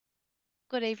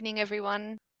Good evening,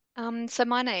 everyone. So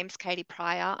my name's Katie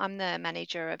Pryor. I'm the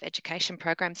Manager of Education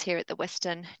Programs here at the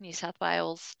Western New South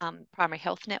Wales Primary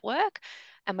Health Network,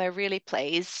 and we're really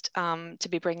pleased to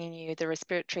be bringing you the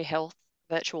Respiratory Health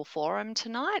Virtual Forum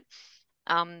tonight.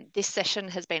 This session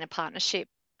has been a partnership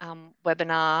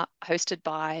webinar hosted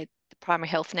by the Primary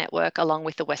Health Network along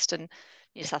with the Western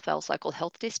New South Wales Local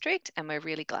Health District, and we're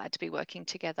really glad to be working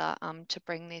together to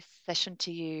bring this session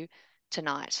to you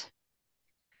tonight.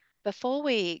 Before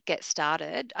we get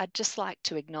started, I'd just like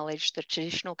to acknowledge the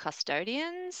traditional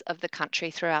custodians of the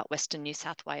country throughout Western New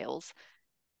South Wales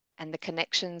and the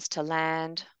connections to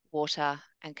land, water,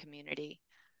 and community.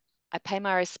 I pay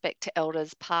my respect to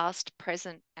elders past,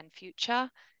 present, and future,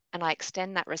 and I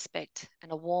extend that respect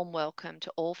and a warm welcome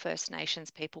to all First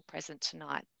Nations people present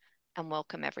tonight, and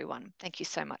welcome everyone. Thank you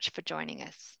so much for joining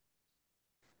us.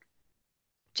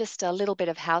 Just a little bit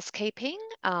of housekeeping.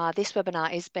 This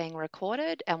webinar is being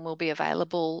recorded and will be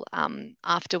available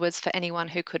afterwards for anyone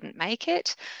who couldn't make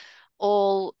it.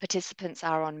 All participants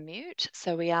are on mute,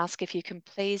 so we ask if you can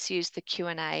please use the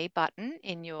Q&A button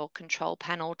in your control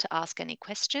panel to ask any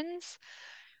questions.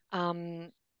 We're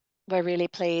really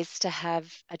pleased to have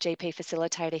a GP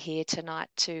facilitator here tonight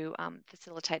to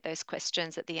facilitate those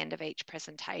questions at the end of each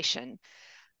presentation.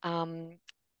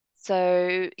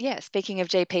 So yeah, speaking of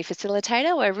GP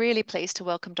facilitator, we're really pleased to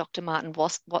welcome Dr. Martin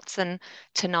Watson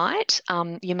tonight.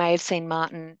 You may have seen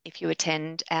Martin if you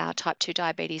attend our type 2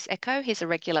 diabetes echo. He's a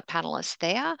regular panelist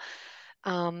there.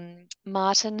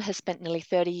 Martin has spent nearly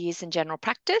 30 years in general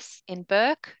practice in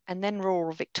Bourke and then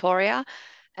rural Victoria,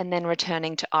 and then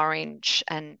returning to Orange,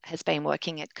 and has been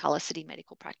working at Colour City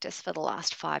Medical Practice for the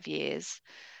last 5 years.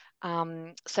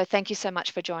 So thank you so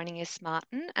much for joining us,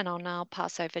 Martin, and I'll now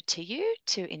pass over to you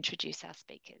to introduce our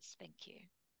speakers. Thank you.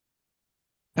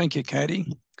 Thank you,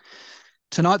 Katie.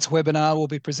 Tonight's webinar will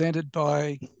be presented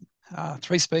by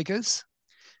three speakers: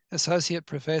 Associate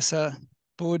Professor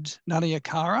Bud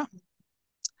Nunayakara.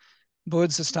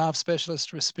 Bud's a Staff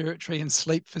Specialist Respiratory and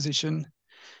Sleep Physician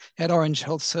at Orange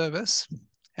Health Service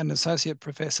and Associate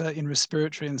Professor in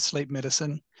Respiratory and Sleep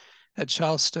Medicine at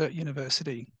Charles Sturt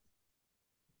University.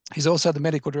 He's also the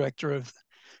Medical Director of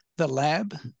the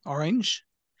Lab, Orange.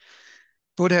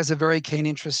 Bud has a very keen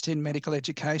interest in medical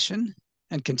education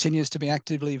and continues to be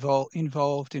actively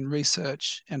involved in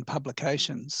research and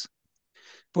publications.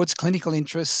 Bud's clinical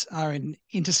interests are in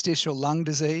interstitial lung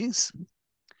disease,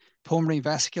 pulmonary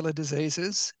vascular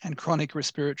diseases, and chronic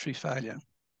respiratory failure.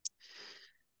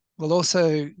 Will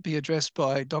also be addressed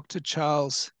by Dr.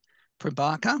 Charles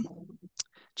Prabhakar.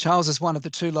 Charles is one of the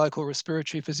two local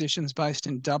respiratory physicians based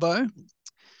in Dubbo.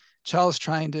 Charles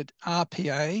trained at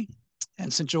RPA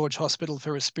and St George Hospital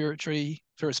for respiratory,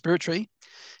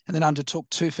 and then undertook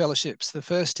 2 fellowships, the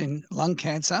first in lung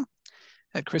cancer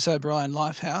at Chris O'Brien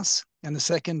Lifehouse, and the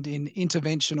second in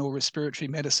interventional respiratory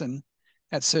medicine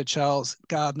at Sir Charles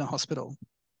Gardner Hospital.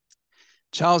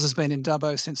 Charles has been in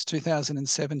Dubbo since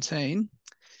 2017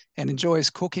 and enjoys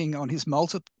cooking on his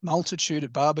multitude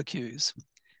of barbecues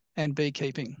and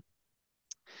beekeeping.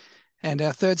 And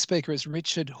our third speaker is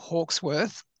Richard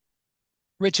Hawksworth.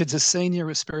 Richard's a senior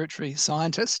respiratory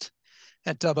scientist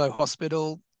at Dubbo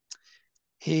Hospital.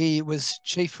 He was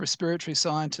chief respiratory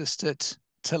scientist at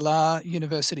Talar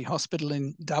University Hospital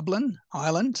in Dublin,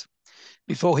 Ireland,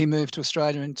 before he moved to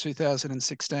Australia in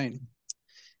 2016.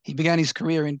 He began his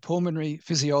career in pulmonary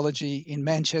physiology in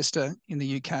Manchester in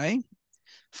the UK,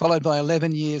 followed by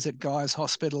 11 years at Guy's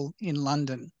Hospital in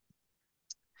London,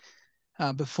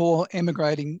 before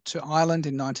emigrating to Ireland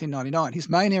in 1999. His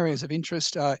main areas of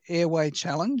interest are airway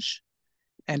challenge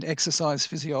and exercise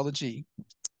physiology.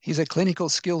 He's a clinical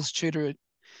skills tutor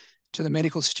to the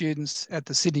medical students at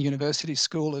the Sydney University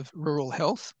School of Rural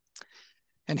Health,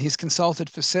 and he's consulted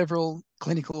for several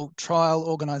clinical trial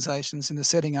organisations in the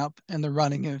setting up and the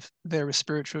running of their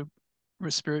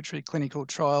respiratory clinical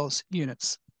trials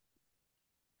units.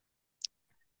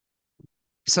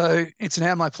 So it's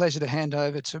now my pleasure to hand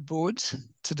over to Bud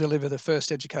to deliver the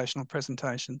first educational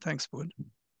presentation. Thanks, Bud.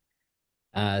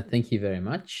 Thank you very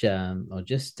much. I'll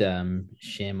just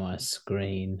share my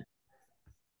screen.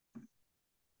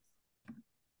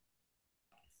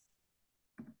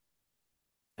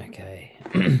 Okay.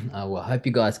 Well, I hope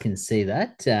you guys can see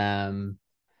that.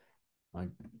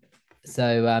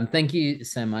 So thank you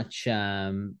so much,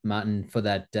 Martin, for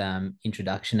that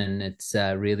introduction. And it's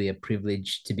really a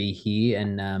privilege to be here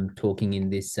and talking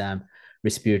in this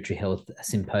respiratory health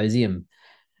symposium.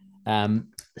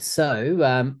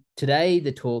 Today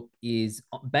the talk is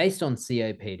based on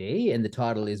COPD, and the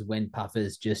title is When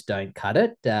Puffers Just Don't Cut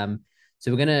It.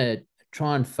 So we're going to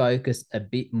try and focus a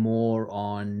bit more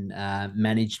on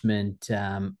management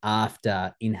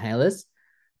after inhalers,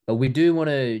 but we do want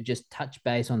to just touch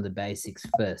base on the basics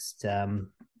first.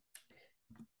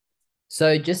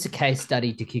 So just a case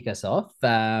study to kick us off.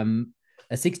 A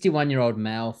 61-year-old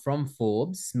male from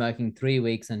Forbes, smoking 3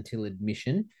 weeks until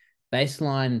admission.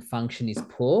 Baseline function is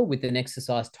poor with an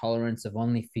exercise tolerance of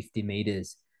only 50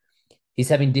 meters. He's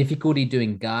having difficulty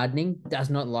doing gardening, does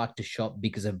not like to shop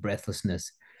because of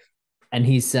breathlessness. And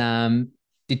his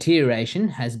deterioration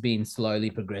has been slowly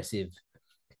progressive.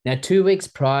 Now, 2 weeks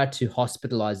prior to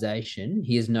hospitalization,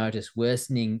 he has noticed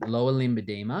worsening lower limb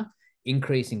edema,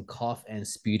 increasing cough and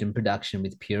sputum production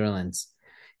with purulence.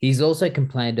 He's also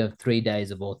complained of 3 days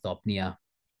of orthopnea.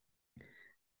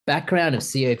 Background of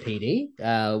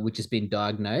COPD, which has been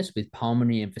diagnosed with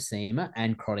pulmonary emphysema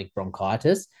and chronic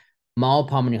bronchitis, mild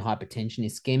pulmonary hypertension,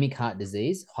 ischemic heart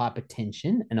disease,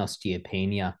 hypertension, and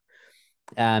osteopenia.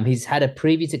 He's had a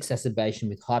previous exacerbation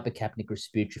with hypercapnic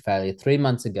respiratory failure 3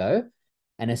 months ago,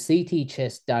 and a CT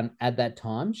chest done at that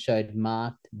time showed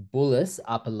marked bullous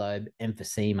upper lobe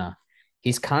emphysema.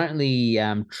 He's currently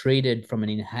treated from an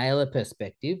inhaler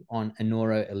perspective on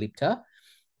Anoro Ellipta,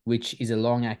 which is a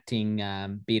long-acting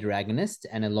beta agonist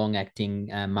and a long-acting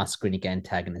muscarinic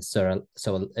antagonist,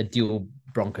 so a dual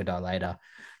bronchodilator.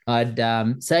 I'd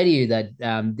say to you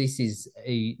that this is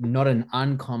not an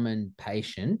uncommon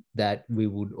patient that we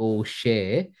would all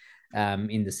share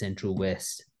in the Central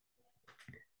West.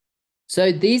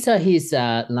 So these are his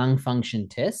lung function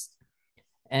tests.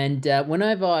 And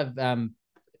whenever I've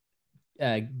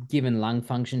given lung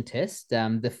function tests,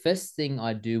 the first thing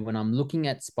I do when I'm looking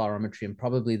at spirometry, and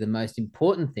probably the most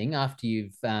important thing after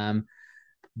you've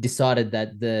decided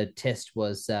that the test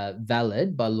was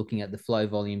valid by looking at the flow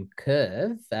volume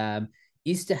curve,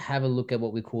 is to have a look at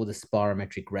what we call the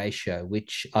spirometric ratio,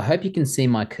 which I hope you can see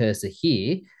my cursor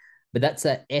here, but that's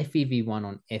a FEV1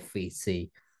 on FVC.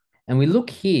 And we look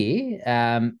here,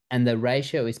 and the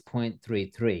ratio is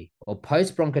 0.33, or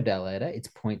post-bronchodilator, it's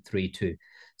 0.32.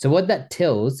 So what that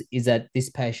tells is that this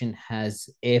patient has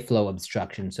airflow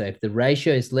obstruction. So if the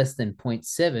ratio is less than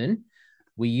 0.7,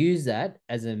 we use that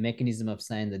as a mechanism of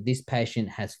saying that this patient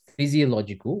has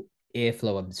physiological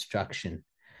airflow obstruction.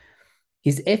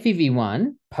 His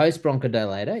FEV1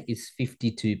 post-bronchodilator is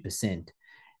 52%.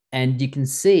 And you can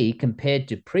see, compared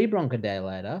to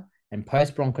pre-bronchodilator and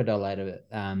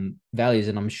post-bronchodilator values,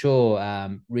 and I'm sure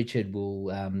Richard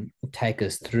will take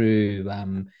us through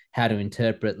how to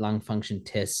interpret lung function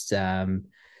tests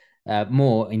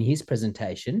more in his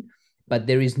presentation, but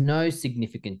there is no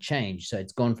significant change. So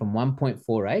it's gone from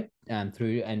 1.48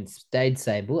 through and stayed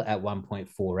stable at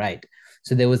 1.48.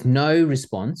 So there was no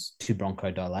response to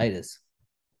bronchodilators.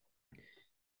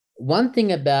 One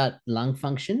thing about lung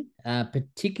function,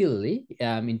 particularly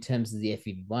in terms of the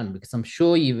FEV1, because I'm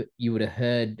sure you would have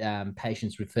heard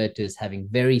patients referred to as having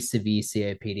very severe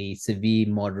COPD, severe,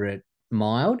 moderate,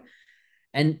 mild.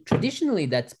 And traditionally,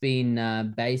 that's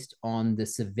been based on the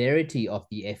severity of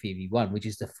the FEV1, which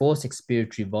is the forced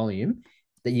expiratory volume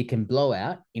that you can blow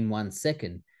out in 1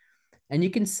 second. And you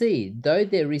can see, though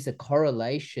there is a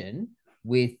correlation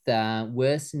with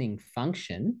worsening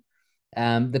function,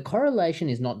 the correlation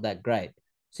is not that great.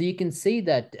 So you can see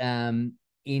that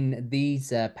in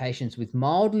these patients with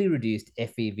mildly reduced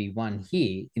FEV1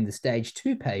 here, in the stage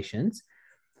 2 patients,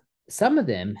 some of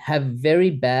them have very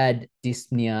bad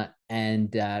dyspnea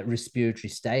and respiratory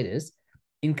status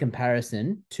in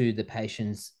comparison to the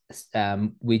patients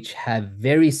which have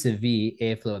very severe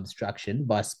airflow obstruction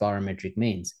by spirometric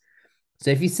means.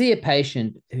 So if you see a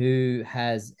patient who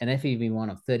has an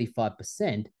FEV1 of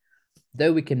 35%,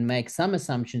 though we can make some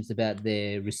assumptions about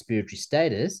their respiratory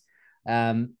status,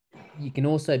 you can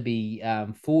also be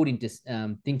fooled into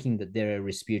thinking that they're a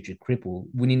respiratory cripple,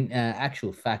 when in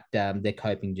actual fact, they're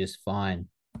coping just fine.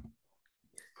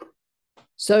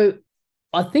 So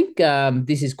I think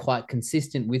this is quite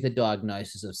consistent with a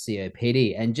diagnosis of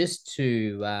COPD. And just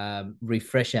to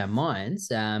refresh our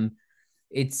minds,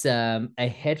 it's a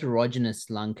heterogeneous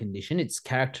lung condition. It's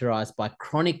characterized by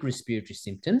chronic respiratory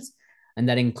symptoms, and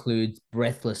that includes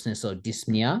breathlessness or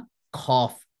dyspnea,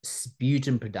 cough,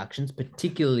 sputum productions,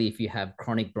 particularly if you have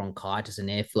chronic bronchitis and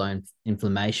airflow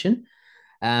inflammation.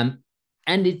 And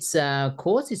its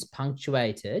course is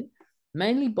punctuated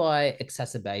mainly by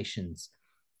exacerbations.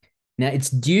 Now, it's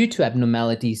due to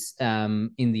abnormalities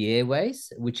in the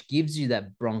airways, which gives you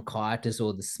that bronchitis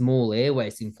or the small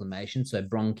airways inflammation, so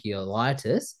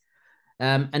bronchiolitis.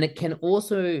 And it can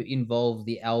also involve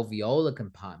the alveolar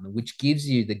compartment, which gives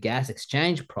you the gas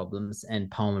exchange problems and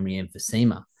pulmonary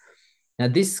emphysema. Now,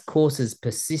 this causes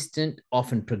persistent,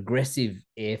 often progressive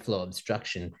airflow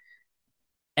obstruction.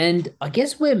 And I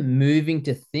guess we're moving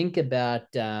to think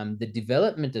about the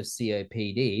development of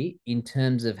COPD in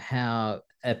terms of how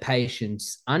a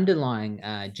patient's underlying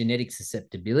genetic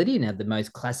susceptibility. Now, the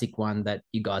most classic one that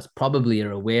you guys probably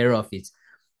are aware of is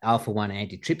alpha-1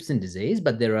 antitrypsin disease,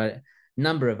 but there are a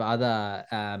number of other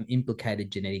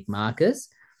implicated genetic markers,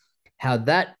 how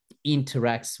that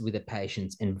interacts with a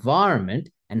patient's environment,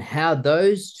 and how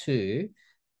those two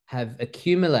have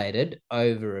accumulated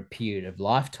over a period of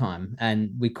lifetime. And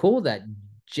we call that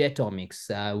getomics,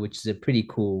 which is a pretty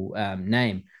cool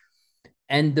name.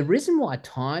 And the reason why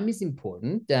time is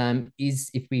important is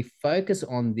if we focus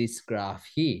on this graph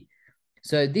here.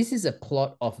 So this is a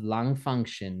plot of lung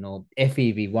function, or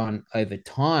FEV1, over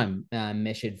time,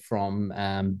 measured from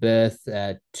birth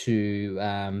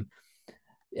to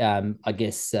I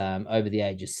guess, over the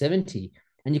age of 70.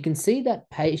 And you can see that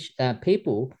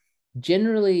people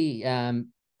generally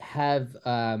have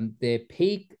their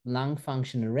peak lung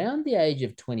function around the age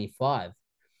of 25.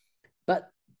 But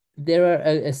there are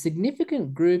a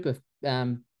significant group of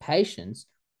patients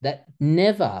that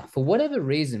never, for whatever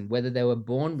reason, whether they were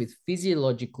born with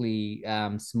physiologically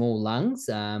small lungs,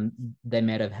 they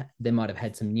might have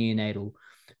had some neonatal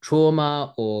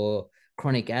trauma or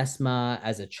chronic asthma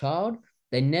as a child.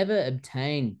 They never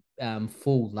obtained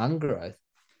full lung growth.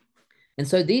 And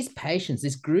so these patients,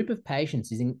 this group of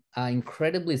patients are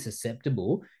incredibly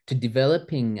susceptible to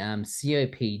developing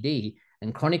COPD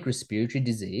and chronic respiratory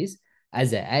disease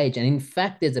as they age. And in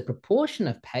fact, there's a proportion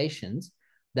of patients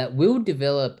that will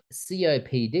develop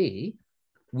COPD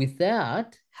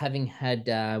without having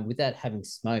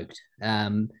smoked.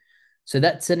 So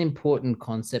that's an important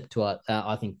concept to,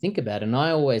 I think about. And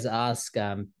I always ask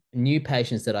new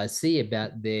patients that I see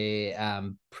about their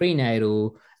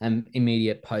prenatal and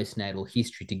immediate postnatal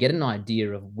history to get an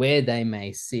idea of where they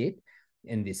may sit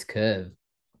in this curve.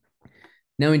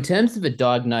 Now, in terms of a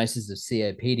diagnosis of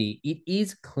COPD, it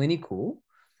is clinical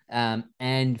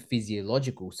and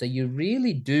physiological. So you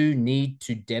really do need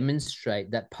to demonstrate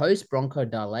that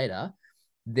post-bronchodilator,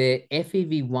 their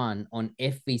FEV1 on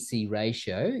FVC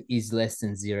ratio is less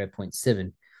than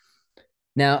 0.7.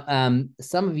 Now,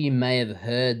 some of you may have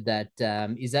heard that,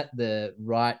 is that the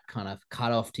right kind of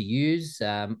cutoff to use?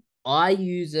 I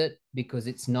use it because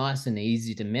it's nice and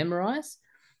easy to memorize.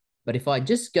 But if I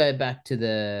just go back to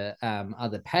the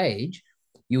other page,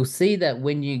 you'll see that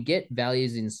when you get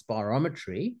values in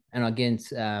spirometry, and again,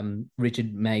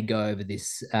 Richard may go over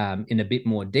this in a bit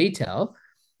more detail,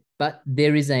 but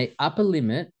there is an upper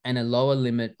limit and a lower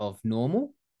limit of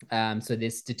normal. So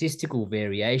there's statistical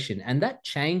variation, and that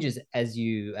changes as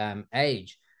you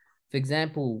age. For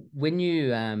example, when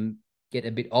you get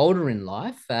a bit older in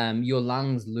life, your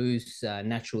lungs lose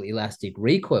natural elastic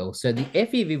recoil. So the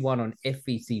FEV1 on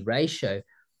FVC ratio,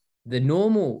 the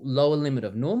normal lower limit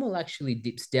of normal actually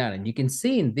dips down. And you can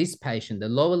see in this patient, the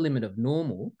lower limit of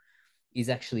normal is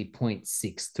actually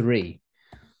 0.63.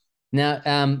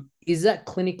 Now, is that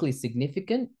clinically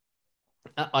significant?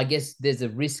 I guess there's a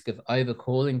risk of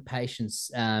overcalling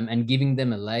patients and giving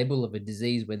them a label of a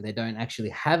disease when they don't actually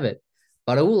have it.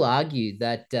 But I will argue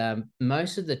that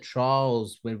most of the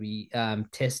trials where we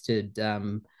tested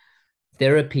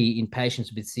therapy in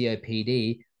patients with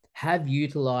COPD have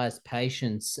utilized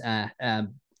patients, have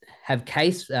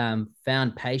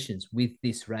found patients with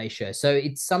this ratio. So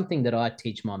it's something that I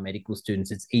teach my medical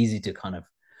students. It's easy to kind of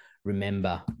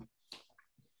remember.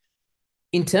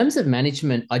 In terms of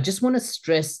management, I just want to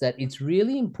stress that it's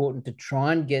really important to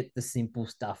try and get the simple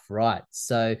stuff right.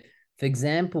 So, for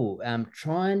example,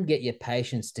 try and get your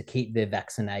patients to keep their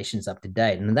vaccinations up to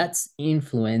date. And that's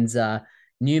influenza,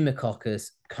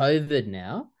 pneumococcus, COVID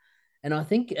now. And I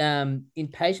think in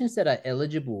patients that are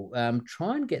eligible,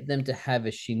 try and get them to have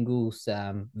a shingles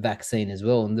vaccine as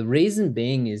well. And the reason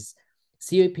being is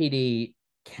COPD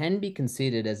can be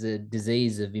considered as a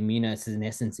disease of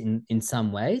immunosenescence in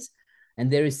some ways. And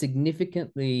there is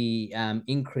significantly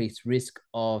increased risk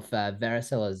of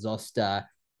varicella zoster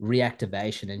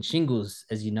reactivation. And shingles,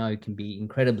 as you know, can be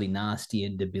incredibly nasty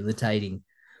and debilitating.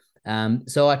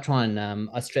 So I try and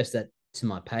I stress that to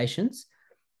my patients.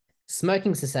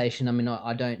 Smoking cessation, I mean,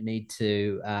 I don't need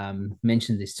to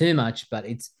mention this too much, but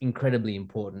it's incredibly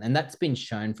important. And that's been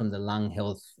shown from the lung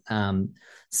health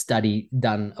study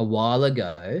done a while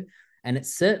ago. And it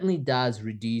certainly does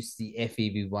reduce the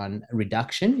FEV1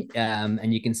 reduction.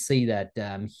 And you can see that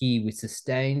here with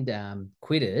sustained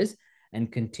quitters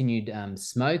and continued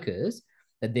smokers,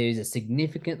 that there is a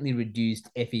significantly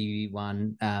reduced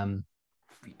FEV1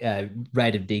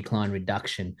 rate of decline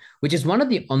reduction, which is one of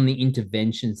the only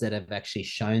interventions that have actually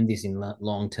shown this in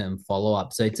long-term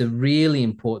follow-up. So it's a really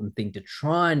important thing to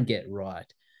try and get right.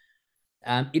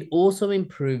 It also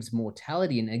improves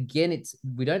mortality. And again,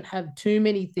 we don't have too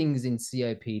many things in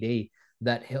COPD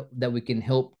that we can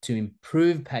help to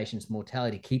improve patients'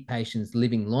 mortality, keep patients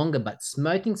living longer, but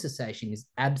smoking cessation is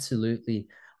absolutely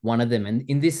one of them. And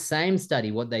in this same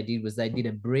study, what they did was they did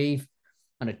a brief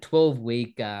on a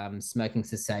 12-week smoking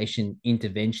cessation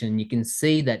intervention. You can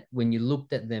see that when you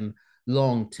looked at them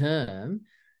long term,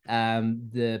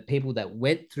 the people that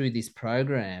went through this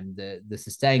program, the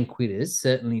sustained quitters,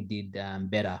 certainly did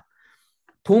better.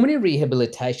 Pulmonary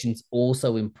rehabilitation is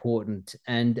also important,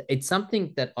 and it's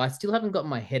something that I still haven't got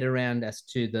my head around as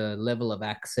to the level of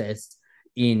access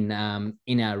in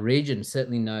our region.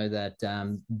 Certainly know that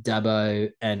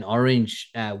Dubbo and Orange,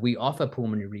 we offer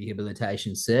pulmonary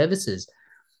rehabilitation services,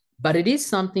 but it is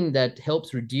something that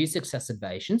helps reduce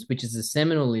exacerbations, which is a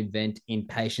seminal event in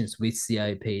patients with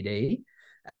COPD,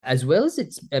 as well as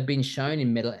it's been shown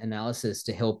in meta-analysis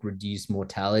to help reduce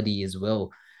mortality as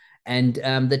well. And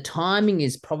the timing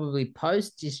is probably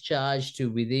post-discharge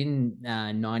to within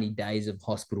 90 days of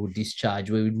hospital discharge,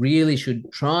 where we really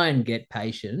should try and get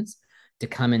patients to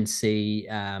come and see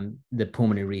the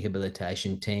pulmonary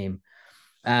rehabilitation team.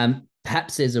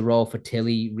 Perhaps there's a role for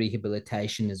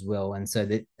tele-rehabilitation as well. And so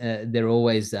that they're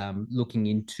always looking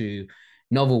into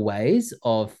novel ways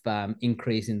of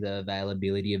increasing the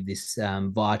availability of this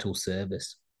vital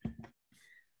service.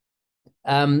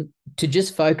 To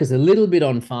just focus a little bit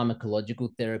on pharmacological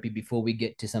therapy before we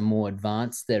get to some more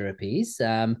advanced therapies,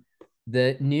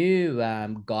 the new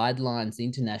guidelines,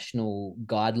 international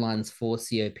guidelines for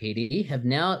COPD, have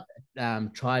now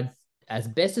tried as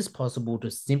best as possible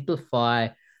to simplify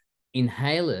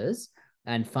inhalers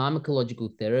and pharmacological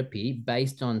therapy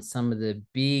based on some of the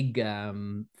big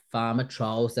pharma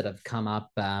trials that have come up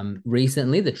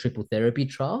recently, the triple therapy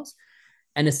trials.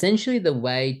 And essentially the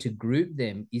way to group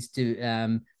them is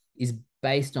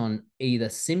based on either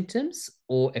symptoms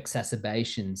or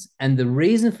exacerbations. And the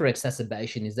reason for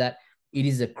exacerbation is that it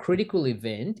is a critical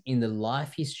event in the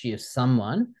life history of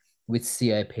someone with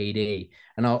COPD.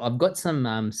 And I've got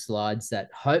some slides that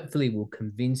hopefully will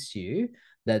convince you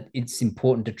that it's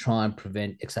important to try and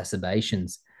prevent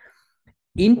exacerbations.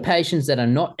 In patients that are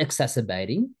not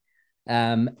exacerbating,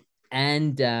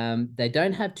 and they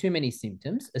don't have too many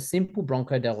symptoms, a simple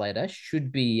bronchodilator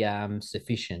should be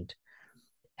sufficient.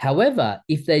 However,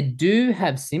 if they do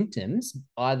have symptoms,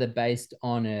 either based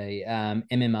on a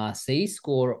MMRC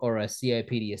score or a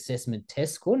COPD assessment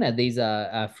test score, now these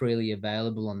are freely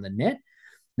available on the net,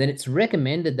 then it's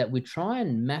recommended that we try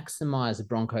and maximize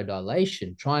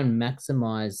bronchodilation, try and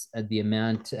maximize the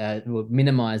amount,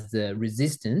 minimize the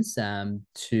resistance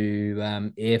to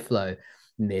airflow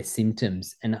in their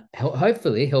symptoms, and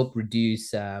hopefully help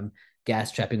reduce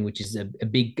gas trapping, which is a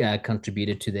big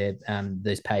contributor to their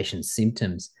those patients'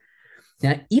 symptoms.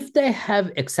 Now, if they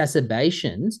have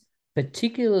exacerbations,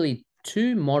 particularly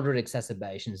two moderate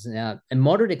exacerbations, now a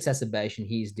moderate exacerbation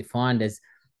here is defined as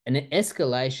an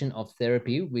escalation of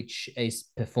therapy which is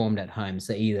performed at home,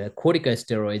 so either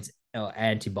corticosteroids or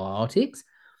antibiotics,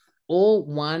 or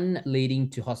one leading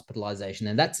to hospitalization.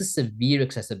 And that's a severe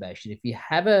exacerbation. If you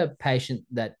have a patient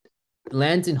that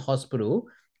lands in hospital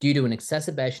due to an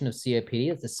exacerbation of COPD,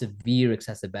 that's a severe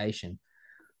exacerbation.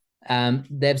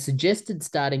 They've suggested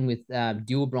starting with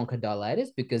dual bronchodilators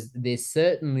because there's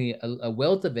certainly a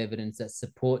wealth of evidence that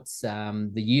supports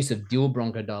the use of dual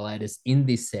bronchodilators in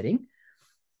this setting.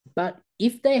 But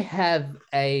if they have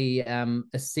a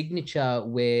signature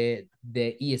where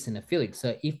they're eosinophilic,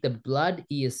 so if the blood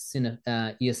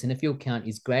eosinophil count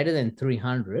is greater than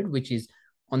 300, which is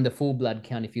on the full blood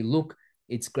count, if you look,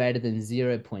 it's greater than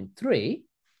 0.3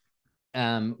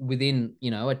 within a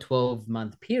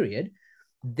 12-month period,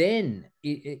 then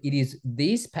it is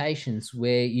these patients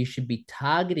where you should be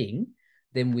targeting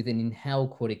them with an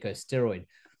inhaled corticosteroid.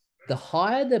 The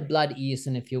higher the blood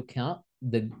eosinophil count,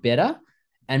 the better.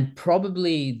 And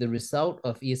probably the result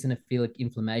of eosinophilic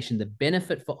inflammation, the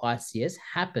benefit for ICS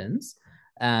happens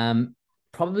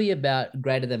probably about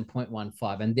greater than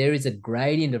 0.15. And there is a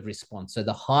gradient of response. So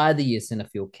the higher the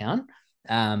eosinophil count,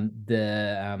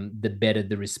 the better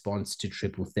the response to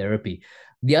triple therapy.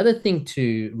 The other thing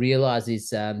to realize is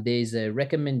there's a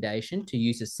recommendation to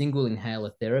use a single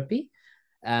inhaler therapy.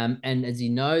 And as you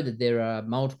know, that there are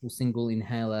multiple single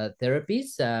inhaler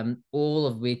therapies, all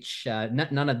of which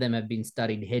none of them have been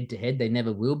studied head to head. They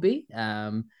never will be,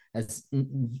 as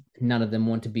none of them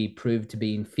want to be proved to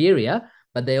be inferior,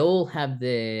 but they all have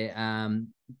their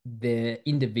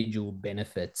individual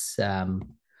benefits.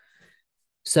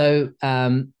 So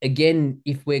again,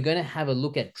 if we're going to have a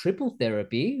look at triple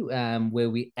therapy, where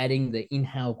we're adding the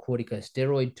inhaled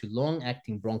corticosteroid to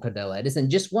long-acting bronchodilators, and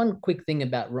just one quick thing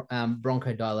about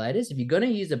bronchodilators, if you're going to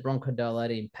use a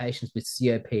bronchodilator in patients with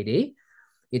COPD,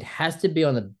 it has to be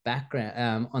on the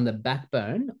background, on the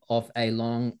backbone of a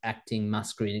long-acting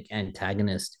muscarinic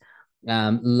antagonist.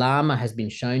 LAMA has been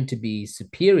shown to be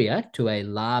superior to a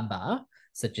LABA,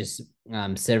 such as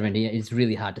Serenity. It's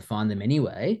really hard to find them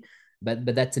anyway, but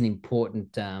that's an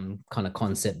important kind of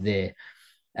concept there.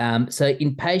 So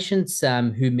in patients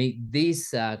who meet these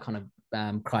kind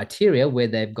of criteria, where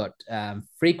they've got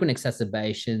frequent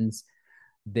exacerbations,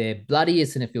 their blood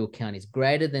eosinophil count is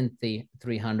greater than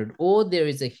 300, or there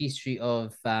is a history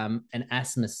of an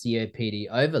asthma COPD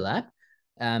overlap,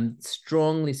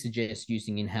 strongly suggest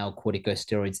using inhaled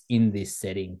corticosteroids in this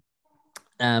setting.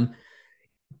 In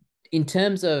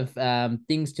terms of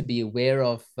things to be aware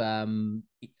of, and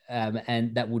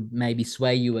that would maybe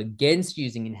sway you against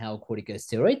using inhaled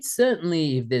corticosteroids,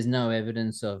 certainly if there's no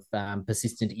evidence of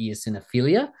persistent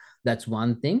eosinophilia, that's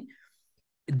one thing.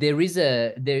 There is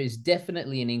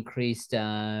definitely an increased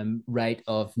rate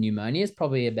of pneumonias,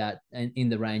 probably about in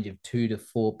the range of 2 to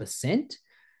 4%.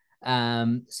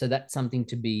 So that's something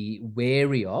to be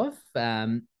wary of.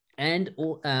 And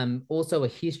also a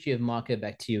history of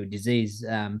mycobacterial disease.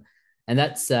 And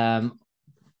that's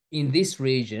in this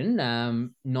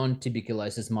region,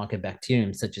 non-tuberculosis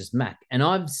mycobacterium, such as MAC. And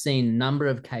I've seen a number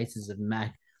of cases of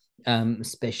MAC,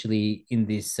 especially in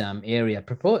this area,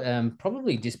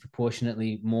 probably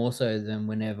disproportionately more so than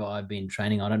whenever I've been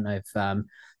training. I don't know if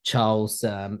Charles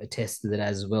attests to that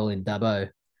as well in Dubbo.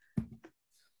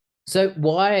 So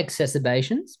why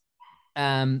exacerbations?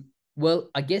 Well,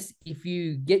 I guess if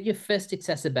you get your first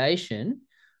exacerbation,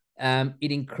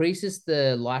 it increases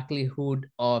the likelihood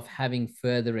of having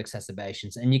further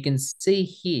exacerbations. And you can see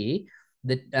here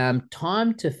that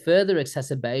time to further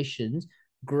exacerbations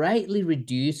greatly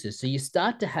reduces. So you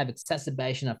start to have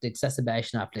exacerbation after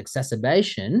exacerbation after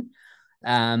exacerbation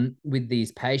with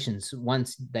these patients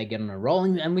once they get on a roll.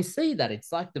 And we see that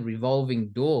it's like the revolving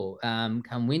door.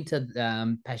 Come winter,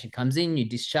 patient comes in, you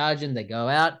discharge them, they go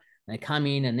out, they come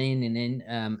in and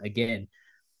then again.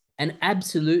 And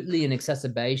absolutely an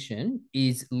exacerbation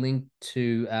is linked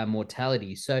to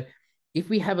mortality. So if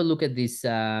we have a look at this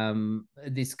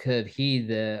this curve here,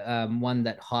 the one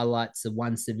that highlights the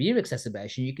one severe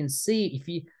exacerbation, you can see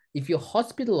if you're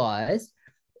hospitalized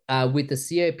with a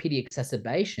COPD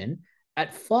exacerbation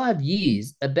at 5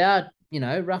 years, about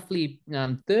roughly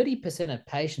 30% of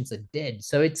patients are dead.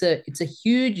 So it's a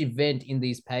huge event in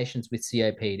these patients with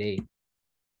COPD.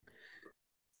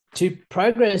 To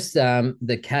progress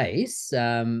the case,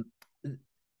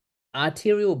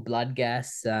 arterial blood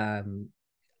gases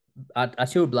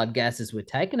were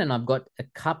taken, and I've got a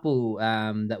couple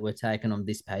that were taken on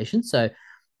this patient. So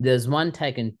there's one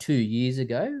taken 2 years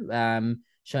ago,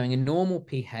 showing a normal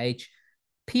pH.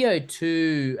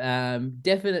 PO2,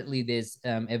 definitely there's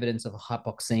evidence of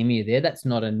hypoxemia there. That's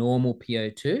not a normal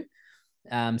PO2.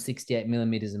 68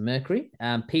 millimeters of mercury.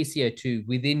 PCO2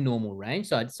 within normal range.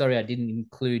 So sorry, I didn't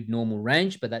include normal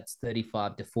range, but that's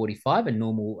 35 to 45, and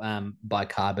normal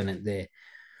bicarbonate there.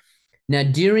 Now,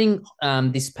 during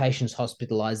this patient's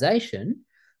hospitalization,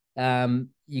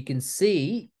 you can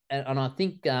see, and I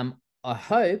think, I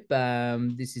hope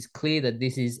this is clear, that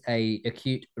this is a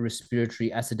acute respiratory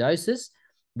acidosis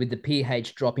with the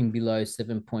pH dropping below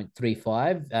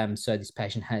 7.35. So this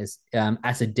patient has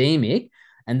acidemic,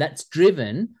 and that's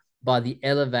driven by the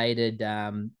elevated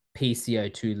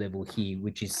PCO2 level here,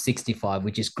 which is 65,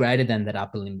 which is greater than that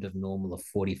upper limit of normal of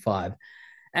 45.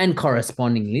 And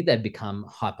correspondingly, they become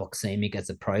hypoxemic as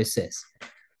a process.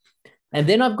 And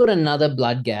then I've got another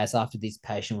blood gas after this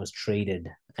patient was treated.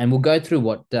 And we'll go through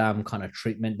what kind of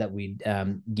treatment that we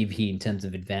give here in terms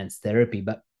of advanced therapy.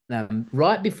 But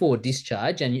right before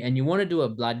discharge, and you want to do a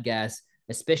blood gas,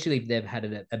 especially if they've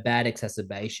had a bad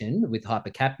exacerbation with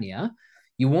hypercapnia,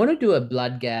 you want to do a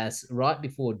blood gas right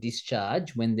before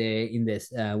discharge when they're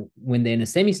in a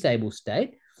semi-stable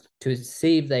state, to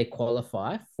see if they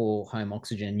qualify for home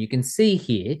oxygen. You can see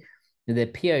here that their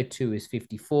PO2 is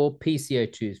 54,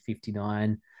 PCO2 is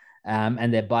 59,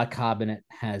 and their bicarbonate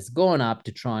has gone up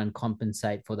to try and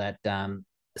compensate for that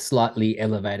slightly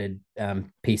elevated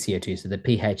PCO2. So the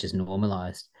pH is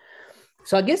normalized.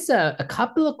 So I guess a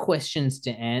couple of questions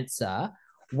to answer.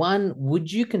 One,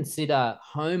 would you consider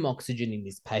home oxygen in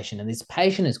this patient? And this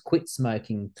patient has quit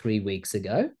smoking 3 weeks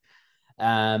ago.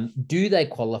 Do they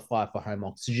qualify for home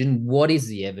oxygen? What is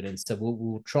the evidence? So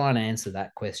we'll try and answer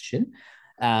that question.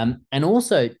 And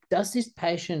also, does this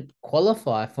patient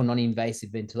qualify for non-invasive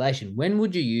ventilation? When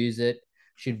would you use it?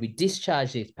 Should we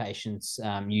discharge these patients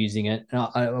using it? And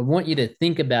I want you to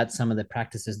think about some of the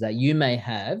practices that you may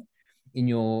have in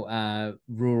your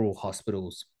rural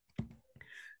hospitals.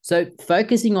 So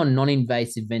focusing on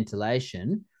non-invasive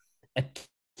ventilation,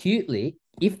 acutely,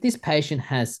 if this patient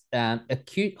has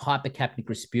acute hypercapnic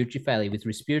respiratory failure with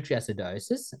respiratory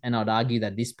acidosis, and I'd argue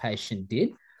that this patient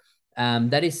did,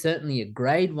 that is certainly a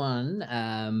grade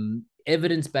 1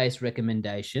 evidence-based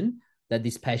recommendation that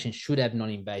this patient should have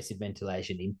non-invasive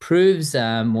ventilation. Improves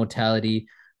mortality,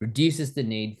 reduces the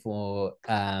need for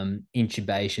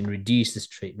intubation, reduces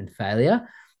treatment failure,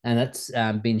 and that's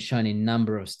been shown in a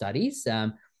number of studies.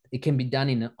 It can be done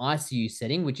in an ICU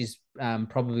setting, which is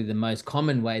probably the most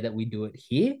common way that we do it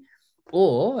here.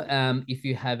 Or if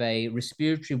you have a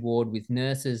respiratory ward with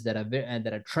nurses that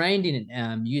are trained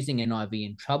in using NIV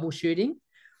in troubleshooting,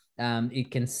 it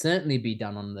can certainly be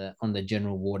done on the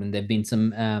general ward. And there've been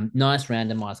some nice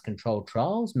randomized controlled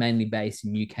trials, mainly based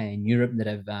in UK and Europe, that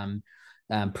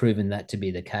have proven that to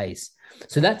be the case.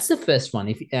 So that's the first one.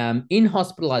 If in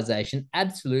hospitalization,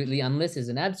 absolutely, unless there's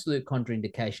an absolute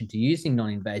contraindication to using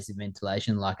non-invasive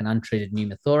ventilation, like an untreated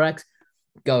pneumothorax,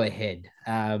 go ahead.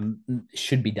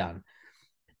 Should be done.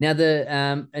 Now,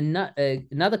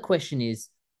 another question is,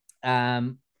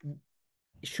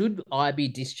 should I be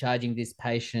discharging this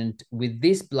patient with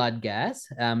this blood gas,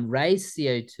 raised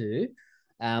CO2,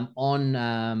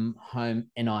 on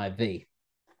home NIV?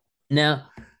 Now,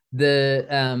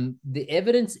 the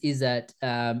evidence is that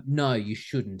no, you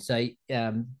shouldn't. So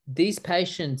these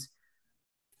patients,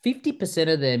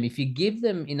 50% of them, if you give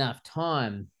them enough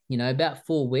time, about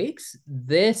 4 weeks,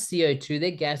 their CO2, their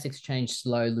gas exchange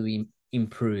slowly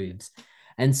improves.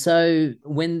 And so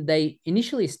when they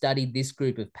initially studied this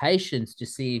group of patients to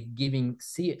see if giving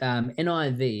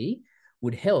NIV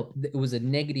would help, it was a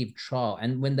negative trial.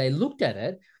 And when they looked at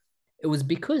it, it was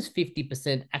because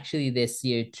 50% actually their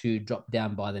CO2 dropped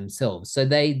down by themselves. So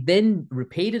they then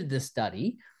repeated the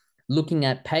study looking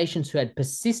at patients who had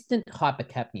persistent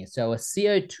hypercapnia, so a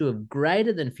CO2 of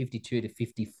greater than 52 to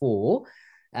 54,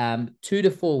 2 to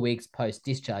 4 weeks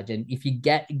post-discharge. And if you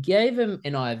gave them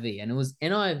NIV, and it was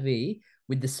NIV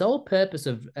with the sole purpose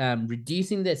of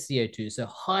reducing their CO2, so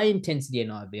high-intensity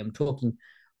NIV, I'm talking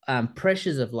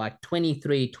pressures of like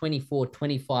 23, 24,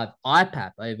 25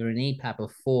 IPAP over an EPAP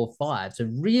of 4 or 5, so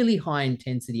really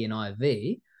high-intensity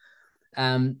NIV.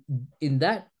 In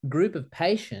that group of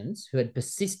patients who had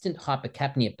persistent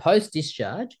hypercapnia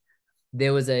post-discharge,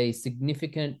 there was a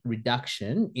significant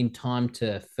reduction in time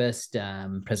to first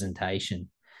presentation.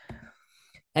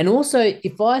 And also,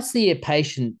 if I see a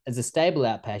patient as a stable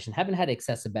outpatient, haven't had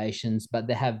exacerbations, but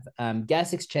they have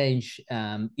gas exchange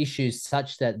issues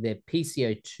such that their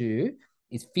PCO2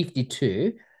 is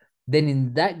 52, then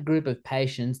in that group of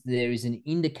patients, there is an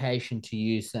indication to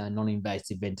use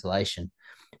non-invasive ventilation.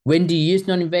 When do you use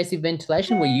non-invasive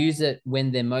ventilation? We use it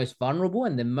when they're most vulnerable,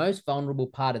 and the most vulnerable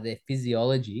part of their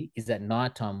physiology is at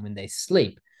nighttime when they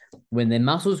sleep, when their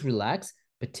muscles relax,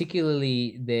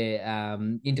 particularly their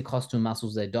intercostal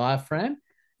muscles, their diaphragm,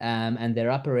 and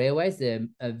their upper airways. They're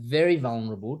very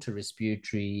vulnerable to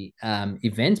respiratory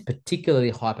events,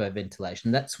 particularly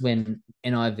hyperventilation. That's when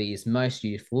NIV is most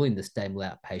useful in the stable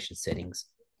outpatient settings.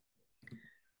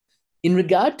 In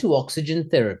regard to oxygen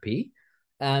therapy,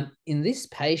 in this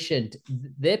patient,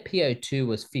 their PO2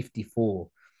 was 54.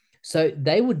 So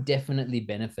they would definitely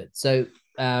benefit. So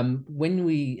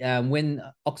when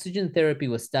oxygen therapy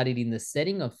was studied in the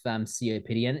setting of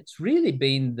COPD, and it's really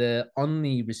been the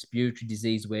only respiratory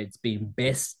disease where it's been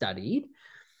best studied,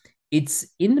 it's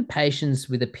in the patients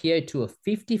with a PO2 of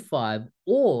 55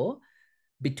 or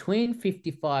between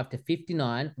 55 to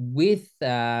 59 with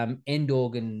end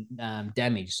organ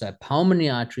damage, so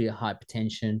pulmonary arterial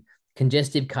hypertension,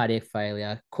 congestive cardiac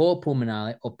failure, cor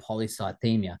pulmonale, or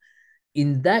polycythemia.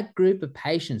 In that group of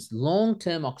patients,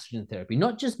 long-term oxygen therapy,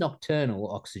 not just nocturnal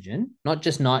oxygen, not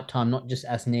just nighttime, not just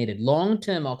as needed,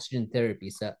 long-term oxygen therapy,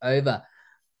 so over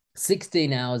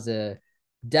 16 hours a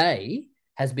day,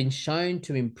 has been shown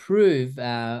to improve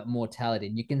mortality.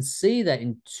 And you can see that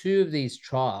in 2 of these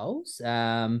trials,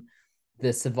 the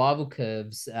survival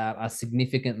curves are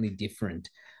significantly different.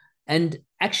 And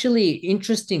actually,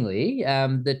 interestingly,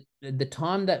 the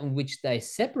time that in which they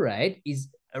separate is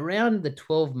around the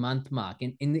 12-month mark.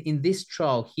 In this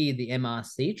trial here, the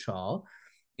MRC trial,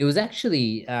 it was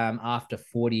actually after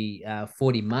 40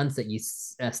 months that you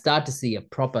start to see a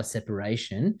proper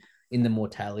separation in the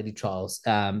mortality trials,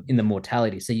 in the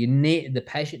mortality. So the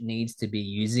patient needs to be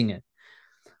using it.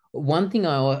 One thing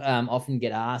I often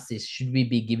get asked is, should we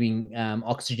be giving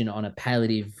oxygen on a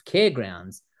palliative care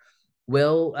grounds?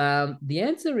 Well, the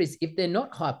answer is, if they're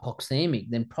not hypoxemic,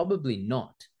 then probably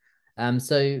not.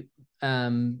 So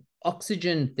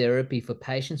oxygen therapy for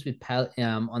patients with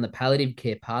on the palliative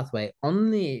care pathway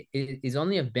is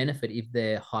only of benefit if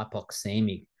they're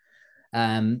hypoxemic.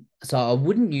 So I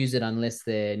wouldn't use it unless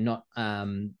they're not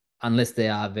unless they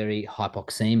are very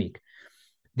hypoxemic.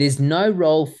 There's no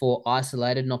role for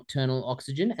isolated nocturnal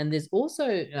oxygen, and there's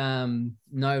also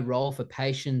no role for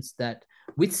patients that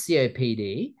with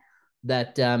COPD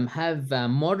that have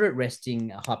moderate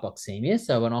resting hypoxemia,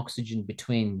 so an oxygen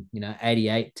between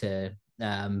 88 to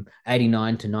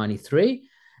 89 to 93,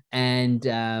 and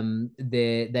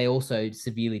they also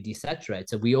severely desaturate.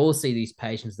 So we all see these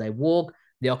patients, they walk,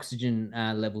 the oxygen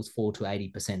levels fall to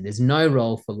 80%. There's no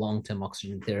role for long-term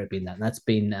oxygen therapy in that. And that's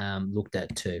been looked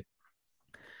at too.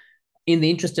 In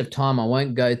the interest of time, I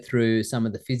won't go through some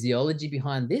of the physiology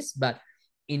behind this, but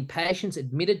in patients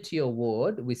admitted to your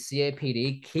ward with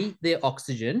COPD, keep their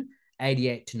oxygen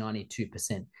 88 to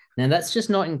 92%. Now, that's just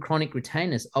not in chronic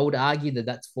retainers. I would argue that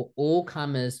that's for all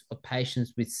comers of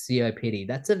patients with COPD.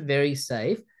 That's a very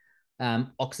safe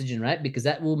oxygen rate because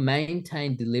that will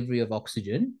maintain delivery of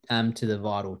oxygen to the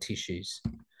vital tissues.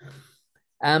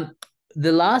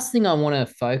 The last thing I want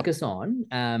to focus on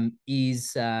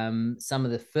is some of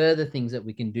the further things that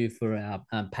we can do for our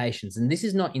patients. And this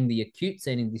is not in the acute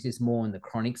setting, this is more in the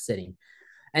chronic setting.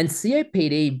 And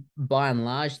COPD, by and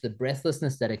large, the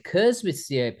breathlessness that occurs with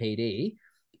COPD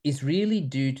is really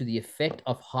due to the effect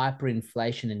of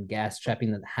hyperinflation and gas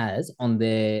trapping that has on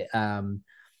their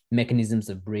mechanisms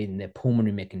of breathing, their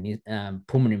pulmonary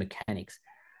mechanics.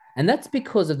 And that's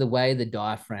because of the way the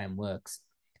diaphragm works.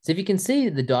 So if you can see,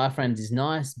 the diaphragm is this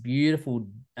nice, beautiful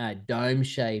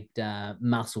dome-shaped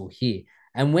muscle here.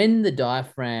 And when the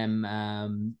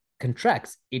diaphragm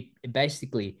contracts, it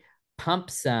basically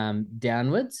pumps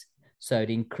downwards. So it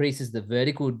increases the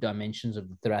vertical dimensions of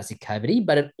the thoracic cavity,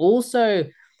 but it also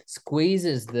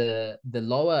squeezes the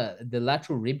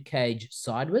lateral rib cage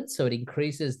sidewards. So it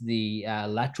increases the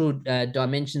lateral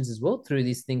dimensions as well through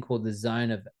this thing called the zone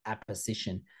of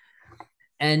apposition.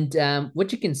 And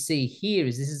what you can see here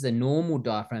is this is a normal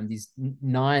diaphragm, these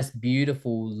nice,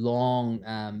 beautiful,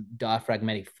 long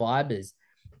diaphragmatic fibers.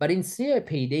 But in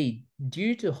COPD,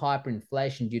 due to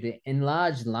hyperinflation, due to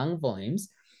enlarged lung volumes,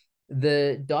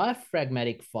 the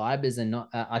diaphragmatic fibers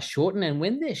are shortened. And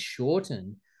when they're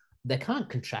shortened, they can't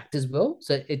contract as well.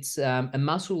 So it's a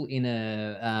muscle in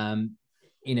a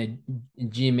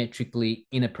geometrically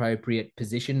inappropriate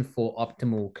position for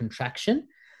optimal contraction.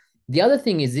 The other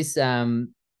thing is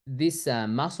this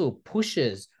muscle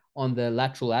pushes on the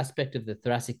lateral aspect of the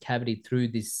thoracic cavity through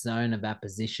this zone of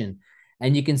apposition.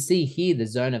 And you can see here the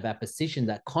zone of apposition,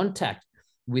 that contact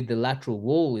with the lateral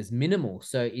wall is minimal.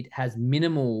 So it has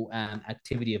minimal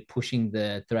activity of pushing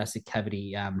the thoracic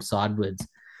cavity sidewards.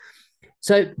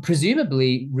 So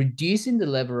presumably reducing the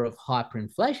level of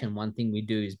hyperinflation, one thing we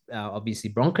do is obviously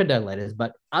bronchodilators,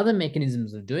 but other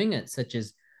mechanisms of doing it, such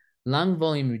as lung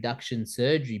volume reduction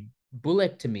surgery,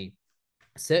 bullectomy,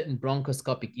 certain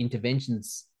bronchoscopic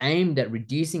interventions aimed at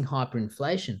reducing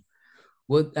hyperinflation.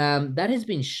 Well, that has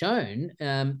been shown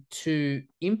to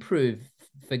improve,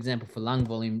 for example, for lung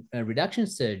volume reduction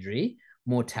surgery,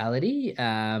 mortality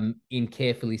in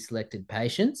carefully selected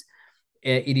patients.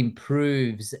 It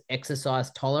improves exercise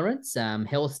tolerance,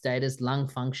 health status, lung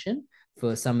function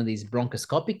for some of these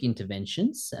bronchoscopic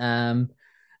interventions.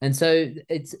 And so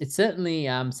it's certainly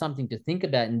something to think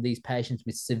about in these patients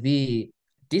with severe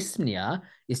dyspnea,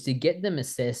 is to get them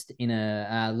assessed in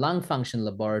a lung function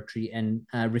laboratory and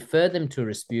refer them to a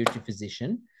respiratory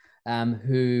physician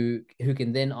who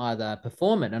can then either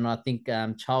perform it. And I think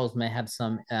Charles may have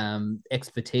some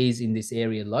expertise in this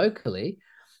area locally,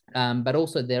 but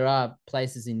also there are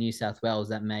places in New South Wales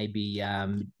that may be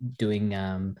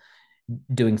doing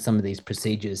some of these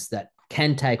procedures that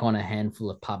can take on a handful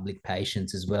of public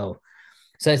patients as well.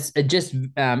 So just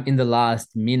in the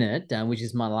last minute, which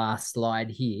is my last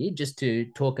slide here, just to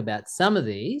talk about some of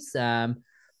these.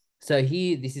 So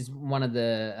here, this is one of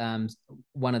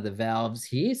the valves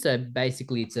here. So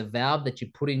basically, it's a valve that you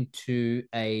put into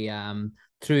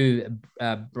through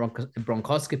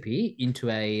bronchoscopy into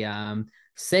a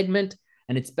segment,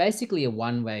 and it's basically a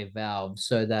one-way valve,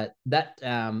 so that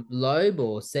lobe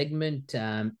or segment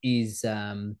is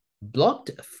blocked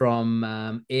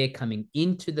from air coming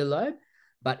into the lobe,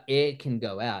 but air can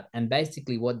go out. And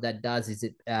basically what that does is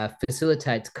it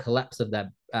facilitates collapse of that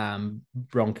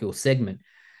bronchial segment.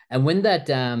 And when that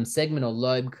segment or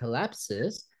lobe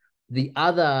collapses, the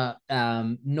other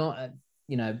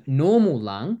normal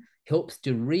lung helps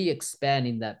to re-expand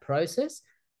in that process.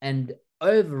 And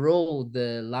overall,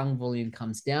 the lung volume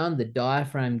comes down, the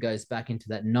diaphragm goes back into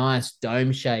that nice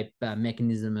dome-shaped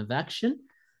mechanism of action.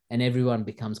 and everyone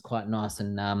becomes quite nice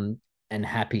and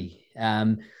happy.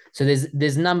 So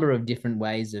there's a number of different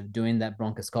ways of doing that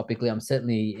bronchoscopically. I'm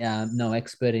certainly no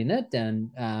expert in it,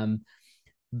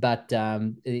 but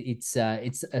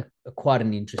it's quite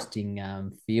an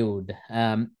interesting field.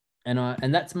 And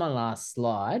that's my last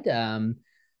slide.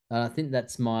 I think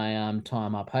that's my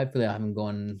time up. Hopefully, I haven't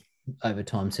gone over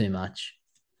time too much.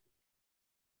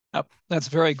 That's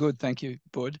very good. Thank you,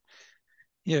 Bud.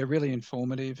 Yeah, really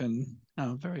informative and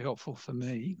very helpful for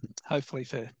me, hopefully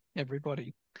for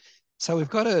everybody. So we've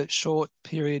got a short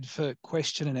period for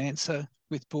question and answer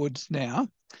with Bud now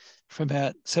for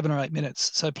about 7 or 8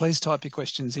 minutes. So please type your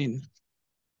questions in.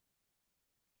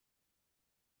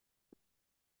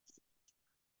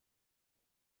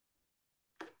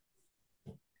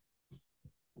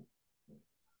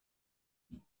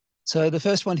 So the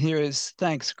first one here is,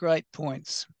 thanks, great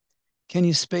points. Can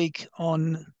you speak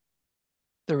on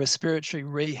the respiratory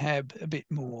rehab a bit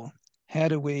more? How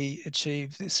do we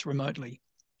achieve this remotely?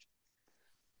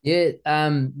 Yeah,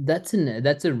 that's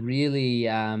a really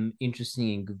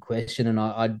interesting and good question, and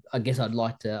I guess I'd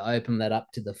like to open that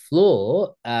up to the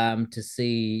floor to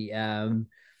see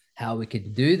how we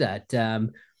could do that.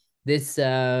 This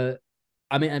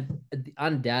I mean,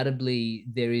 undoubtedly,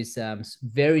 there is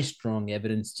very strong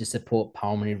evidence to support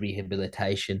pulmonary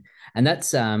rehabilitation, and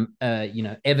that's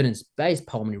evidence-based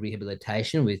pulmonary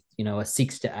rehabilitation with a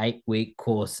 6 to 8 week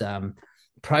course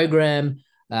program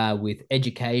with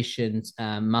education,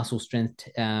 muscle strength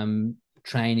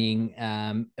training,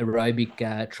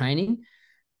 aerobic training.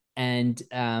 And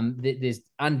there's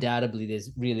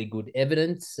really good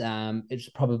evidence. It's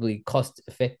probably cost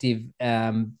effective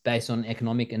based on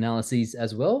economic analyses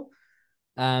as well.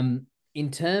 In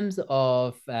terms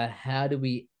of how do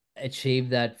we achieve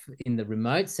that in the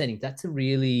remote setting, that's a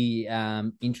really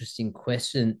interesting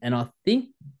question. And I think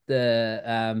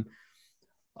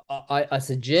I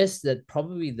suggest that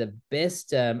probably the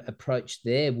best approach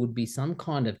there would be some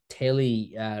kind of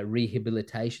tele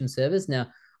rehabilitation service. Now,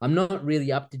 I'm not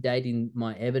really up to date in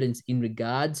my evidence in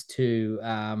regards to,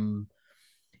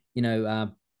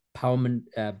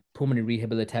 pulmonary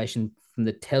rehabilitation from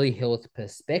the telehealth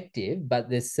perspective,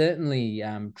 but there's certainly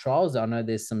trials. I know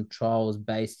there's some trials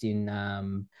based in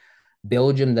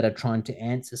Belgium that are trying to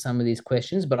answer some of these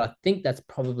questions, but I think that's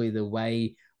probably the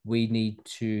way we need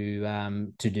to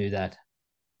do that.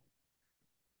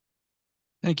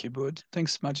 Thank you, Bud.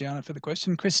 Thanks, Margiana, for the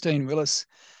question. Christine Willis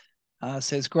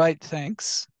says, great,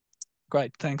 thanks.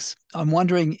 Great, thanks. I'm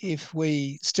wondering if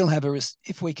we still have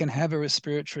if we can have a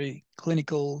respiratory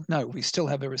clinical, no, we still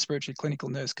have a respiratory clinical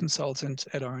nurse consultant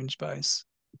at Orange Base.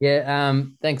 Yeah,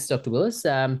 thanks, Dr. Willis.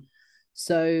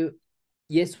 So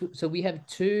yes, so we have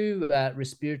two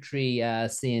respiratory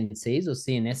CNCs or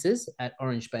CNSs at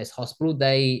Orange Base Hospital.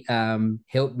 They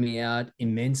helped me out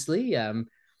immensely.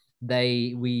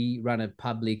 We run a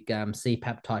public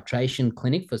CPAP titration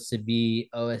clinic for severe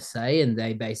OSA, and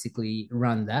they basically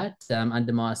run that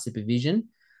under my supervision.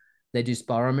 They do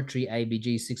spirometry,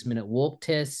 ABG 6-minute walk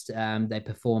test. They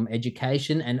perform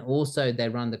education, and also they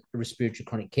run the respiratory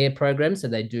chronic care program. So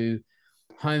they do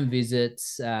home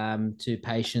visits to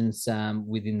patients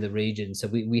within the region. So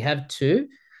we have two.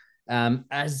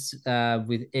 As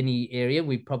with any area,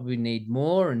 we probably need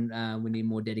more, and we need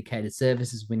more dedicated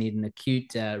services. We need an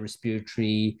acute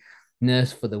respiratory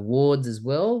nurse for the wards as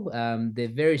well. They're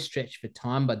very stretched for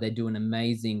time, but they do an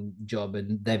amazing job,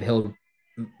 and they've helped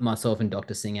myself and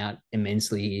Dr. Singh out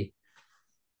immensely here.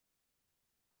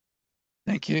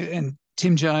 Thank you. And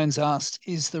Tim Jones asked,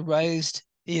 is the raised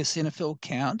eosinophil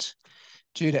count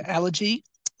due to allergy,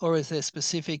 or is there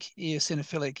specific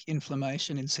eosinophilic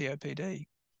inflammation in COPD?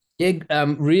 Yeah,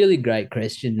 really great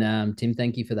question, Tim.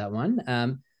 Thank you for that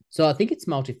one. So I think it's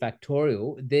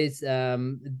multifactorial.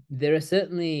 There are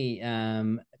certainly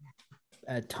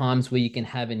times where you can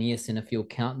have an eosinophil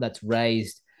count that's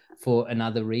raised for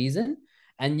another reason.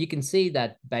 And you can see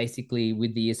that basically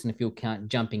with the eosinophil count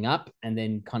jumping up and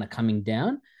then kind of coming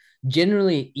down.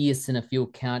 Generally,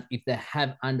 eosinophil count, if they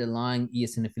have underlying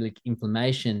eosinophilic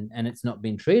inflammation and it's not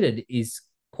been treated, is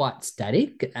quite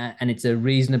static, and it's a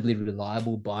reasonably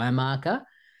reliable biomarker.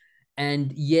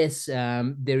 And yes,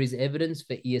 there is evidence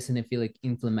for eosinophilic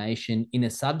inflammation in a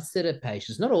subset of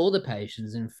patients, not all the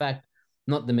patients, in fact,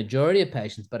 not the majority of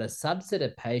patients, but a subset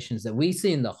of patients that we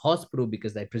see in the hospital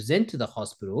because they present to the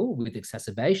hospital with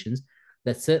exacerbations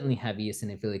that certainly have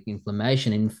eosinophilic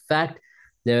inflammation. In fact,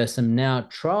 there are some now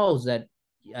trials that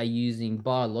are using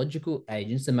biological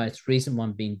agents, the most recent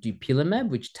one being dupilumab,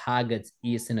 which targets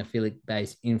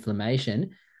eosinophilic-based inflammation,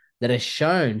 that has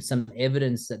shown some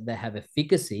evidence that they have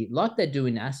efficacy, like they do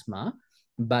in asthma,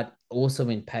 but also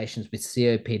in patients with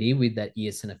COPD with that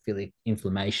eosinophilic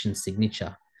inflammation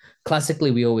signature.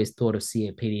 Classically, we always thought of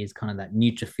COPD as kind of that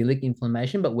neutrophilic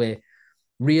inflammation, but we're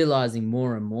realizing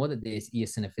more and more that there's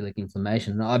eosinophilic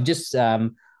inflammation. And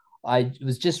I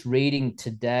was just reading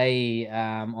today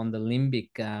on the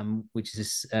Limbic, which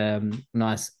is this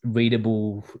nice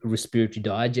readable respiratory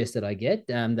digest that I get,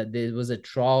 that there was a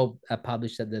trial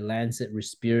published at the Lancet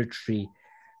Respiratory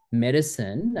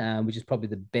Medicine, which is probably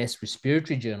the best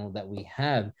respiratory journal that we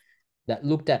have, that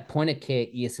looked at point of care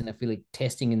eosinophilic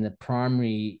testing in the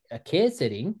primary care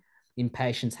setting in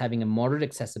patients having a moderate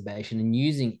exacerbation and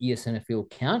using eosinophil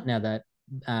count. Now that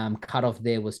cutoff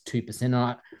there was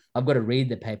 2%. I've got to read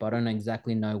the paper. I don't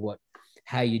exactly know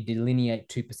how you delineate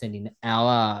 2% in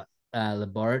our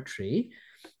laboratory,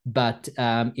 but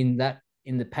in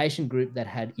the patient group that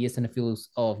had eosinophils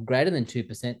of greater than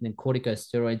 2%, then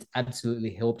corticosteroids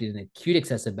absolutely helped in an acute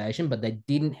exacerbation, but they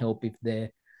didn't help if their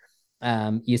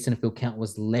eosinophil count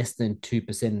was less than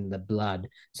 2% in the blood.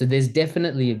 So there's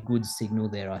definitely a good signal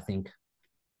there, I think.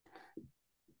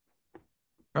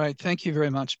 Great. Thank you very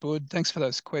much, Bud. Thanks for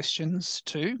those questions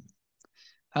too.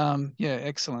 Yeah,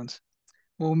 excellent.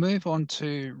 We'll move on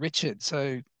to Richard.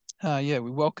 So yeah, we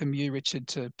welcome you, Richard,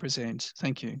 to present.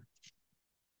 Thank you.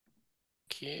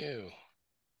 Thank you.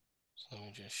 So let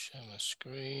me just share my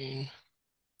screen.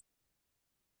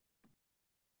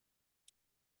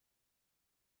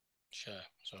 Share.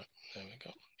 Sorry. There we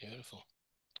go. Beautiful.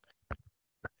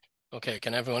 Okay,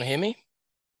 can everyone hear me?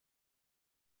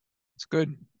 It's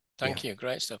good. Thank you.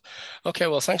 Great stuff. Okay,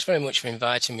 well, thanks very much for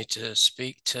inviting me to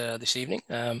speak this evening.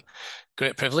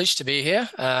 Great privilege to be here.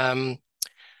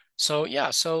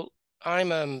 So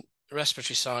I'm a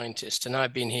respiratory scientist, and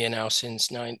I've been here now since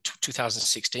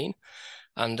 2016.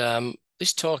 And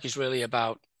this talk is really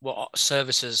about what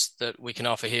services that we can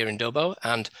offer here in Dubbo,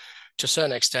 and to a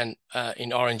certain extent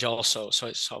in Orange also. So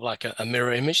it's sort of like a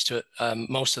mirror image to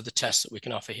most of the tests that we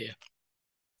can offer here.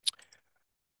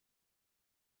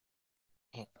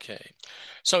 Okay,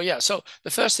 so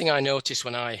the first thing I noticed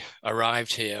when I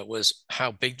arrived here was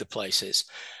how big the place is.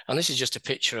 And this is just a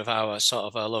picture of our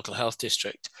sort of local health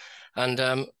district.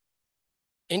 And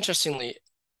interestingly,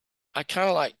 I kind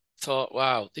of like thought,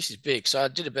 wow, this is big. So I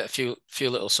did a few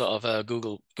little sort of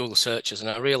Google searches, and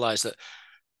I realized that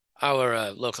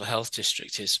our local health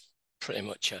district is pretty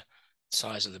much the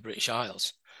size of the British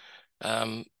Isles.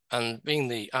 And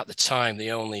being at the time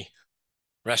the only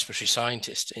respiratory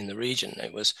scientist in the region,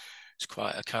 it's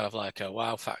quite a kind of like a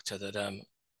wow factor that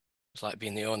it's like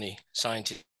being the only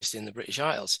scientist in the British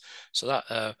Isles. So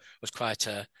that was quite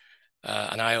an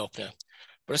eye-opener.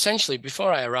 But essentially,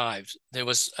 before I arrived, there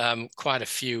was quite a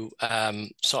few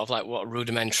sort of like what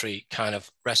rudimentary kind of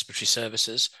respiratory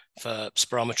services for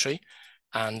spirometry,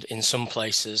 and in some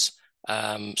places,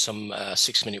 some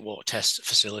 6-minute walk test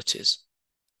facilities.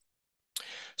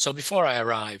 So before I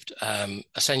arrived,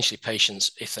 essentially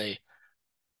patients, if they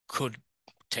could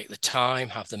take the time,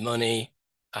 have the money,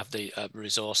 have the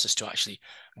resources to actually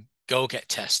go get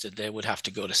tested, they would have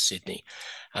to go to Sydney.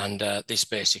 And this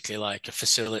basically like a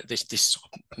facility, this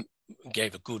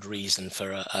gave a good reason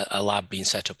for a lab being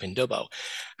set up in Dubbo.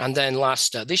 And then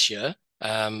this year,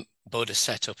 Bud has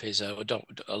set up his,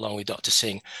 along with Dr.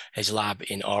 Singh, his lab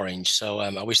in Orange. So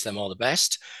I wish them all the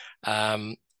best.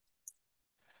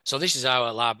 So this is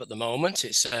our lab at the moment.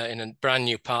 It's in a brand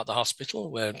new part of the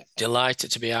hospital. We're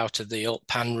delighted to be out of the old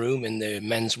pan room in the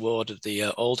men's ward of the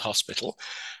old hospital.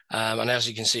 And as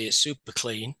you can see, it's super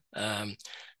clean.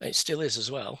 It still is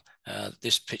as well.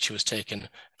 This picture was taken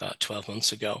about 12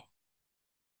 months ago.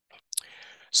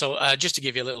 So just to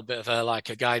give you a little bit of a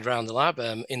guide around the lab,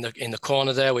 in the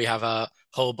corner there, we have a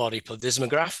whole body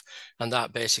plethysmograph, and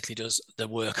that basically does the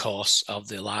workhorse of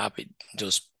the lab. It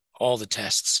does all the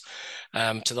tests.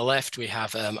 To the left, we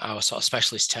have our sort of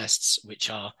specialist tests, which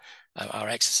are our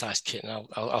exercise kit, and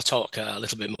I'll talk a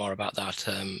little bit more about that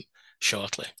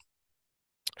shortly.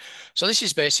 So this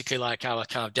is basically like our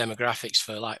kind of demographics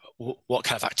for like what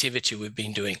kind of activity we've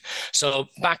been doing. So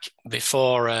back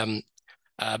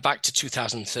to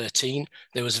 2013,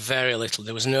 there was very little.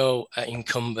 There was no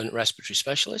incumbent respiratory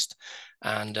specialist.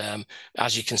 And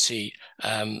as you can see,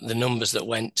 the numbers that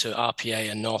went to RPA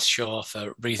and North Shore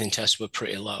for breathing tests were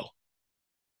pretty low.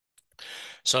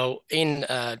 So in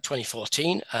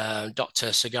 2014, Dr.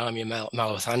 Sagami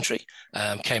Malawathandri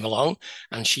came along,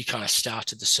 and she kind of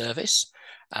started the service.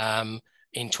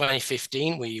 In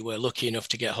 2015, we were lucky enough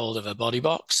to get hold of a body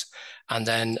box. And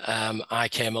then I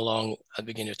came along at the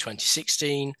beginning of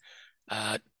 2016.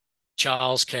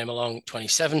 Charles came along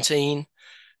 2017.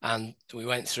 And we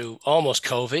went through almost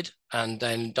COVID. And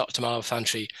then Dr.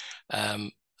 Malawathandri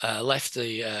left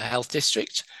the health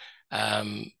district.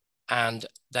 And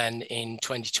then in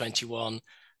 2021,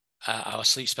 our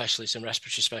sleep specialist and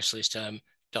respiratory specialist,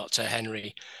 Dr.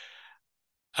 Henry,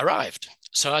 arrived.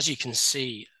 So as you can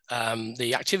see,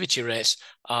 the activity rates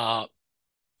are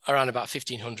around about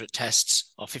 1,500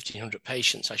 tests, or 1,500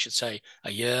 patients, I should say,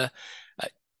 a year.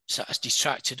 So it's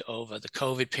distracted over the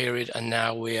COVID period, and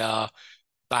now we are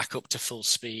back up to full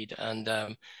speed, and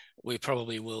we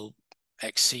probably will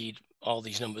exceed all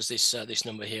these numbers. This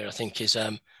number here, I think, is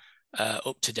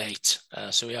up to date.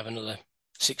 So we have another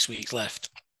 6 weeks left.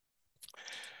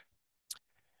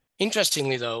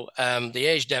 Interestingly, though, the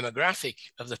age demographic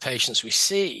of the patients we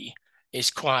see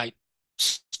is quite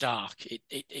stark.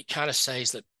 It kind of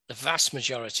says that the vast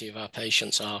majority of our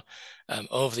patients are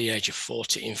over the age of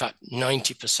 40. In fact,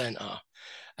 90% are.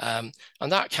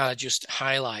 And that kind of just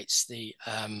highlights the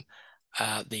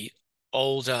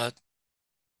older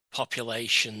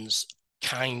population's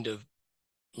kind of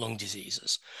lung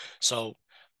diseases. So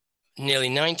nearly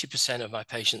 90% of my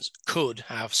patients could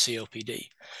have COPD.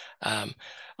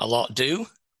 A lot do.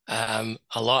 A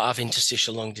lot have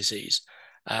interstitial lung disease.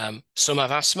 Some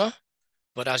have asthma,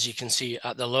 but as you can see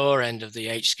at the lower end of the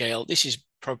H scale, this is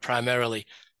primarily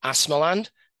asthma land,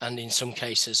 and in some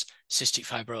cases, cystic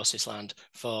fibrosis land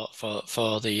for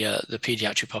the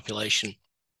pediatric population.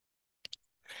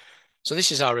 So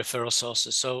this is our referral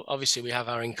sources. So obviously we have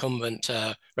our incumbent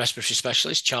respiratory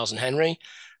specialist, Charles and Henry.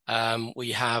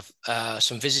 We have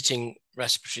some visiting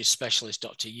respiratory specialists,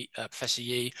 Professor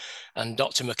Yee and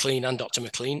Dr.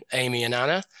 McLean Amy and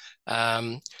Anna.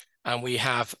 And we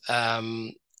have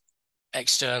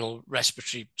external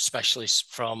respiratory specialists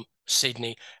from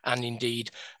Sydney, and indeed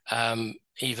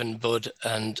even Bud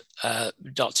and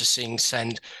Dr. Singh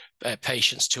send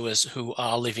patients to us who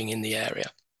are living in the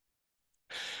area.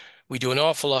 We do an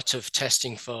awful lot of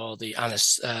testing for the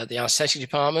anesthetic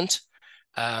department,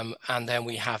 and then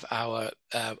we have our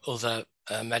other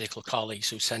medical colleagues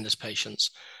who send us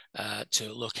patients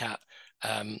to look at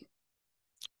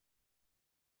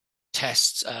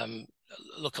tests,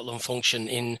 look at lung function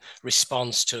in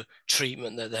response to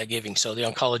treatment that they're giving. So the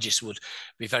oncologist would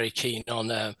be very keen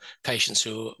on patients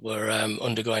who were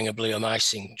undergoing a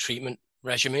bleomycin treatment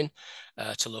regimen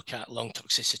to look at lung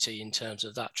toxicity in terms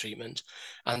of that treatment.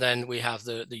 And then we have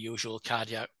the usual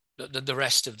cardiac, the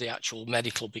rest of the actual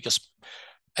medical, because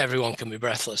everyone can be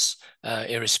breathless,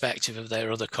 irrespective of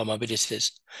their other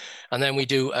comorbidities. And then we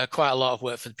do quite a lot of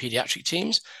work for the pediatric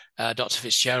teams, Dr.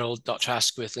 Fitzgerald, Dr.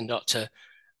 Asquith, and Dr.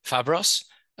 Fabros,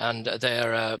 and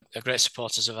they're great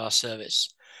supporters of our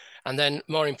service. And then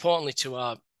more importantly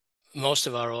to most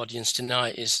of our audience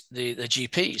tonight is the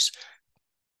GPs.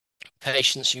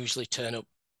 Patients usually turn up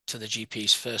to the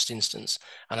GP's first instance,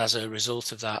 and as a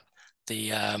result of that,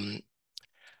 they are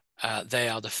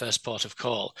the first port of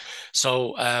call.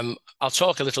 So I'll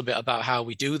talk a little bit about how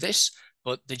we do this,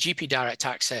 but the GP Direct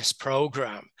Access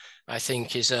program, I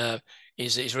think, is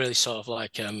really sort of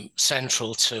like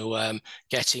central to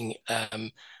getting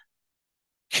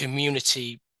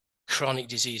community chronic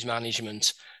disease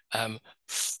management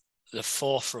the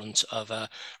forefront of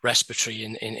respiratory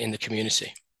in the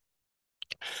community.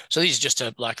 So these are just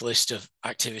a list of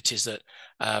activities that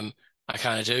I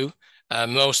kind of do.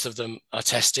 Most of them are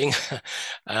testing,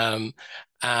 but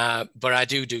I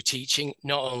do teaching,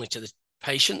 not only to the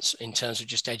patients in terms of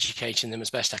just educating them as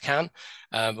best I can,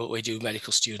 but we do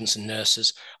medical students and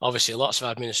nurses. Obviously, lots of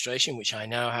administration, which I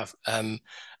now have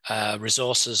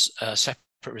resources, separate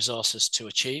resources to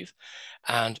achieve.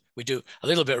 And we do a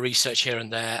little bit of research here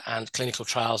and there, and clinical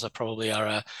trials are probably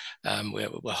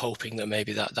we're hoping that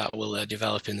maybe that will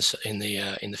develop in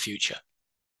the future.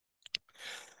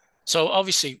 So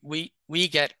obviously we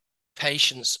get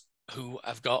patients who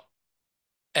have got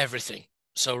everything.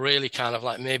 So really kind of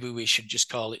like maybe we should just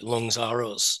call it lungs are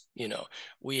us. You know,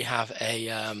 we have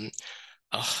a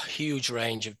huge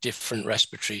range of different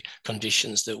respiratory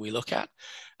conditions that we look at,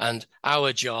 and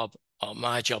our job, or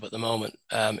my job at the moment,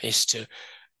 is to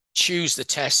choose the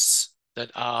tests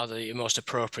that are the most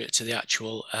appropriate to the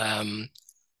actual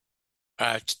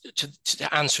to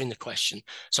answering the question.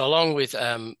 So along with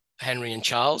Henry and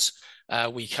Charles,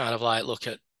 we kind of like look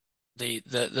at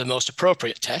the most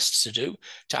appropriate tests to do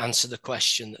to answer the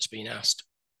question that's been asked.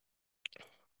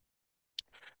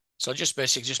 So just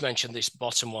mention this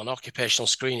bottom one, occupational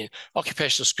screening.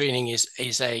 Occupational screening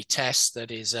is a test that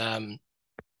is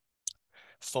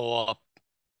for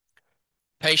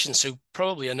patients who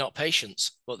probably are not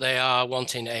patients, but they are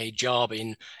wanting a job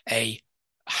in a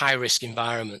high-risk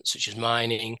environment, such as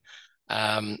mining,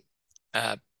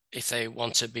 if they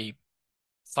want to be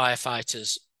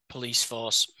firefighters, police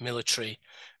force, military,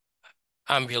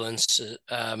 ambulance,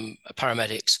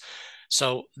 paramedics.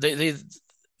 So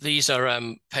these are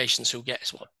patients who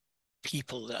get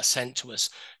people that are sent to us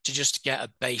to just get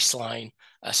a baseline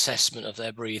assessment of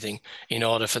their breathing in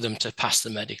order for them to pass the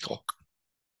medical.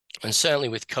 And certainly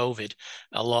with COVID,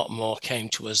 a lot more came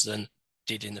to us than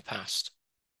did in the past.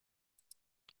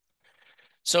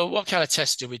 So what kind of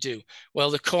tests do we do?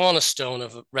 Well, the cornerstone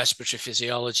of respiratory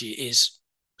physiology is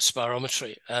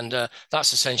spirometry, and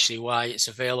that's essentially why it's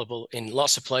available in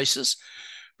lots of places.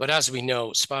 But as we know,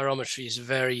 spirometry is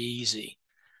very easy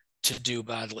to do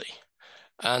badly.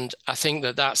 And I think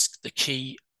that that's the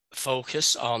key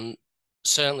focus on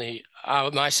certainly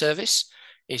my service,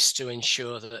 is to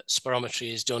ensure that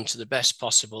spirometry is done to the best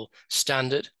possible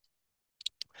standard.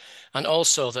 And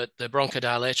also that the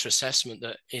bronchodilator assessment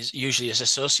that usually is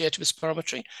associated with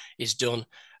spirometry is done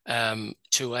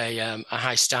to a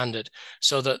high standard,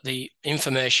 so that the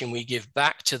information we give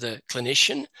back to the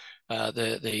clinician,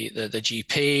 the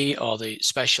GP or the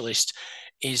specialist,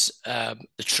 is the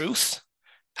truth,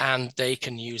 and they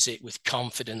can use it with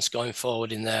confidence going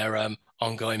forward in their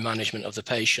ongoing management of the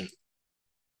patient.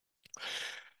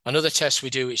 Another test we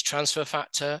do is transfer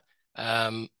factor.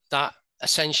 That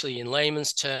essentially, in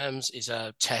layman's terms, is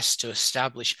a test to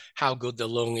establish how good the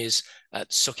lung is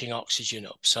at sucking oxygen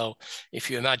up. So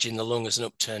if you imagine the lung as an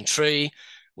upturned tree,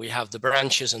 we have the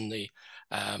branches and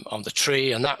on the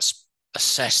tree, and that's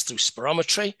assessed through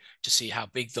spirometry to see how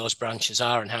big those branches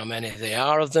are and how many there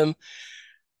are of them.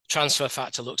 Transfer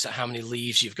factor looks at how many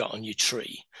leaves you've got on your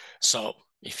tree. So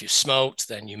if you've smoked,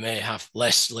 then you may have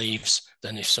less leaves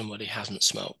than if somebody hasn't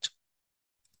smoked.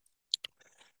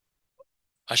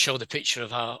 I showed a picture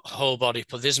of our whole body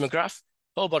plethysmograph.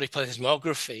 Whole body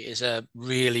plethysmography is a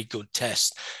really good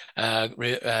test.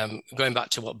 Going back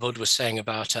to what Bud was saying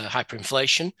about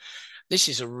hyperinflation, this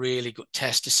is a really good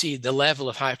test to see the level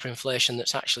of hyperinflation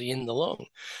that's actually in the lung.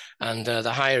 And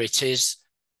the higher it is,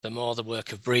 the more the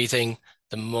work of breathing,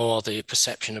 the more the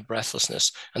perception of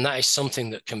breathlessness. And that is something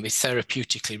that can be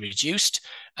therapeutically reduced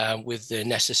with the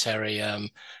necessary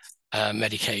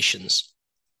medications.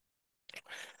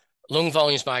 Lung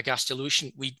volumes by gas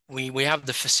dilution. We have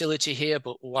the facility here,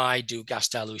 but why do gas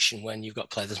dilution when you've got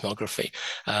plethysmography?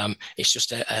 It's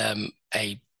just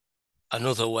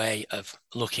another way of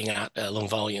looking at lung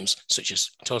volumes, such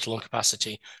as total lung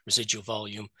capacity, residual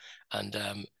volume,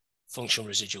 and functional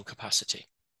residual capacity.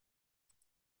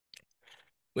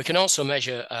 We can also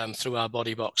measure through our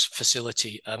body box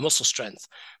facility muscle strength.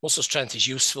 Muscle strength is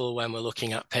useful when we're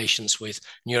looking at patients with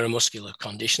neuromuscular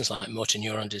conditions like motor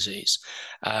neuron disease.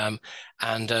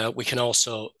 We can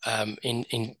also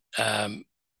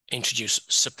introduce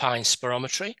supine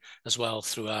spirometry as well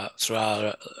through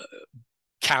our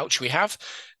couch we have,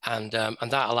 and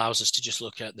that allows us to just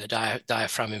look at the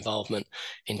diaphragm involvement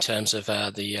in terms of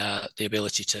the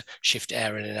ability to shift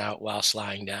air in and out whilst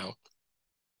lying down.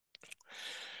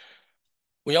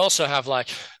 We also have like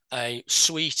a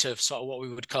suite of sort of what we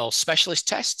would call specialist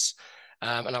tests.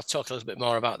 And I'll talk a little bit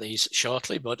more about these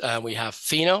shortly, but we have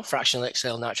FeNO, fractional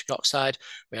exhaled nitric oxide.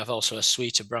 We have also a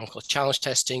suite of bronchial challenge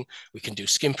testing. We can do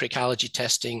skin prick allergy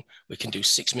testing. We can do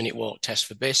 6-minute walk tests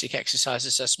for basic exercise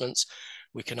assessments.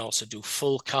 We can also do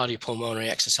full cardiopulmonary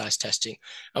exercise testing,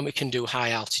 and we can do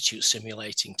high altitude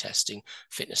simulating testing,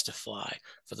 fitness to fly,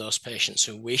 for those patients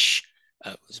who wish.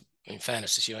 In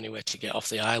fairness, it's the only way to get off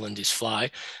the island is fly.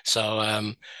 So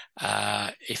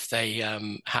if they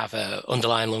have an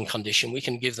underlying lung condition, we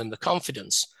can give them the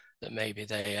confidence that maybe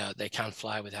they can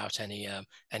fly without any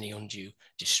undue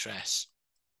distress.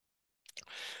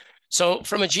 So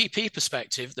from a GP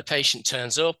perspective, the patient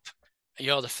turns up,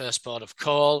 you're the first port of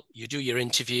call, you do your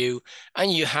interview,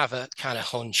 and you have a kind of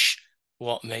hunch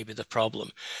what may be the problem.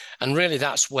 And really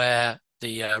that's where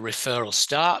the referral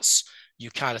starts. You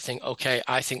kind of think, okay,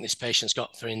 I think this patient's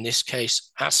got, for in this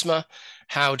case, asthma.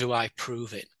 How do I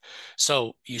prove it?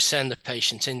 So you send the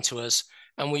patient in to us,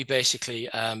 and we basically,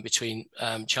 between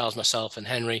Charles, myself, and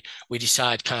Henry, we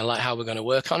decide kind of like how we're going to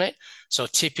work on it. So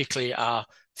typically our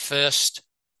first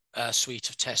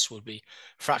suite of tests would be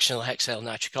fractional exhaled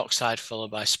nitric oxide, followed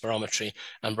by spirometry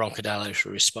and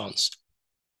bronchodilatory response.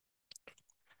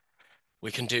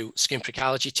 We can do skin prick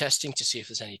allergy testing to see if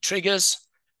there's any triggers.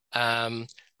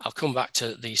 I'll come back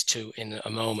to these two in a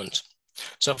moment.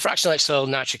 So fractional exhaled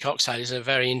nitric oxide is a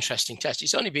very interesting test.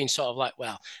 It's only been sort of like,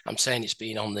 well, I'm saying it's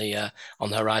been on the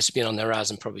horizon, it's been on the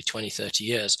horizon probably 20, 30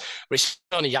 years, but it's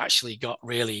only actually got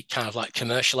really kind of like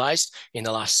commercialized in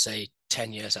the last, say,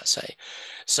 10 years, I'd say.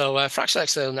 So fractional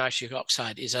exhaled nitric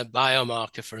oxide is a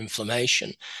biomarker for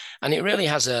inflammation. And it really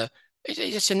has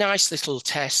it's a nice little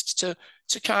test to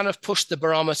kind of push the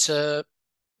barometer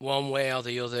one way or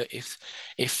the other if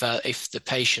the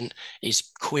patient is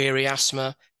query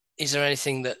asthma? Is there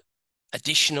anything that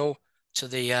additional to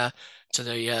the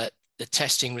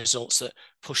testing results that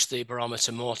push the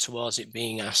barometer more towards it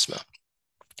being asthma?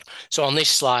 So on this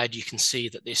slide, you can see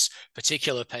that this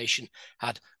particular patient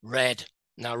had red.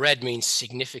 Now, red means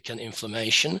significant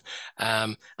inflammation,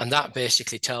 and that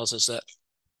basically tells us that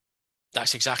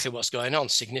that's exactly what's going on,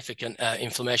 significant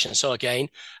inflammation. So again,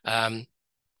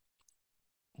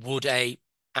 would a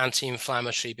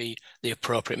anti-inflammatory be the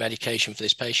appropriate medication for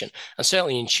this patient? And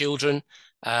certainly in children,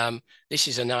 this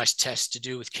is a nice test to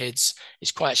do with kids.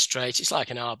 It's quite straight. It's like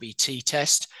an RBT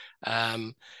test.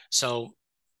 So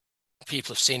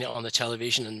people have seen it on the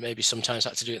television and maybe sometimes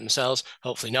had to do it themselves,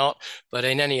 hopefully not. But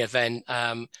in any event,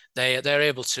 they're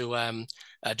able to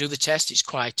do the test. It's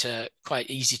quite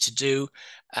easy to do.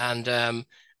 And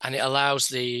it allows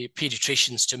the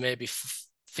pediatricians to maybe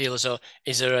feel as though,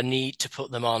 is there a need to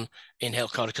put them on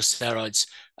inhaled corticosteroids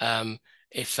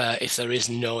if there is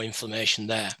no inflammation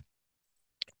there?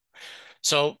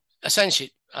 So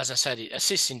essentially, as I said, it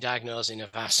assists in diagnosing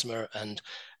of asthma and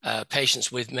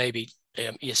patients with maybe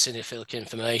eosinophilic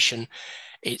inflammation.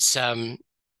 It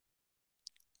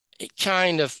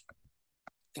kind of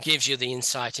gives you the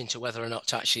insight into whether or not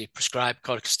to actually prescribe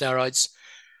corticosteroids.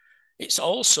 It's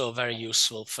also very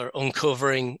useful for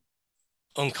uncovering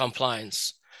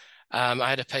uncompliance. I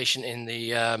had a patient in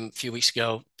the few weeks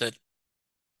ago that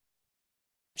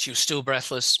she was still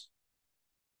breathless,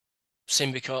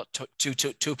 Symbicort,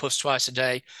 two puffs twice a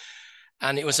day.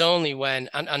 And it was only when,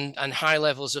 and high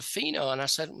levels of pheno. And I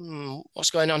said, what's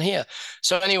going on here?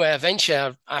 So anyway, eventually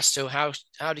I asked her, how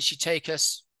did she take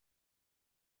us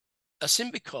a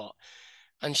Symbicort?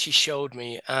 And she showed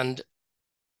me, and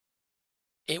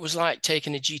it was like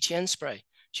taking a GTN spray.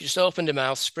 She just opened her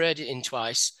mouth, sprayed it in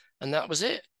twice, and that was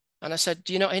it. And I said,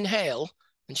 do you not inhale?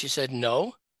 And she said,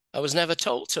 no, I was never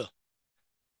told to.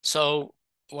 So,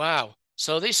 wow.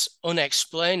 So this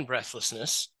unexplained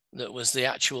breathlessness that was the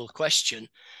actual question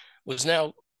was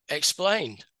now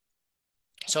explained.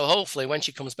 So hopefully when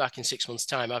she comes back in 6 months'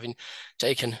 time, having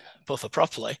taken buffer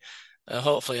properly,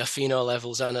 hopefully her pheno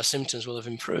levels and her symptoms will have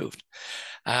improved.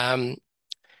 And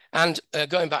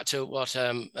going back to what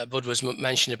Bud was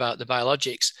mentioning about the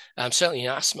biologics, certainly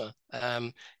in asthma,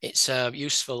 it's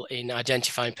useful in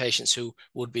identifying patients who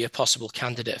would be a possible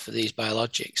candidate for these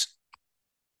biologics.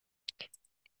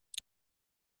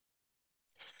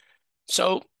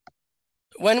 So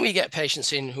when we get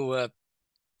patients in who are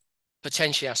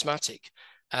potentially asthmatic,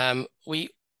 we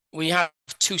have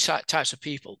two types of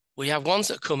people. We have ones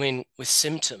that come in with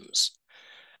symptoms,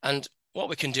 and what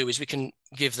we can do is we can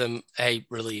give them a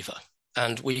reliever,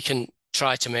 and we can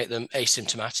try to make them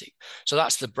asymptomatic. So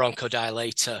that's the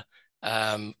bronchodilator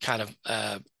kind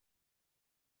of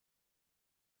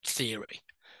theory,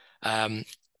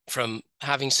 from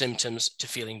having symptoms to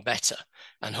feeling better,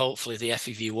 and hopefully the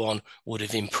FEV1 would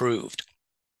have improved.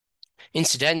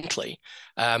 Incidentally,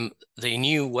 the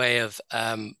new way of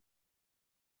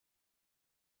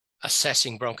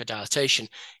assessing bronchodilation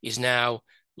is now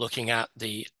looking at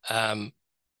the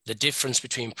difference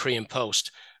between pre and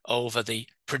post over the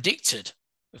predicted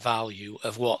value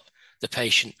of what the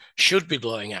patient should be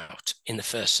blowing out in the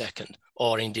first second,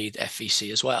 or indeed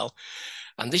FVC as well.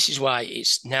 And this is why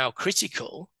it's now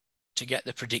critical to get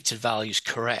the predicted values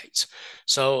correct.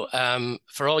 So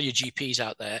for all your GPs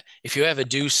out there, if you ever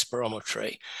do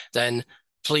spirometry, then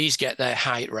please get their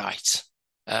height right,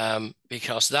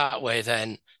 because that way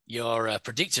then your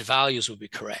predicted values will be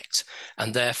correct,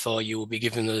 and therefore you will be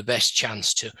given them the best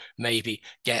chance to maybe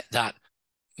get that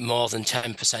more than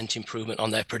 10% improvement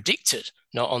on their predicted,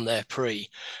 not on their pre.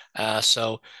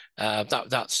 So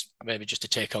that's maybe just a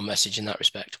take-home message in that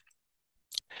respect.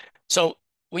 So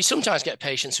we sometimes get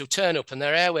patients who turn up and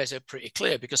their airways are pretty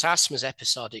clear, because asthma is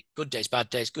episodic, good days, bad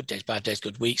days, good days, bad days,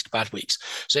 good weeks, bad weeks.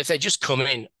 So if they just come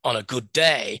in on a good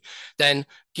day, then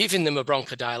giving them a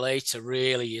bronchodilator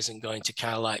really isn't going to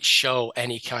kind of like show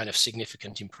any kind of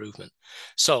significant improvement.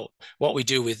 So what we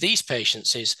do with these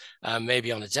patients is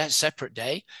maybe on a separate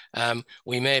day,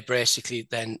 we may basically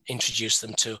then introduce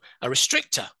them to a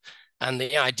restrictor. And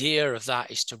the idea of that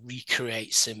is to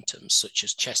recreate symptoms such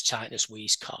as chest tightness,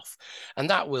 wheeze, cough. And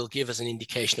that will give us an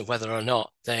indication of whether or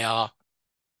not they are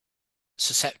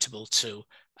susceptible to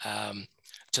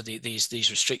these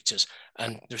restrictors.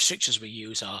 And the restrictors we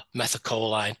use are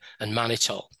methacholine and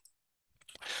mannitol.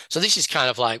 So this is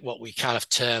kind of like what we kind of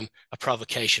term a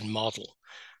provocation model.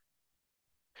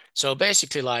 So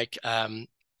basically, like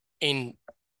in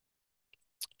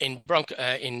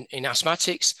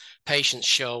asthmatics, patients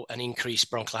show an increased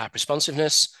bronchial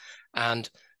hyperresponsiveness, and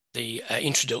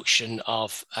introduction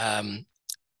of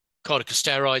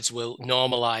corticosteroids will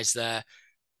normalize their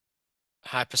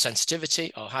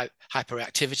hypersensitivity or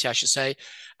hyperreactivity, I should say,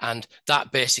 and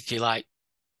that basically like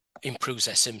improves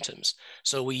their symptoms.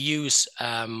 So we use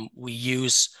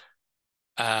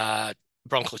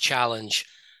bronchial challenge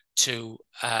to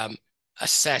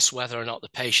assess whether or not the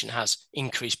patient has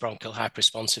increased bronchial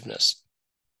hyperresponsiveness.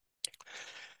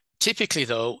 Typically,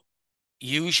 though,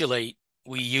 usually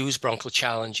we use bronchial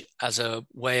challenge as a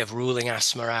way of ruling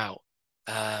asthma out.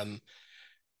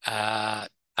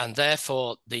 And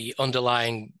therefore, the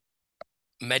underlying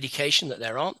medication that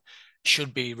they're on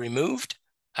should be removed,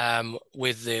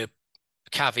 with the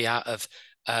caveat of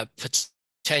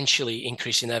potentially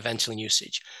increasing their Ventolin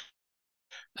usage.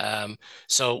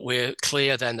 So we're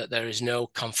clear then that there is no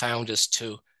confounders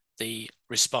to the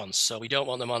response. So we don't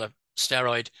want them on a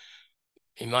steroid,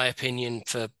 in my opinion,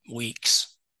 for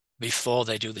weeks before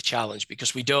they do the challenge,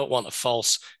 because we don't want a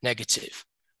false negative.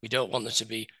 We don't want them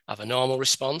to have a normal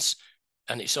response,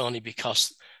 and it's only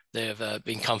because they've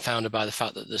been confounded by the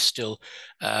fact that there's still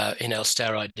inhaled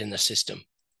steroid in the system.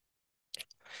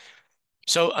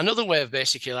 So another way of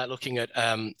basically like looking at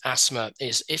asthma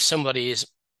is if somebody is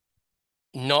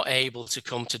not able to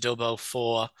come to Dubbo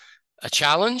for a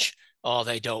challenge, or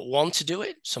they don't want to do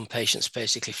it. Some patients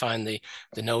basically find the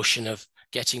notion of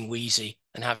getting wheezy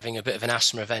and having a bit of an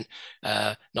asthma event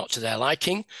not to their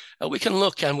liking. We can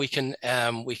look and we can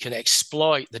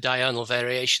exploit the diurnal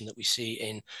variation that we see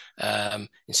in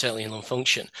certainly in lung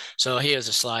function. So here's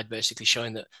a slide basically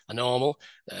showing that a normal,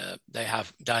 they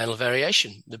have diurnal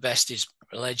variation. The best is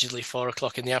allegedly 4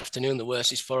 o'clock in the afternoon, the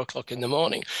worst is 4 o'clock in the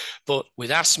morning. But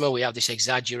with asthma, we have this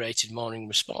exaggerated morning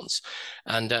response.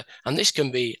 And this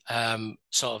can be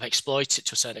sort of exploited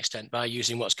to a certain extent by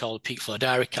using what's called a peak flow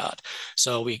diary card.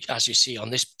 So we, as you see on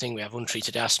this thing, we have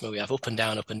untreated asthma, we have up and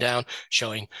down,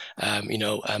 showing,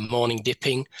 morning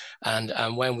dipping.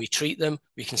 And when we treat them,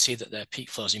 we can see that their peak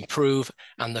flows improve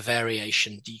and the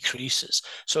variation decreases.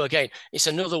 So again, it's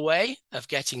another way of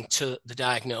getting to the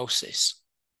diagnosis.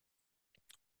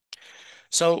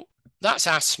 So that's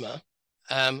asthma.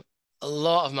 A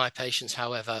lot of my patients,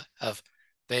 however, have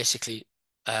basically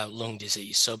lung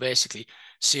disease. So basically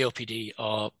COPD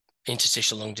or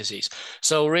interstitial lung disease.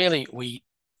 So really we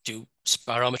do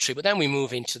spirometry, but then we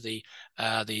move into the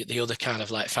other kind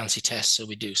of like fancy tests. So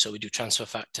we do transfer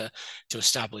factor to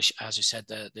establish, as we said,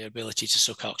 the ability to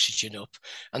suck oxygen up.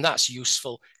 And that's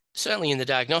useful, certainly in the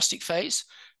diagnostic phase.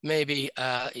 Maybe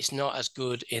it's not as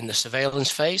good in the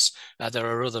surveillance phase. There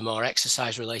are other more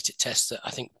exercise-related tests that I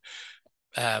think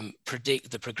predict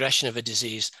the progression of a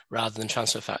disease rather than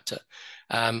transfer factor.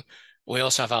 We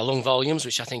also have our lung volumes,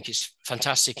 which I think is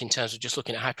fantastic in terms of just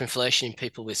looking at hyperinflation in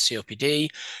people with COPD,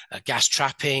 gas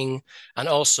trapping, and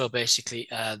also basically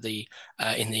in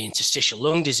the interstitial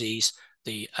lung disease,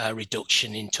 the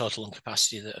reduction in total lung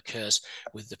capacity that occurs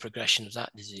with the progression of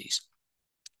that disease.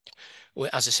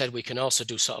 As I said, we can also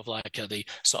do sort of like the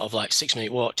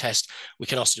 6-minute walk test. We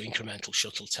can also do incremental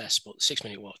shuttle tests, but the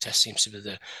 6-minute walk test seems to be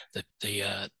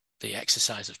the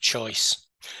exercise of choice.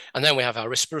 And then we have our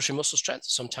respiratory muscle strength.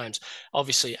 Sometimes,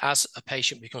 obviously, as a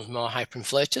patient becomes more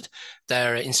hyperinflated,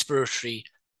 their inspiratory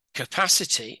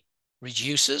capacity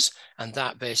reduces, and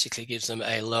that basically gives them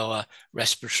a lower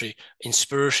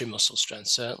inspiratory muscle strength,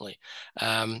 certainly.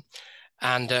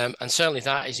 And certainly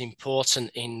that is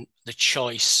important in the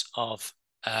choice of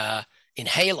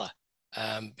inhaler,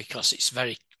 because it's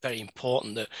very, very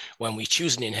important that when we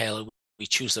choose an inhaler, we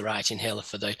choose the right inhaler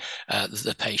for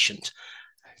the patient.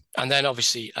 And then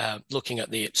obviously looking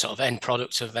at the sort of end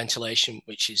product of ventilation,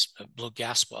 which is blood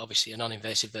gas, but obviously a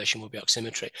non-invasive version will be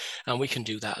oximetry. And we can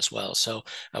do that as well. So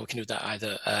we can do that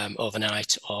either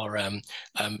overnight or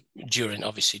during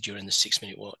the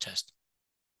 6-minute walk test.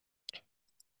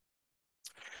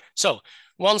 So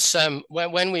once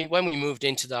when we moved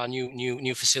into our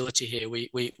new facility here,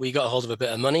 we got a hold of a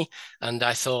bit of money, and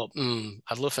I thought,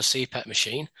 I'd love a CPET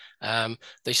machine.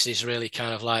 This is really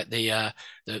kind of like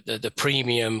the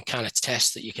premium kind of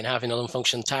test that you can have in a lung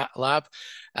function lab.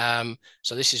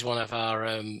 So this is one of our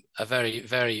a very,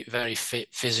 very, very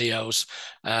fit physios,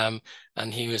 and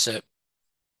he was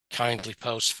kindly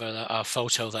posed for our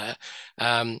photo there.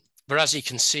 But as you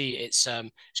can see, it's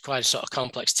quite a sort of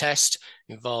complex test.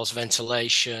 It involves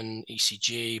ventilation,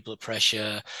 ECG, blood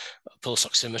pressure, pulse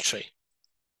oximetry.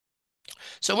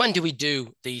 So when do we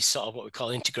do these sort of what we call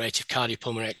integrative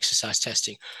cardiopulmonary exercise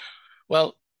testing?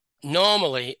 Well,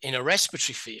 normally in a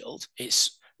respiratory field,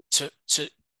 it's to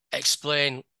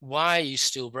explain why you're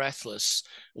still breathless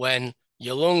when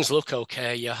your lungs look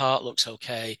okay, your heart looks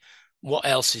okay, what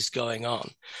else is going on?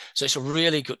 So it's a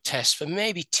really good test for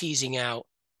maybe teasing out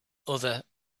other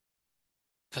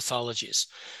pathologies.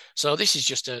 So this is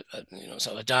just a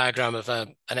sort of a diagram of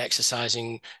an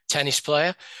exercising tennis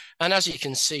player, and as you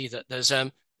can see that there's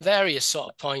various sort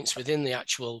of points within the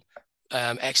actual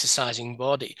exercising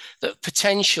body that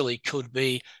potentially could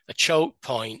be a choke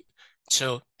point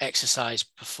to exercise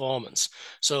performance.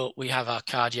 So we have our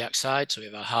cardiac side, so we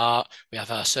have our heart, we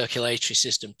have our circulatory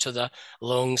system to the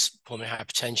lungs, pulmonary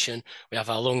hypertension, we have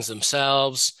our lungs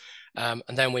themselves, and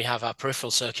then we have our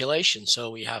peripheral circulation.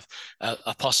 So we have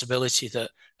a possibility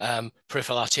that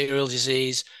peripheral arterial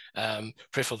disease,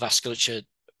 peripheral vasculature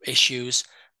issues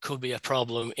could be a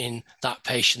problem in that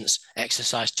patient's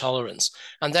exercise tolerance.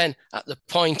 And then at the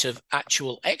point of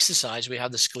actual exercise, we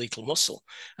have the skeletal muscle.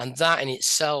 And that in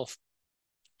itself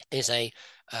is a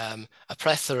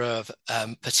plethora of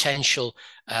potential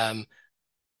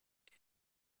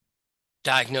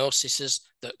diagnoses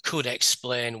that could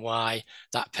explain why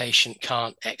that patient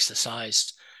can't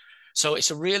exercise. So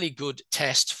it's a really good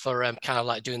test for kind of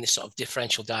like doing this sort of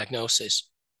differential diagnosis.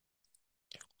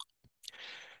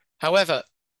 However,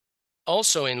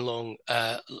 also in lung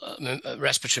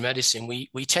respiratory medicine,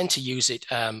 we tend to use it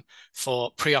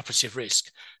for preoperative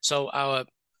risk. So our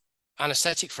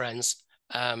anesthetic friends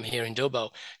here in Dubbo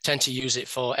tend to use it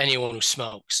for anyone who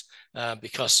smokes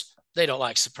because they don't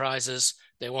like surprises.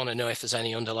 They want to know if there's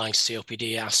any underlying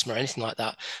COPD, asthma, or anything like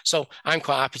that. So I'm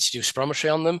quite happy to do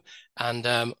spirometry on them.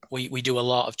 And we do a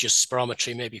lot of just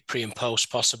spirometry, maybe pre and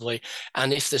post possibly.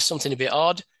 And if there's something a bit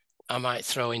odd, I might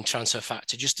throw in transfer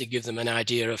factor just to give them an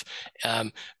idea of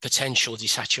potential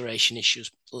desaturation issues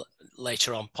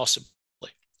later on, possibly.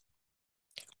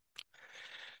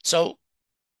 So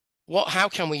how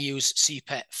can we use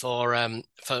CPET for kind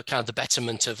of the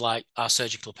betterment of like our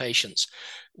surgical patients?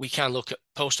 We can look at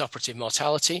post-operative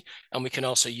mortality, and we can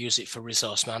also use it for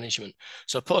resource management.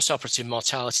 So post-operative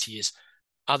mortality is,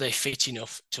 are they fit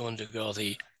enough to undergo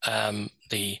the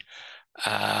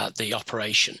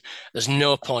operation? There's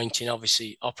no point in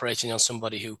obviously operating on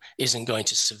somebody who isn't going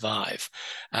to survive.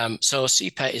 So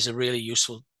CPET is a really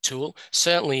useful tool,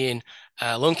 certainly in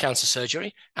lung cancer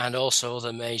surgery and also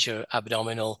the major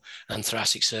abdominal and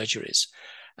thoracic surgeries.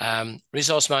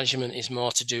 Resource management is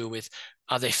more to do with,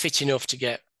 are they fit enough to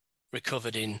get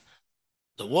recovered in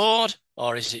the ward,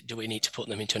 or do we need to put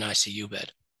them into an ICU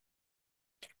bed?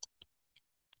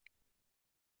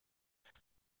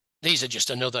 These are just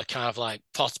another kind of like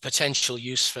potential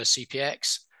use for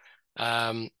CPX.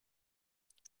 The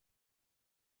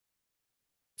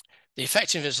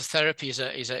effectiveness of therapy is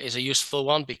a useful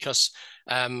one because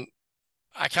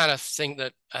I kind of think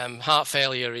that heart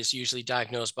failure is usually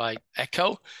diagnosed by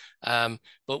echo,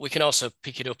 but we can also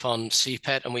pick it up on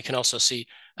CPET, and we can also see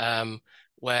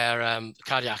where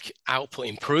cardiac output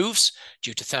improves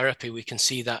due to therapy. We can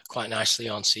see that quite nicely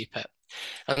on CPET.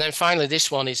 And then finally,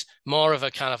 this one is more of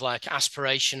a kind of like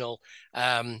aspirational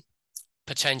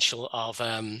potential of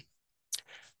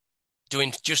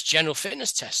doing just general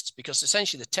fitness tests, because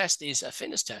essentially the test is a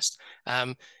fitness test.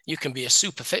 You can be a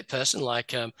super fit person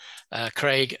like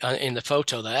Craig in the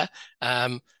photo there,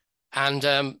 and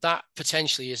that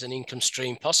potentially is an income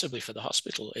stream possibly for the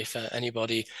hospital if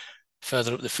anybody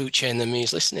further up the food chain than me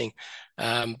is listening.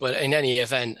 But in any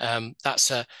event,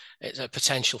 it's a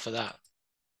potential for that.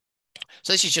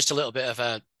 So this is just a little bit of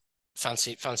a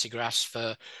fancy graphs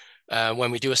for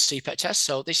when we do a CPET test.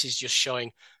 So this is just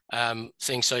showing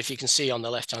things. So if you can see on the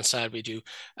left-hand side,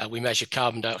 we measure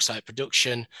carbon dioxide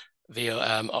production via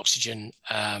oxygen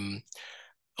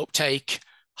uptake,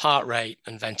 heart rate,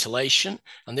 and ventilation.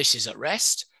 And this is at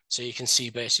rest. So you can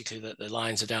see basically that the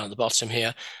lines are down at the bottom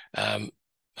here.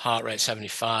 Heart rate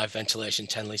 75, ventilation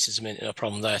 10 liters a minute, no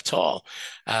problem there at all.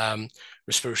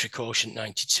 Respiratory quotient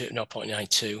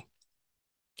 0.92.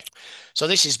 So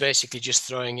this is basically just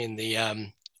throwing in the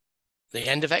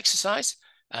end of exercise.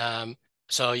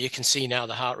 So you can see now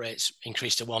the heart rate's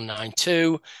increased to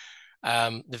 192.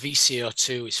 The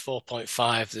VCO2 is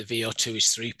 4.5, the VO2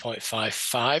 is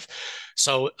 3.55.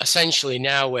 So essentially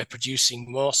now we're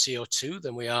producing more CO2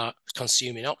 than we are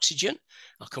consuming oxygen.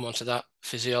 I'll come on to that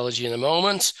physiology in a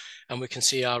moment. And we can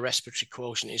see our respiratory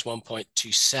quotient is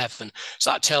 1.27.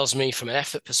 So that tells me from an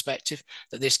effort perspective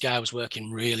that this guy was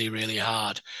working really, really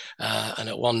hard. And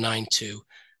at 192,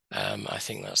 I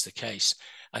think that's the case.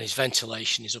 And his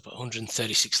ventilation is up at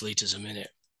 136 liters a minute.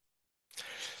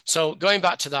 So going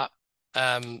back to that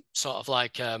sort of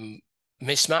like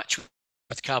mismatch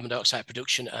with carbon dioxide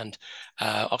production and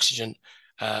oxygen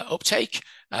uptake,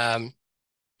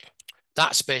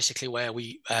 that's basically where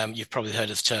you've probably heard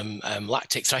of the term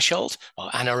lactic threshold or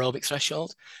anaerobic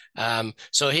threshold.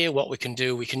 So here what we can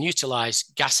do, we can utilize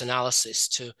gas analysis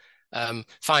to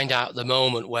find out the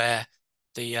moment where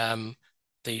the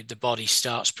body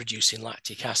starts producing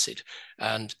lactic acid.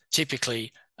 And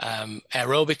typically,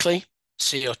 aerobically,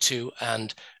 CO2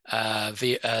 and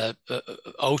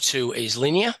O2 is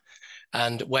linear.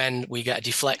 And when we get a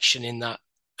deflection in that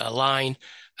line,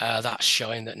 that's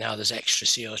showing that now there's extra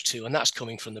CO2, and that's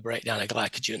coming from the breakdown of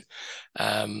glycogen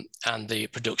and the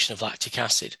production of lactic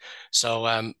acid.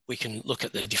 So we can look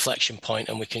at the deflection point,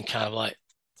 and we can kind of like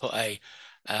put a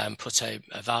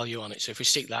value on it. So if we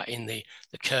stick that in the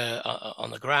curve on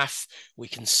the graph, we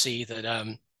can see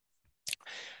that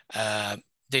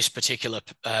this particular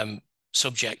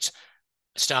subject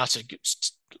started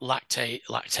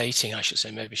lactating, I should say,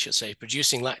 maybe I should say,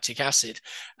 producing lactic acid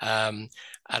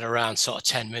at around sort of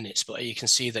 10 minutes. But you can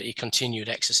see that he continued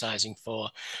exercising for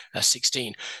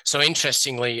 16. So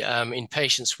interestingly, in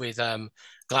patients with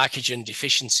glycogen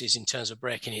deficiencies in terms of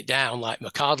breaking it down, like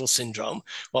McArdle syndrome,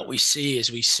 what we see is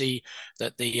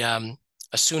that the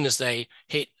as soon as they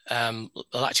hit the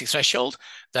lactic threshold,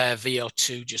 their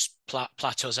VO2 just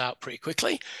plateaus out pretty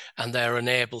quickly, and they're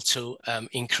unable to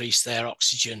increase their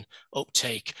oxygen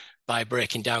uptake by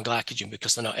breaking down glycogen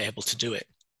because they're not able to do it.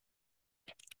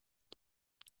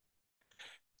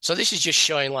 So this is just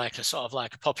showing like a sort of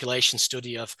like a population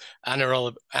study of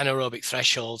anaerobic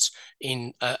thresholds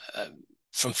in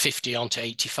from 50 on to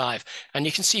 85. And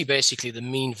you can see basically the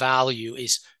mean value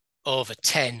is over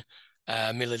 10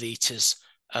 milliliters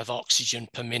of oxygen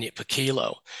per minute per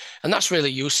kilo. And that's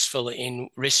really useful in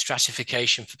risk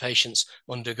stratification for patients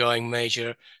undergoing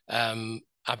major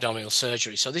abdominal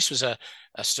surgery. So this was a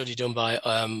study done by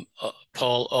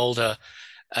Paul Alder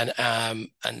and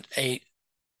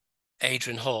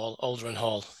Adrian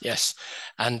Hall, yes.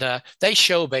 And they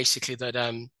show basically that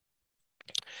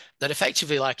that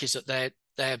effectively like is that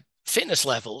their fitness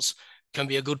levels can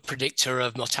be a good predictor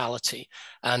of mortality.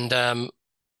 And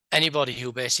anybody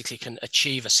who basically can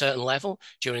achieve a certain level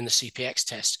during the CPX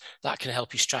test, that can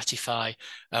help you stratify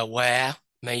where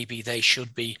maybe they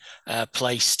should be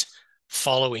placed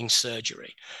following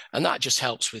surgery. And that just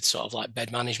helps with sort of like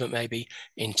bed management maybe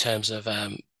in terms of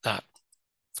that.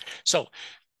 So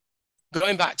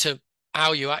going back to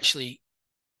how you actually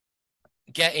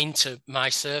get into my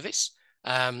service.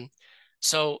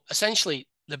 So essentially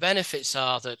the benefits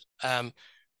are that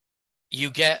you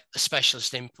get a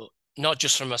specialist input, not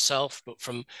just from myself, but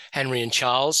from Henry and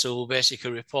Charles, who will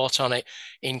basically report on it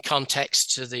in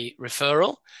context to the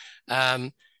referral.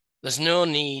 There's no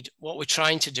need. What we're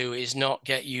trying to do is not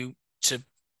get you to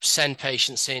send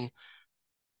patients in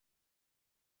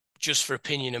just for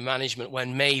opinion and management,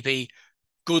 when maybe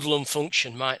good lung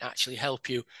function might actually help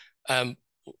you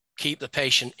keep the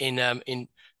patient in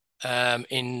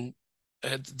the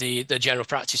general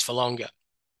practice for longer.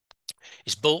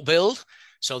 It's bulk billed,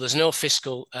 so there's no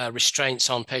fiscal restraints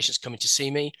on patients coming to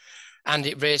see me. And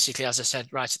it basically, as I said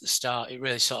right at the start, it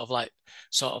really sort of like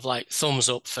thumbs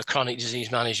up for chronic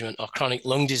disease management or chronic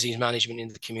lung disease management in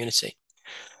the community.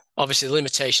 Obviously, the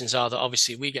limitations are that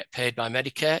obviously we get paid by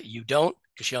Medicare, you don't,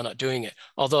 because you're not doing it.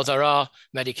 Although there are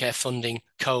Medicare funding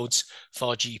codes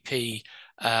for GP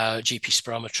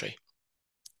spirometry.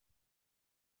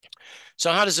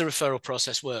 So how does the referral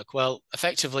process work? Well,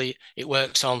 effectively, it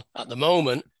works on, at the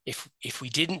moment, if we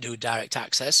didn't do direct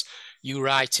access, you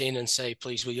write in and say,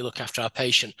 please, will you look after our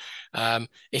patient?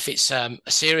 If it's a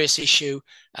serious issue,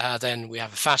 then we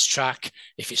have a fast track.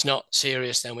 If it's not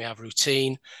serious, then we have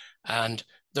routine. And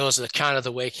those are the kind of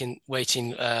the waiting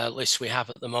lists we have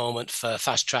at the moment for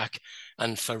fast track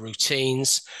and for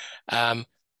routines.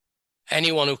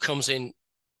 Anyone who comes in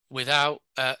without,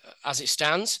 as it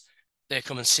stands, they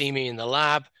come and see me in the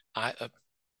lab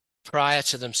prior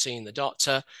to them seeing the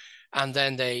doctor, and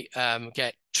then they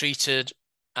get treated,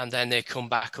 and then they come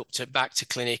back to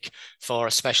clinic for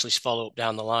a specialist follow-up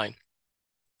down the line.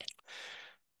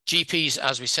 GPs,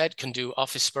 as we said, can do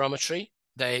office spirometry.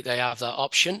 They have that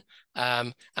option,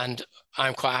 and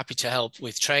I'm quite happy to help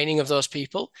with training of those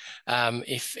people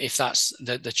if that's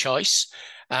the choice.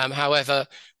 However,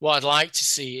 what I'd like to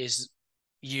see is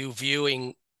you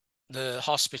viewing the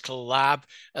hospital lab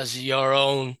as your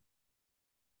own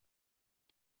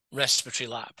respiratory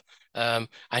lab. I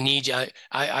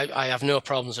have no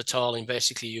problems at all in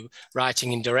basically you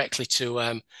writing in directly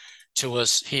to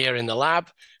us here in the lab.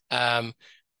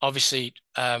 Obviously,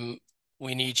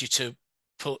 we need you to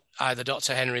put either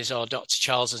Dr. Henry's or Dr.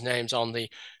 Charles's names on the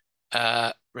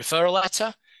referral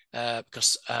letter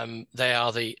because they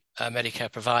are the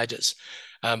Medicare providers.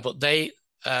 But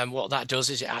what that does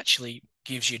is it actually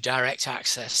gives you direct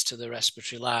access to the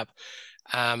respiratory lab.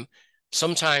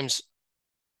 Sometimes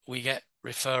we get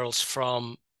referrals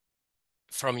from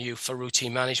you for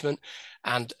routine management,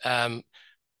 and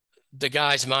the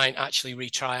guys might actually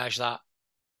retriage that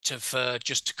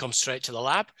just to come straight to the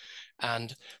lab,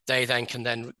 and they then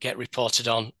can get reported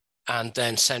on and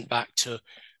then sent back to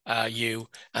you,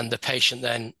 and the patient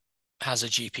then has a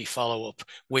GP follow-up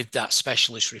with that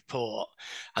specialist report,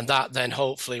 and that then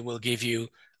hopefully will give you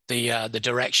the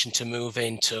direction to move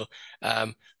into,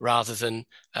 rather than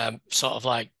sort of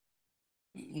like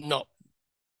not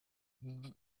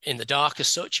in the dark as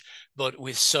such, but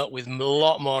with a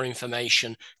lot more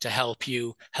information to help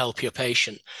your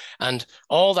patient. And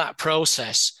all that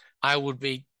process, I would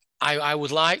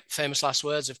like, famous last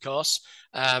words, of course,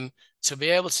 to be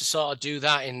able to sort of do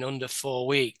that in under 4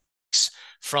 weeks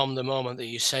from the moment that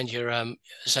you send your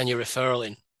referral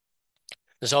in.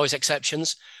 There's always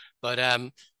exceptions, but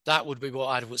that would be what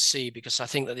I would see, because I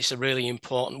think that it's a really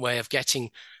important way of getting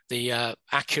the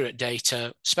accurate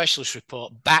data specialist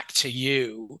report back to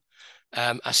you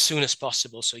as soon as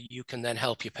possible, so you can then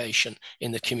help your patient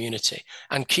in the community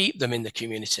and keep them in the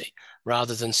community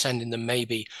rather than sending them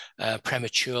maybe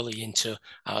prematurely into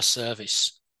our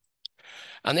service.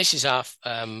 And this is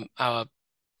our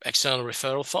external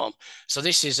referral form. So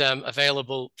this is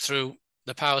available through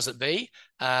the powers that be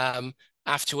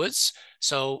afterwards.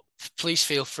 So please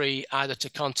feel free either to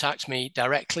contact me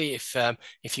directly if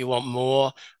you want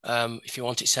more, if you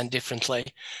want it sent differently.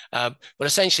 But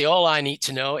essentially all I need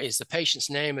to know is the patient's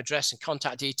name, address, and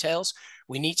contact details.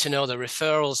 We need to know the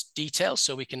referrals details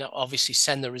so we can obviously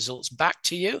send the results back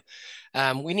to you.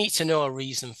 We need to know a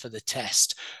reason for the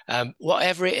test.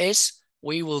 Whatever it is,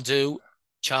 we will do.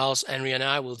 Charles, Henry, and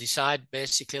I will decide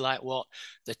basically like what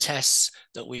the tests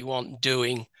that we want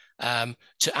doing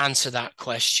to answer that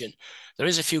question. There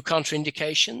is a few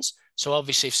contraindications. So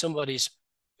obviously if somebody's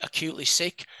acutely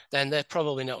sick, then they're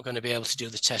probably not going to be able to do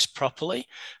the test properly.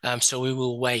 So we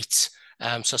will wait.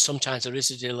 So sometimes there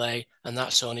is a delay, and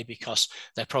that's only because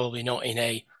they're probably not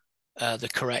in the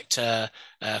correct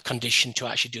condition to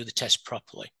actually do the test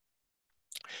properly.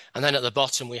 And then at the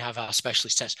bottom, we have our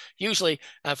specialist tests. Usually,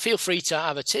 feel free to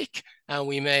have a tick, and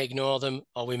we may ignore them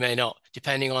or we may not,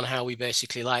 depending on how we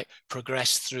basically like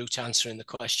progress through to answering the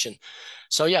question.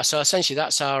 So yeah, so essentially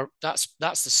that's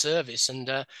the service, and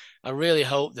I really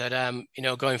hope that you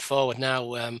know, going forward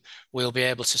now, we'll be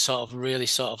able to sort of really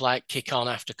sort of like kick on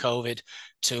after COVID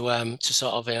to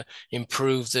sort of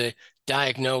improve the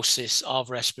diagnosis of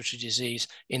respiratory disease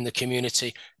in the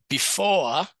community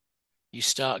before you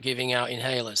start giving out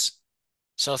inhalers.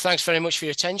 So thanks very much for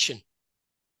your attention.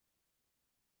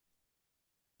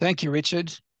 Thank you,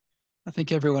 Richard. I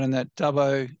think everyone in that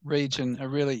Dubbo region are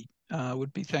really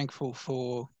would be thankful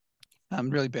for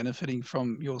really benefiting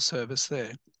from your service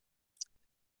there.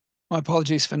 My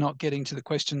apologies for not getting to the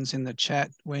questions in the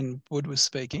chat when Bud was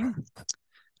speaking.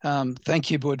 Thank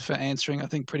you, Bud, for answering, I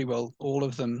think, pretty well all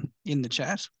of them in the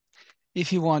chat.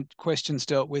 If you want questions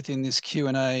dealt with in this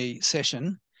Q&A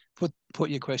session, put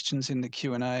your questions in the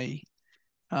Q&A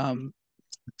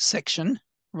section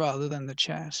rather than the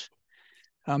chat.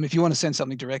 If you want to send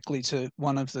something directly to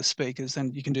one of the speakers,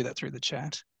 then you can do that through the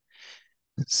chat.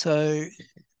 So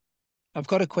I've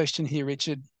got a question here,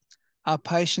 Richard. Are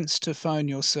patients to phone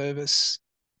your service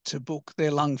to book their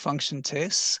lung function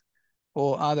tests,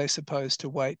 or are they supposed to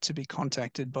wait to be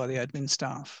contacted by the admin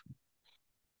staff?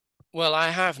 Well, I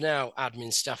have now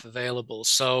admin staff available,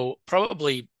 so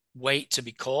probably wait to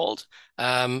be called.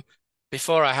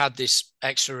 Before I had this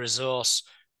extra resource,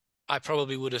 I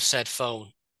probably would have said phone.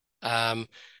 Now,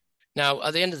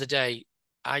 at the end of the day,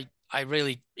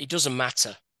 it doesn't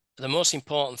matter. The most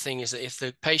important thing is that if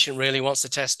the patient really wants the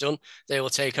test done, they will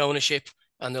take ownership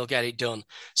and they'll get it done.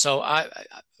 So I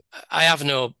have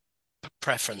no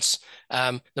preference.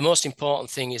 The most important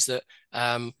thing is that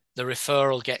the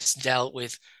referral gets dealt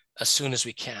with as soon as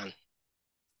we can.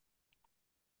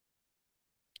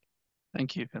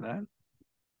 Thank you for that.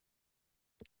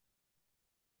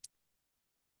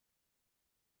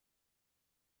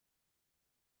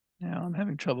 Now I'm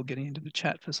having trouble getting into the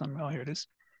chat for some reason. Oh, here it is.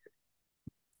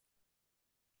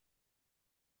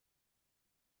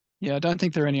 Yeah, I don't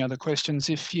think there are any other questions.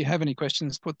 If you have any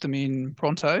questions, put them in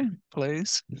pronto,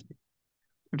 please.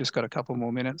 We've just got a couple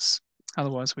more minutes.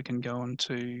 Otherwise, we can go on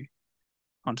to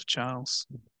Charles.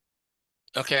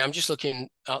 Okay, I'm just looking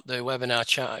at the webinar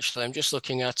chat, actually. I'm just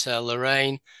looking at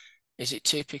Lorraine. Is it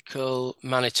typical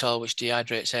mannitol, which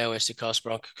dehydrates airways to cause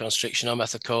bronchoconstriction, or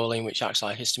methacholine, which acts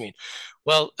like histamine?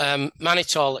 Well,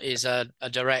 mannitol is a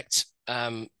direct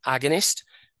agonist.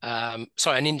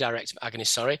 Sorry, an indirect agonist,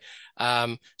 sorry.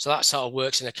 So that sort of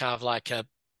works in a kind of like a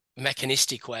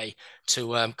mechanistic way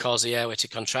to cause the airway to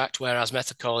contract, whereas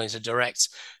methacholine is a direct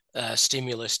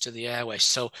stimulus to the airway.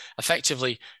 So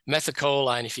effectively,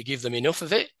 methacholine, if you give them enough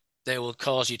of it, they will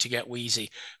cause you to get wheezy.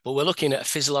 But we're looking at a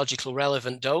physiological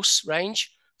relevant dose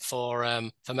range for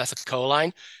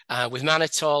methylcholine. With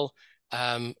mannitol,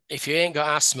 if you ain't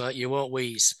got asthma, you won't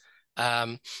wheeze.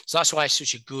 So that's why it's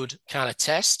such a good kind of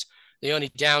test. The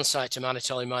only downside to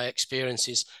mannitol, in my experience,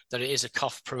 is that it is a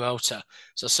cough promoter.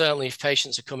 So certainly if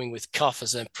patients are coming with cough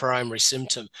as their primary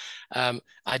symptom,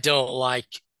 I don't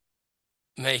like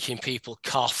making people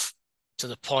cough to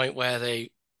the point where they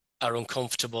are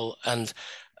uncomfortable, and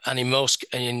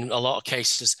in a lot of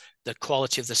cases, the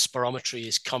quality of the spirometry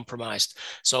is compromised.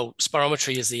 So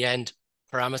spirometry is the end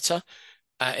parameter.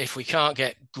 If we can't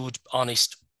get good,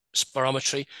 honest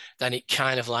spirometry, then it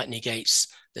kind of like negates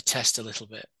the test a little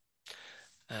bit.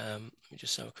 Let me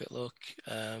just have a quick look.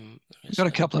 We've got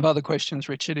a couple of other questions,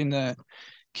 Richard, in the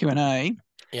Q&A.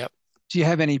 Yep. Do you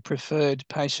have any preferred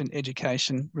patient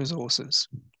education resources?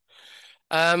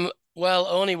 Well,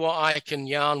 only what I can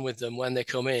yarn with them when they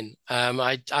come in.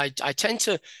 I tend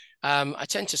to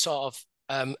sort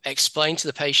of explain to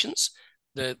the patients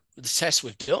the tests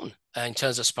we've done in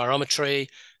terms of spirometry,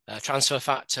 transfer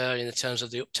factor in the terms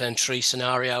of the upturned tree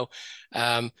scenario,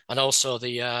 and also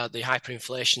the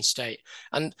hyperinflation state.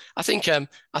 And I think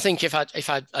if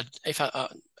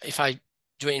I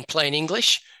do it in plain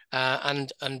English,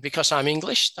 and because I'm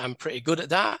English, I'm pretty good at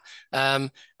that,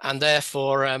 and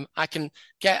therefore I can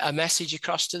get a message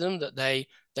across to them that they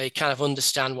kind of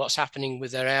understand what's happening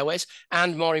with their airways,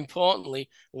 and more importantly,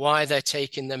 why they're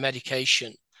taking their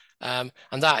medication. And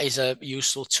that is a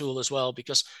useful tool as well,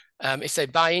 because if they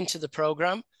buy into the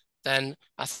program, then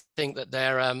I think that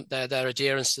their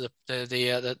adherence to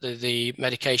the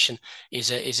medication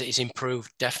is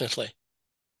improved, definitely.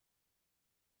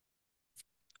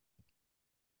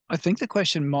 I think the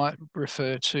question might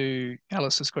refer to,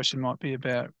 Alice's question might be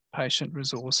about patient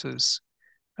resources,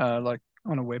 like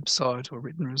on a website or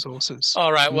written resources.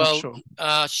 All right. I'm well,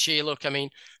 sure. Look, I mean,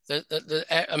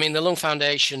 the Lung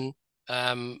Foundation,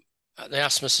 the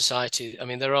Asthma Society, I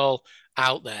mean, they're all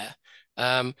out there.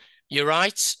 You're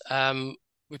right.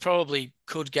 We probably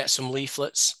could get some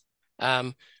leaflets,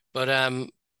 but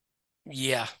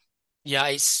yeah,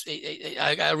 it's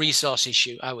a resource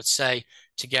issue, I would say,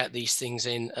 to get these things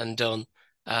in and done.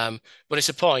 But it's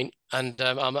a point, and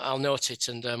I'll note it,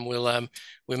 and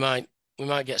we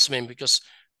might get some in, because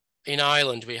in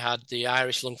Ireland we had the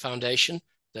Irish Lung Foundation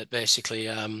that basically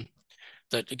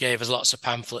that gave us lots of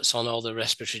pamphlets on all the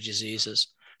respiratory diseases.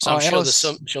 So I'm sure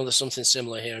there's something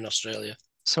similar here in Australia.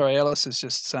 Sorry, Alice is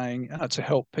just saying to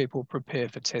help people prepare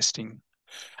for testing.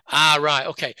 Right.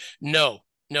 Okay. No.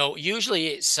 Usually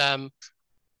it's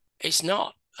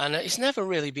not, and it's never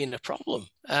really been a problem.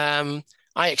 I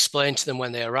explain to them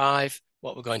when they arrive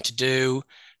what we're going to do,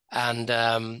 and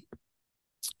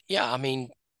yeah, I mean,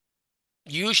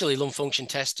 usually lung function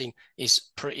testing is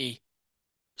pretty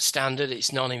standard.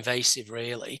 It's non-invasive,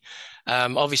 really.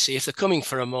 Obviously, if they're coming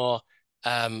for a more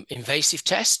invasive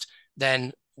test,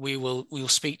 then we'll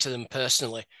speak to them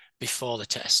personally before the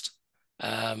test.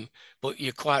 But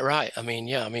you're quite right. I mean,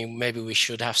 yeah, I mean, maybe we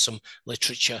should have some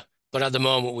literature, but at the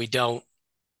moment we don't.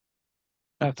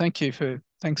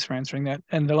 Thanks for answering that.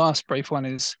 And the last brief one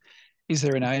is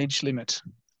there an age limit?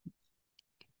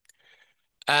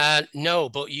 No,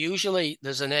 but usually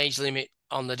there's an age limit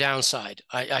on the downside,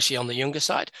 actually on the younger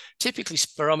side. Typically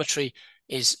spirometry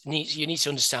you need to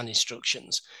understand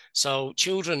instructions. So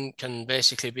children can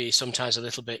basically be sometimes a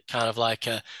little bit kind of like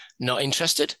not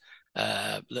interested,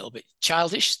 a little bit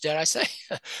childish, dare I say,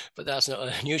 but that's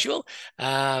not unusual.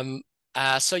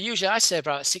 So usually I say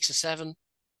about 6 or 7,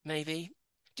 maybe,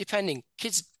 depending.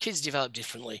 Kids develop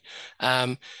differently.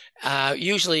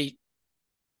 Usually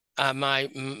my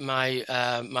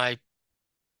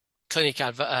clinic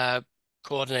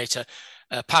coordinator,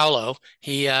 Paolo,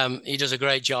 he does a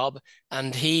great job,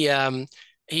 and I've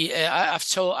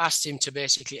asked him to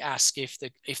basically ask if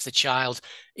the child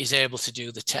is able to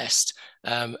do the test,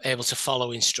 able to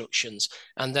follow instructions,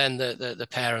 and then the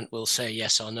parent will say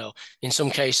yes or no. In some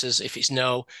cases, if it's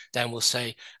no, then we'll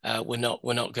say we're not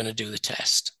going to do the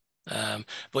test.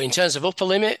 But in terms of upper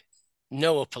limit,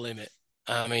 no upper limit.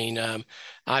 I mean,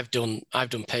 I've done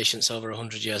patients over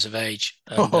 100 years of age,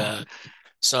 and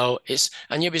so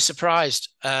and you'll be surprised.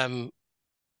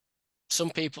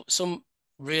 Some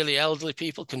really elderly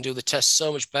people can do the test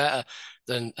so much better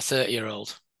than a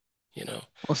 30-year-old, you know.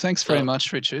 Well, thanks very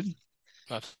much, Richard.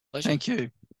 My pleasure. Thank you.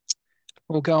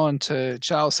 We'll go on to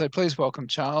Charles. So please welcome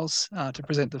Charles to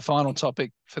present the final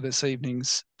topic for this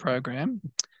evening's program,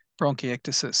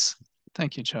 bronchiectasis.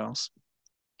 Thank you, Charles.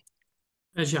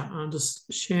 Pleasure. I'll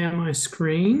just share my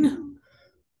screen.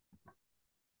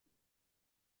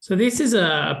 So this is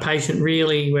a patient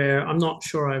really where I'm not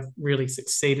sure I've really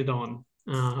succeeded on.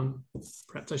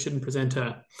 Perhaps I shouldn't present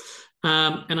her.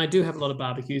 And I do have a lot of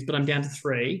barbecues, but I'm down to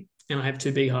 3 and I have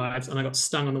 2 beehives and I got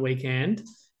stung on the weekend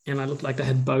and I looked like they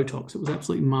had Botox. It was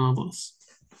absolutely marvelous.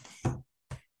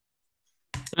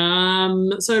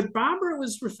 So Barbara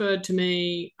was referred to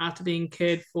me after being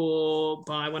cared for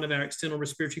by one of our external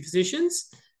respiratory physicians.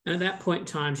 And at that point in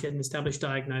time, she had an established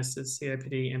diagnosis,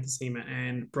 COPD, emphysema,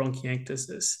 and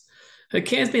bronchiectasis. Her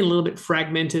care has been a little bit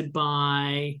fragmented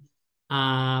by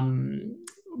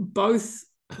both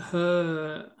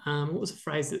her, what was the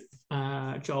phrase that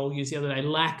Joel used the other day,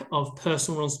 lack of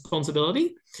personal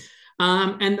responsibility,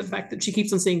 and the fact that she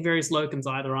keeps on seeing various locums,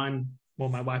 either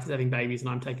my wife is having babies and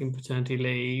I'm taking paternity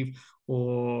leave,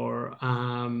 or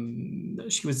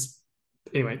she was,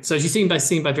 anyway, so she's seen by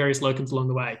various locums along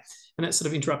the way. And that sort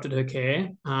of interrupted her care.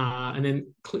 And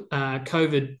then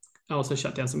COVID also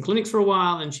shut down some clinics for a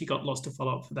while and she got lost to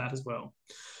follow up for that as well.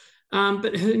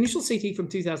 But her initial CT from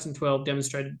 2012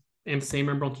 demonstrated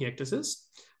emphysema and bronchiectasis.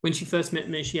 When she first met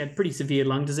me, she had pretty severe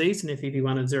lung disease, an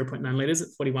FEV1 of 0.9 litres at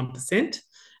 41%.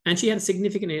 And she had a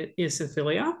significant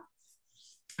eosinophilia.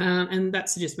 And that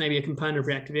suggests maybe a component of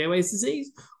reactive airways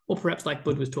disease, or perhaps like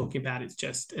Bud was talking about, it's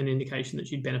just an indication that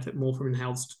she'd benefit more from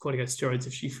inhaled corticosteroids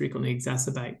if she frequently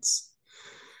exacerbates.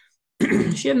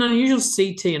 She had an unusual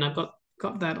CT, and I've got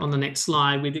that on the next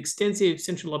slide, with extensive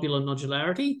central lobular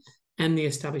nodularity and the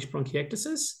established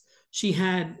bronchiectasis. She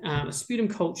had a sputum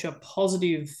culture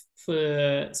positive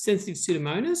for sensitive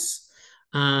Pseudomonas.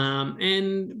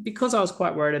 And because I was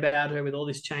quite worried about her with all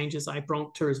these changes, I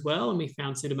bronched her as well, and we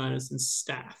found Pseudomonas and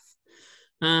staph.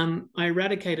 I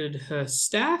eradicated her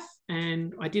staph,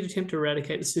 and I did attempt to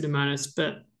eradicate the Pseudomonas,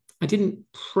 but I didn't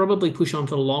probably push on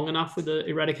for long enough with the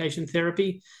eradication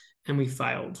therapy, and we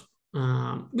failed,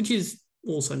 which is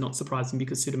also not surprising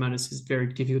because Pseudomonas is very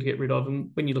difficult to get rid of.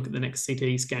 And when you look at the next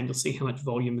CT scan, you'll see how much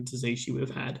volume of disease she would have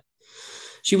had.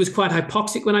 She was quite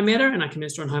hypoxic when I met her, and I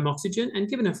commenced her on home oxygen. And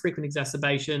given her frequent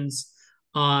exacerbations,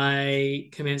 I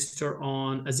commenced her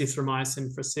on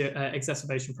azithromycin for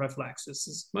exacerbation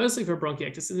prophylaxis, mostly for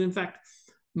bronchiectasis. And in fact,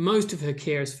 most of her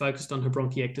care is focused on her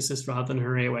bronchiectasis rather than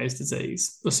her airways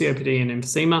disease, or COPD and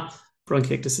emphysema.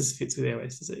 Bronchiectasis fits with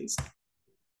airways disease.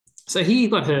 So here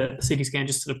you've got her CT scan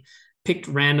just sort of picked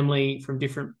randomly from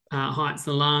different heights of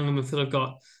the lung, and we've sort of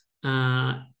got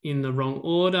in the wrong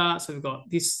order. So we've got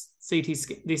this CT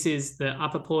scan. This is the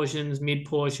upper portions, mid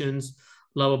portions,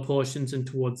 lower portions, and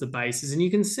towards the bases. And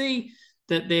you can see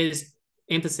that there's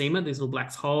emphysema, there's little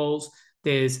black holes,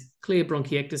 there's clear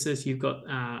bronchiectasis, you've got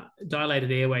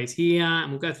dilated airways here,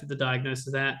 and we'll go through the diagnosis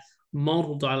of that,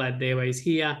 multiple dilated airways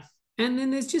here, and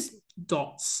then there's just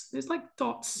dots. There's like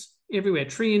dots everywhere,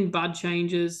 tree and bud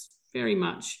changes, very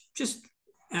much just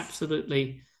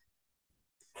absolutely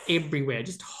everywhere,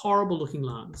 just horrible looking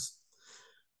lungs.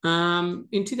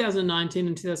 In 2019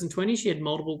 and 2020, she had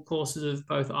multiple courses of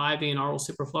both IV and oral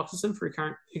ciprofloxacin for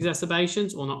recurrent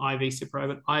exacerbations, or not IV cipro,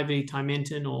 but IV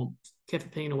Timentin or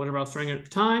cefepime or whatever I was throwing at the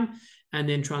time, and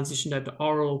then transitioned over to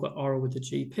oral, got oral with the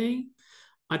GP.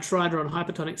 I tried her on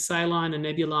hypertonic saline and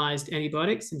nebulized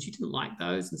antibiotics, and she didn't like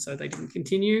those, and so they didn't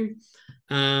continue.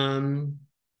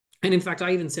 And in fact,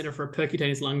 I even sent her for a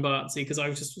percutaneous lung biopsy because I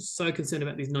was just so concerned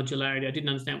about this nodularity. I didn't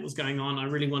understand what was going on. I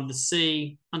really wanted to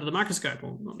see under the microscope,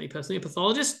 well, not me personally, a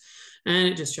pathologist, and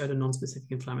it just showed a non-specific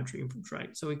inflammatory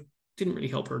infiltrate. So it didn't really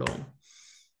help her at all.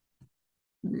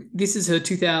 This is her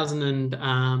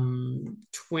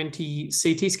 2020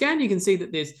 CT scan. You can see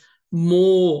that there's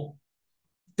more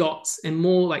dots and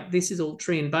more, like this is all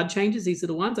tree and bud changes. These are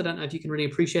the ones. I don't know if you can really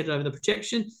appreciate it over the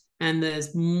projection. And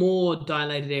there's more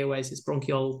dilated airways. It's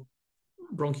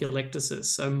bronchiolectasis.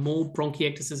 So more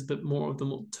bronchiectasis, but more of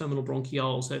the terminal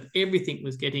bronchioles. So everything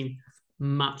was getting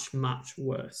much, much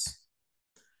worse.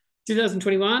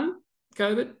 2021,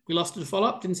 COVID, we lost her to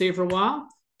follow-up, didn't see her for a while.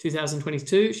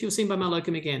 2022, she was seen by my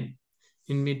locum again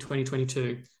in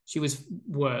mid-2022. She was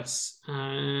worse.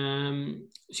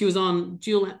 She was on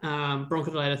dual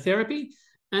bronchodilator therapy,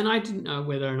 and I didn't know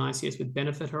whether an ICS would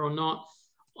benefit her or not.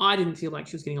 I didn't feel like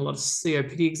she was getting a lot of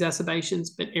COPD exacerbations,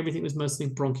 but everything was mostly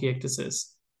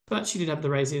bronchiectasis. But she did have the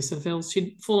raised eosinophils.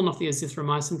 She'd fallen off the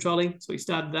azithromycin trolley, so we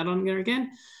started that on her again.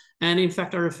 And in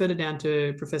fact, I referred her down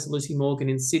to Professor Lucy Morgan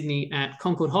in Sydney at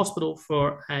Concord Hospital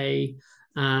for a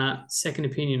second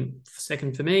opinion.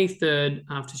 Second for me, third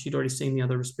after she'd already seen the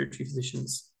other respiratory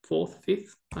physicians. Fourth,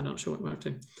 fifth, I'm not sure what we're up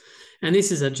to. And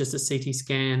this is just a CT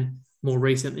scan more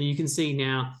recently. You can see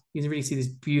now, you can really see this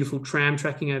beautiful tram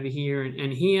tracking over here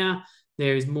and here.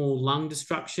 There is more lung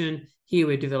destruction. Here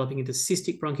we're developing into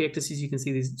cystic bronchiectasis. You can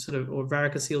see these sort of or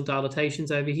varicocele dilatations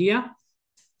over here.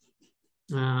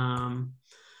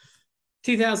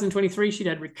 2023, she'd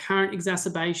had recurrent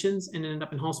exacerbations and ended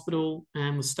up in hospital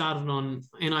and was started on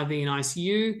NIV and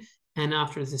ICU. And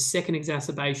after the second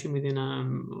exacerbation within a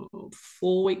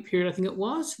 4-week period, I think it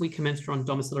was, we commenced her on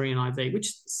domiciliary NIV,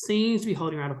 which seems to be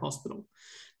holding her out of hospital.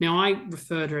 Now, I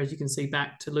referred her, as you can see,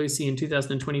 back to Lucy in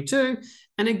 2022.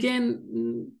 And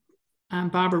again,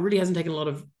 Barbara really hasn't taken a lot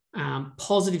of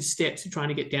positive steps to trying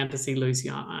to get down to see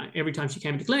Lucy. Every time she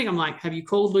came into clinic, I'm like, have you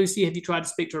called Lucy? Have you tried to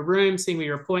speak to her room, seeing where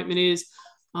your appointment is?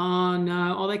 Oh,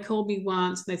 no. Oh, they called me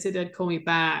once. And they said they'd call me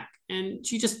back. And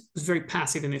she just was very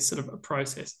passive in this sort of a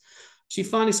process. She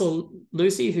finally saw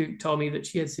Lucy, who told me that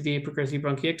she had severe progressive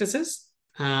bronchiectasis.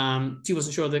 She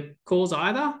wasn't sure of the cause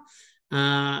either.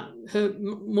 Her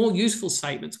more useful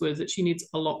statements were that she needs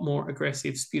a lot more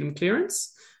aggressive sputum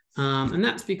clearance. And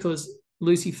that's because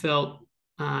Lucy felt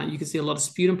you could see a lot of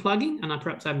sputum plugging, and I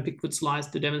perhaps haven't picked good slides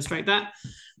to demonstrate that,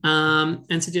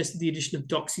 and suggested the addition of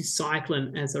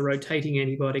doxycycline as a rotating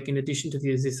antibiotic in addition to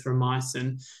the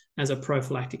azithromycin as a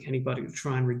prophylactic antibiotic to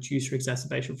try and reduce her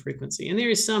exacerbation frequency. And there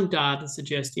is some data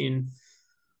suggesting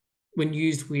when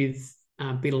used with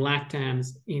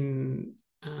beta-lactams in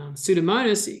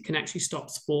Pseudomonas, it can actually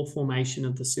stop spore formation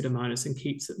of the Pseudomonas and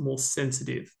keeps it more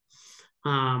sensitive.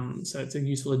 So it's a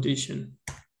useful addition.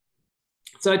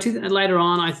 So later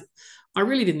on, I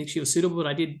really didn't think she was suitable, but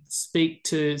I did speak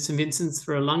to St. Vincent's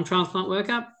for a lung transplant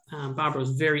workup. Barbara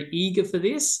was very eager for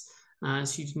this.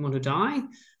 She didn't want to die.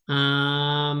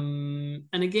 And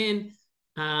again,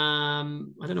 I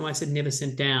don't know why I said never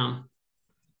sent down.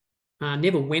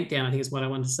 Never went down, I think is what I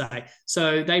wanted to say.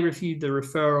 So they reviewed the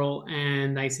referral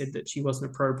and they said that she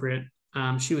wasn't appropriate.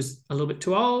 She was a little bit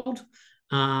too old.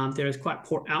 There is quite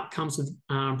poor outcomes with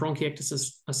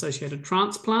bronchiectasis-associated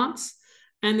transplants.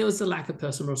 And there was a lack of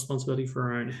personal responsibility for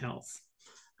her own health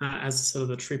as sort of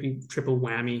the triple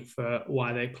whammy for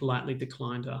why they politely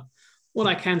declined her. What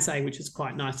I can say, which is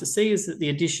quite nice to see, is that the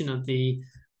addition of the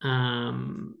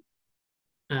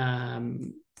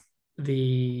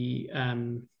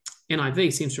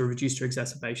NIV seems to have reduced her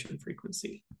exacerbation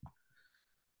frequency.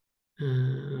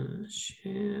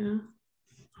 Share.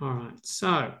 All right.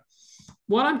 So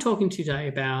what I'm talking to you today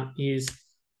about is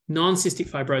non-cystic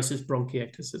fibrosis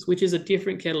bronchiectasis, which is a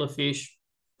different kettle of fish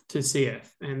to CF.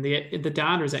 And the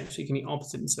data is actually can be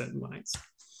opposite in certain ways.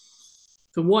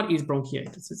 So what is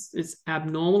bronchiectasis? It's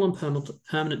abnormal and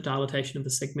permanent dilatation of the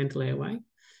segmental airway.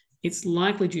 It's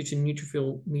likely due to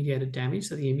neutrophil-mediated damage.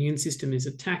 So the immune system is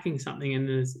attacking something and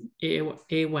there's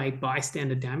airway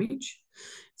bystander damage.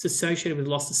 It's associated with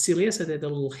loss of cilia. So they're the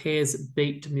little hairs that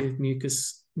beat to move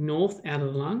mucus north out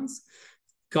of the lungs.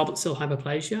 Goblet cell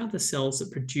hyperplasia, the cells that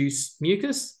produce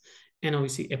mucus, and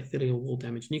obviously epithelial wall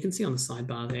damage. And you can see on the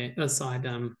sidebar there, side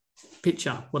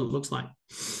picture, what it looks like.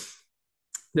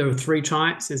 There are 3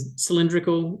 types. There's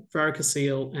cylindrical,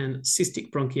 varicocele, and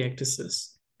cystic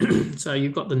bronchiectasis. So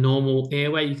you've got the normal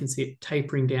airway. You can see it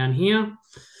tapering down here.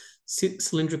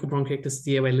 Cylindrical bronchiectasis,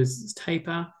 the airway loses its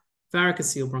taper.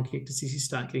 Varicocele bronchiectasis, you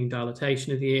start getting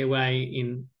dilatation of the airway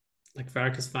in like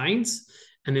varicose veins.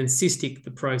 And then cystic,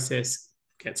 the process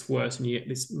gets worse and you get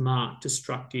this marked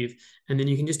destructive. And then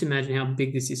you can just imagine how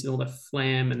big this is and all the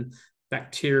phlegm and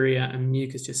bacteria and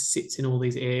mucus just sits in all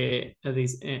these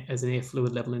as an air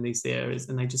fluid level in these areas,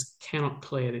 and they just cannot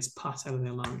clear this pus out of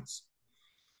their lungs.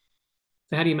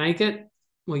 So how do you make it?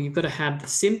 Well, you've got to have the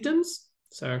symptoms.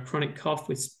 So a chronic cough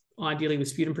ideally with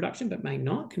sputum production, but may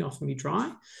not, can often be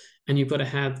dry. And you've got to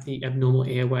have the abnormal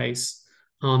airways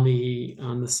on the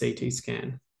CT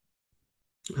scan.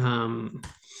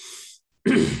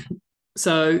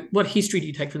 So what history do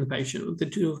you take from the patient? They're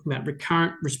talking about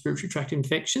recurrent respiratory tract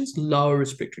infections, lower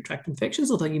respiratory tract infections,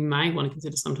 although you may want to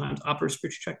consider sometimes upper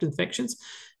respiratory tract infections,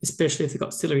 especially if they've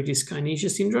got ciliary dyskinesia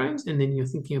syndromes. And then you're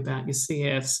thinking about your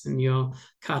CFs and your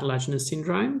cartilaginous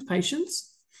syndrome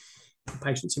patients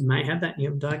who may have that and you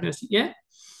haven't diagnosed it yet.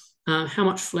 How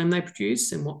much phlegm they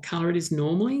produce and what colour it is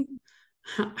normally.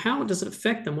 How does it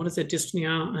affect them? What is their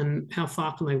dyspnea and how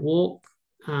far can they walk?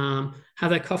 Have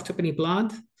they coughed up any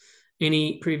blood?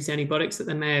 Any previous antibiotics that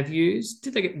they may have used?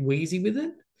 Did they get wheezy with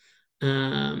it?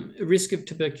 Risk of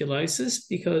tuberculosis,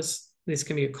 because this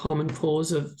can be a common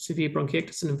cause of severe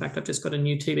bronchiectasis. And in fact, I've just got a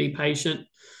new TB patient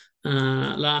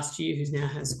last year who now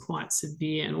has quite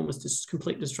severe and almost just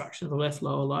complete destruction of the left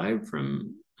lower lobe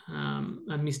from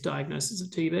a misdiagnosis of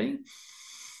TB.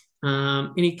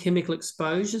 Any chemical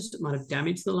exposures that might have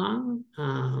damaged the lung.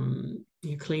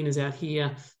 Your cleaners out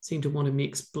here seem to want to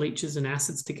mix bleaches and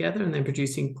acids together and they're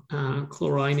producing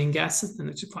chlorine gases, and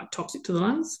it's quite toxic to the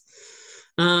lungs.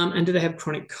 And do they have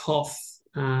chronic cough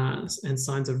and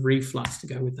signs of reflux to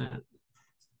go with that?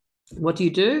 What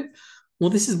do? Well,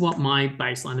 this is what my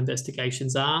baseline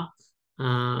investigations are.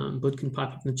 Bud can pipe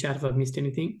up in the chat if I've missed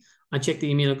anything. I check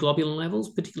the immunoglobulin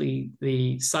levels, particularly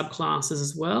the subclasses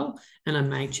as well, and I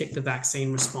may check the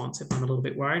vaccine response if I'm a little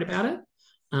bit worried about it.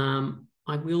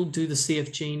 I will do the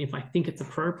CF gene if I think it's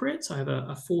appropriate. So I have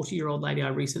a 40-year-old lady I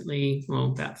recently,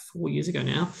 well, about 4 years ago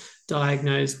now,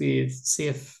 diagnosed with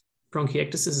CF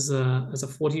bronchiectasis as a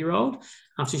 40-year-old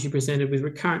after she presented with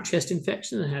recurrent chest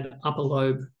infection and had upper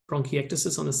lobe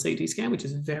bronchiectasis on the CT scan, which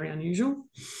is very unusual.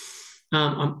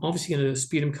 I'm obviously going to do a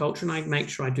sputum culture, and I make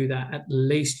sure I do that at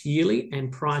least yearly,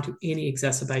 and prior to any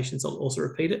exacerbations, I'll also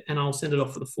repeat it, and I'll send it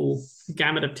off for the full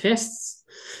gamut of tests.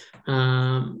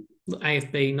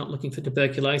 AFB, not looking for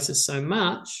tuberculosis so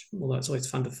much, although it's always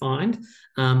fun to find,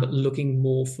 but looking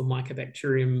more for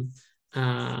mycobacterium,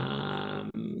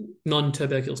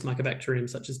 non-tuberculous mycobacterium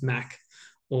such as MAC,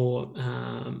 or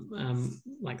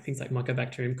like things like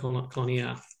Mycobacterium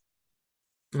coloniae.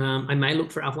 I may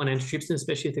look for alpha-1 antitrypsin,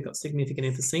 especially if they've got significant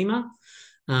emphysema.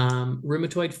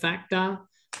 Rheumatoid factor,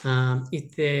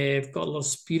 if they've got a lot of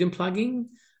sputum plugging,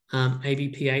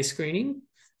 ABPA screening,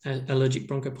 allergic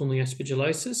bronchopulmonary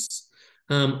aspergillosis.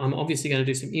 I'm obviously going to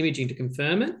do some imaging to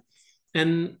confirm it.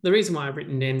 And the reason why I've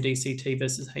written MDCT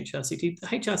versus HRCT, the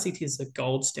HRCT is the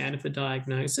gold standard for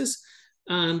diagnosis,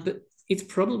 but it's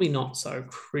probably not so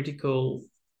critical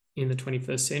in the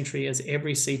 21st century, as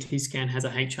every CT scan has a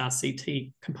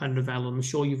HRCT component available. I'm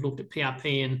sure you've looked at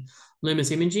PRP and Loomis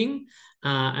imaging,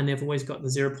 and they've always got the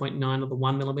 0.9 or the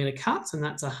 1 millimeter cuts, and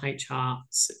that's a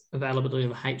availability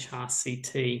of a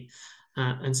HRCT.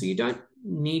 And so you don't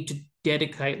need to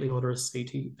dedicatedly order a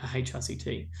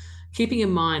HRCT. Keeping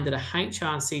in mind that a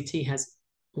HRCT has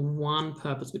one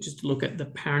purpose, which is to look at the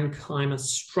parenchyma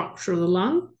structure of the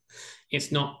lung. It's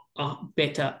not a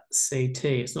better CT.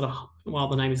 It's not while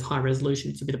the name is high resolution,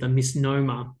 it's a bit of a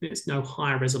misnomer. There's no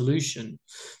higher resolution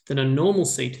than a normal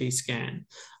CT scan.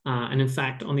 And in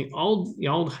fact, on the old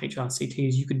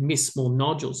HRCTs, you could miss small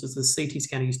nodules, as the CT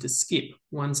scanner used to skip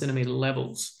 1 centimeter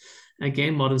levels.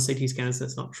 Again, modern CT scanners,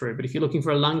 that's not true. But if you're looking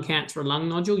for a lung cancer, a lung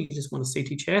nodule, you just want a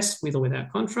CT chest with or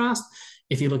without contrast.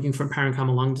 If you're looking for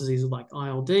parenchymal lung diseases like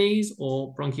ILDs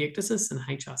or bronchiectasis, then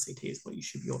HRCT is what you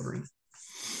should be ordering.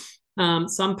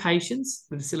 Some patients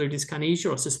with ciliary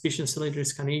dyskinesia or suspicion of ciliary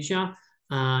dyskinesia,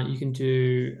 you can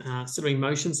do ciliary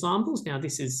motion samples. Now,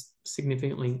 this is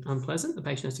significantly unpleasant. The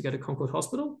patient has to go to Concord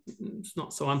Hospital. It's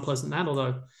not so unpleasant that,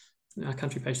 although our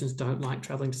country patients don't like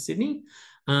travelling to Sydney.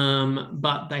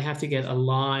 But they have to get a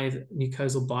live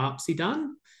mucosal biopsy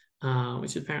done,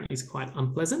 which apparently is quite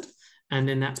unpleasant. And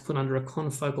then that's put under a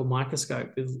confocal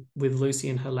microscope with Lucy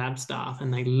and her lab staff,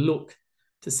 and they look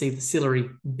to see the ciliary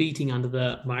beating under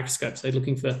the microscope. So they're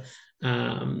looking for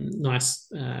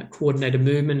nice coordinated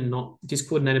movement and not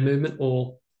discoordinated movement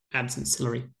or absent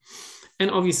ciliary.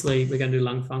 And obviously, we're going to do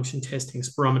lung function testing,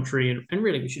 spirometry, and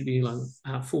really we should be doing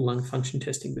full lung function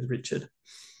testing with Richard,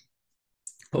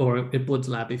 or at Bud's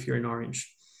lab if you're in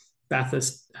Orange,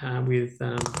 Bathurst with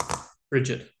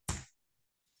Bridget.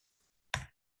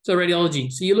 So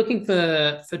radiology. So you're looking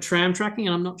for tram tracking,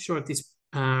 and I'm not sure if this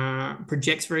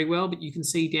projects very well, but you can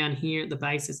see down here at the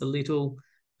base there's a little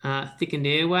thickened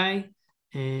airway,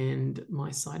 and my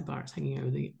sidebar is hanging over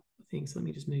the thing, so let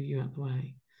me just move you out of the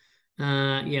way.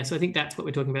 Yeah, so I think that's what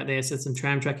we're talking about there. So some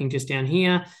tram tracking just down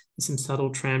here, there's some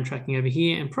subtle tram tracking over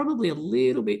here, and probably a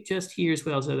little bit just here as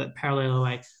well, so that parallel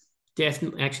airway.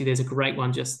 Definitely, actually, there's a great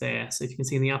one just there. So if you can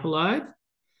see in the upper lobe,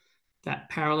 that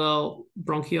parallel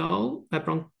segmental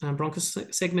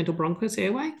bronchus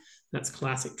airway, that's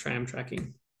classic tram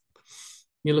tracking.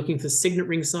 You're looking for signet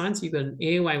ring signs. So you've got an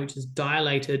airway which is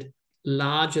dilated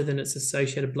larger than its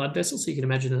associated blood vessel. So you can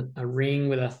imagine a ring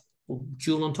with a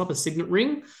jewel on top, a signet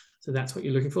ring. So that's what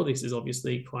you're looking for. This is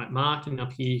obviously quite marked. And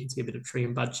up here, you can see a bit of tree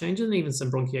and bud change, and even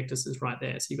some bronchiectasis right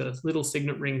there. So you've got a little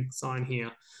signet ring sign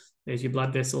here. There's your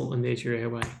blood vessel, and there's your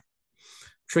airway.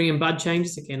 Tree and bud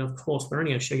changes, again, of course, we're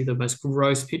only going to show you the most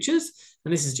gross pictures.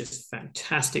 And this is just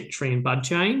fantastic tree and bud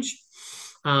change.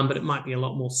 But it might be a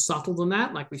lot more subtle than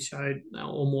that, like we showed,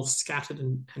 or more scattered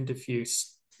and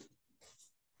diffuse.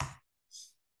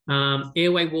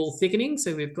 Airway wall thickening.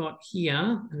 So we've got here,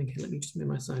 and let me just move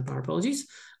my sidebar, apologies.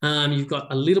 You've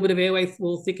got a little bit of airway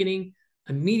wall thickening,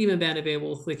 a medium amount of air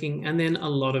wall thickening, and then a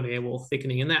lot of air wall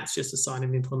thickening. And that's just a sign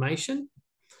of inflammation.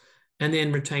 And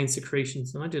then retained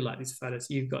secretions. And I do like these photos.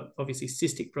 You've got obviously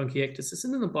cystic bronchiectasis,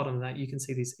 and in the bottom of that, you can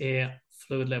see these air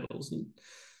fluid levels. And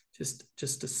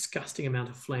just disgusting amount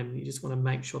of phlegm. You just want to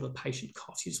make sure the patient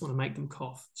coughs. You just want to make them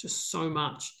cough. It's just so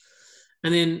much.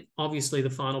 And then obviously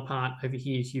the final part over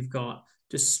here is you've got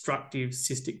destructive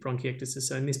cystic bronchiectasis.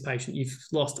 So in this patient, you've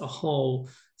lost a whole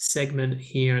segment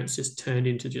here, and it's just turned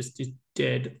into just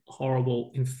dead,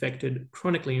 horrible, infected,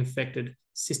 chronically infected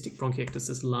cystic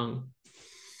bronchiectasis lung.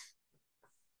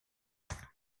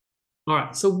 All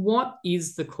right, so what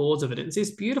is the cause of it? It's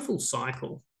this beautiful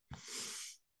cycle.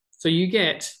 So you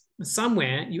get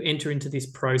somewhere, you enter into this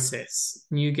process,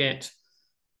 and you get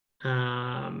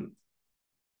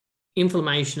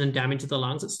inflammation and damage of the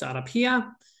lungs that start up here,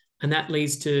 and that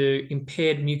leads to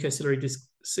impaired mucociliary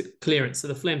clearance. So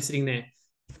the phlegm sitting there.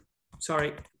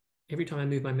 Sorry, every time I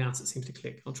move my mouse, it seems to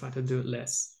click. I'll try to do it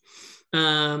less.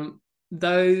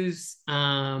 Those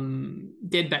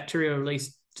dead bacteria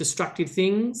release destructive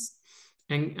things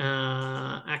and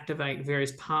activate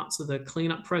various parts of the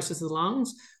cleanup process of the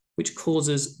lungs, which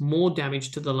causes more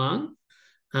damage to the lung,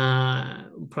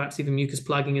 perhaps even mucus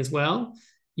plugging as well.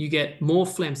 You get more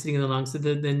phlegm sitting in the lungs, so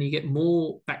then you get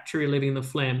more bacteria living in the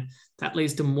phlegm. That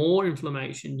leads to more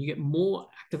inflammation. You get more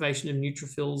activation of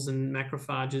neutrophils and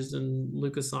macrophages and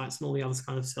leukocytes and all the other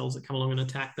kind of cells that come along and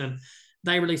attack them.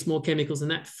 They release more chemicals,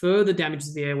 and that further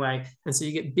damages the airway. And so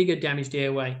you get bigger damaged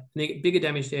airway, and you get bigger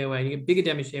damaged airway, and you get bigger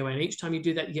damaged airway. And each time you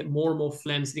do that, you get more and more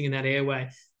phlegm sitting in that airway,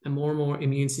 and more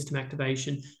immune system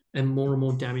activation, and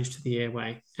more damage to the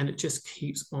airway. And it just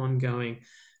keeps on going.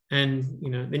 And,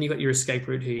 then you've got your escape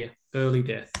route here, early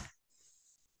death.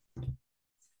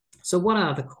 So what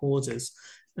are the causes?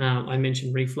 I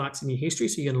mentioned reflux in your history.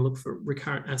 So you're going to look for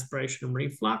recurrent aspiration and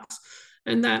reflux.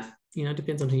 And that,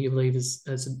 depends on who you believe is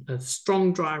as a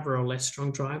strong driver or less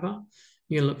strong driver.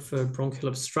 You're going to look for bronchial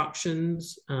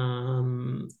obstructions.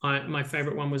 My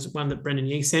favorite one was one that Brendan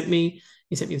Yee sent me.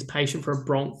 He sent me this patient for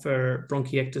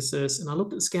bronchiectasis. And I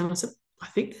looked at the scan and I said, I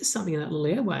think there's something in that little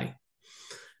airway.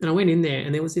 And I went in there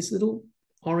and there was this little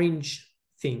orange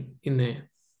thing in there. And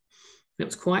it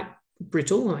was quite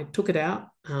brittle, and I took it out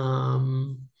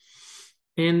and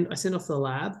I sent off to the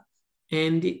lab,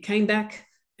 and it came back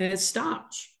as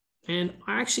starch. And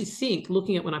I actually think,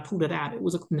 looking at when I pulled it out, it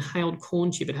was an inhaled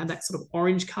corn chip. It had that sort of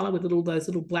orange color with those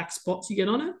little black spots you get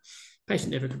on it. The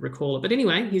patient never could recall it. But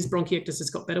anyway, his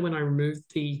bronchiectasis got better when I removed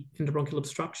the endobronchial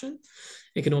obstruction.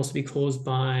 It can also be caused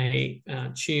by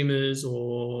tumors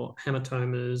or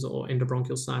hematomas or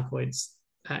endobronchial sarcoids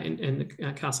and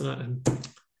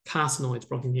carcinoids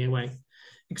blocking the airway.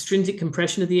 Extrinsic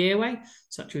compression of the airway,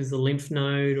 such as the lymph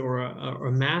node or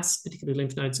a mass, particularly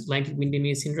lymph nodes,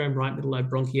 Langford-Windermere syndrome, right middle lobe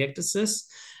bronchiectasis.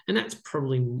 And that's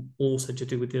probably also to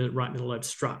do with the right middle lobe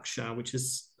structure, which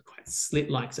is quite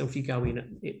slit-like. So if you go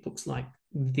in, it looks like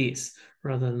this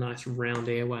rather than a nice round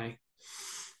airway.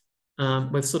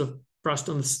 We've sort of brushed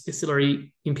on the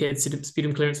impaired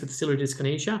sputum clearance with ciliary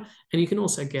dyskinesia, and you can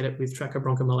also get it with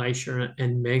tracheobronchomalacia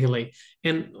and megaly.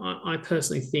 And I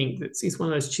personally think that it's one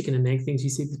of those chicken and egg things.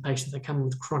 You see the patients that come in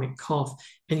with chronic cough,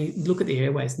 and you look at the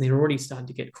airways, and they're already starting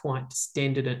to get quite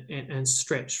distended and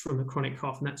stretched from the chronic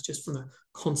cough, and that's just from the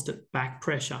constant back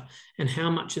pressure. And how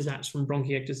much is that from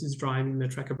bronchiectasis driving the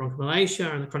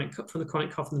tracheobronchomalacia, and from the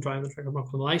chronic cough and the driving the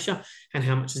tracheobronchomalacia, and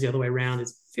how much is the other way around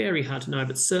is very hard to know.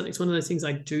 But certainly it's one of those things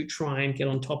I do try and get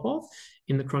on top of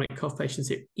in the chronic cough patients.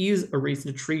 There is a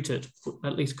reason to treat it, or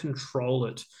at least control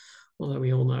it, although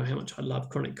we all know how much I love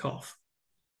chronic cough.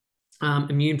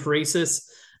 Immune paresis,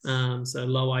 so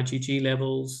low IgG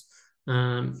levels,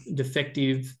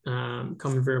 defective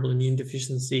common variable immune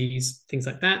deficiencies, things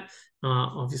like that.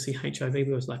 Obviously HIV, we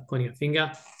always like pointing a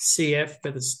finger. CF,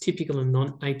 whether it's typical and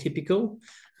non-atypical.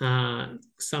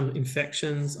 Some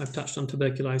infections, I've touched on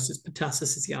tuberculosis.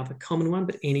 Pertussis is the other common one,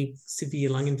 but any severe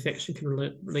lung infection can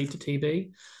lead to TB.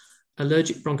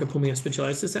 Allergic bronchopulmonary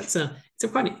aspergillosis, it's a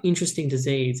quite an interesting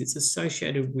disease. It's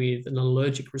associated with an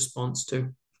allergic response to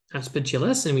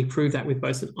aspergillus, and we prove that with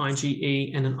both an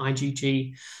IgE and an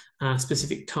IgG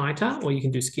specific titer, or you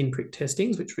can do skin prick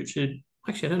testings, which Richard,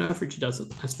 actually, I don't know if Richard does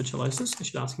aspergillosis. I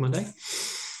should ask him one day.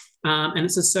 And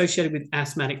it's associated with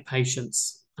asthmatic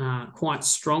patients quite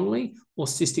strongly, or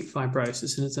cystic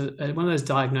fibrosis. And it's one of those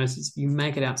diagnoses, if you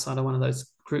make it outside of one of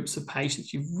those groups of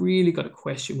patients, you've really got to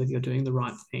question whether you're doing the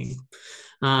right thing.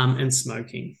 And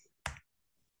smoking.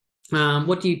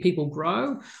 What do people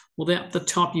grow? Well, at the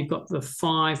top, you've got the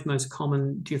 5 most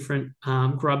common different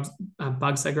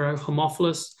bugs they grow: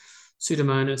 Haemophilus,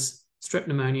 Pseudomonas, Strep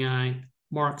pneumoniae,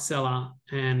 Moraxella,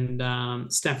 and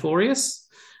Staph aureus.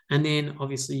 And then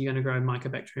obviously you're going to grow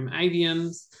Mycobacterium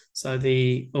aviums. So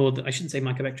I shouldn't say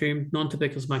Mycobacterium,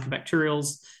 non-tuberculous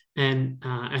mycobacterials, and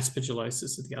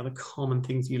aspergillosis are the other common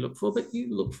things you look for, but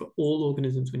you look for all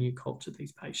organisms when you culture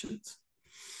these patients.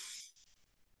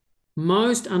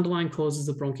 Most underlying causes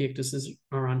of bronchiectasis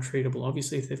are untreatable.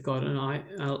 Obviously, if they've got an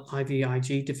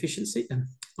IgG deficiency,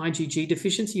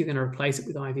 you're going to replace it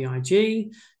with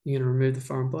IVIG. You're going to remove the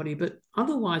foreign body, but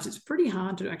otherwise, it's pretty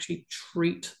hard to actually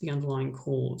treat the underlying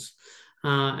cause.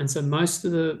 And so most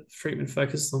of the treatment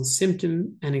focuses on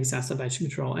symptom and exacerbation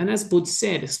control. And as Bud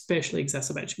said, especially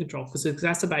exacerbation control, because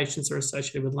exacerbations are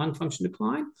associated with lung function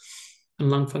decline, and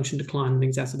lung function decline and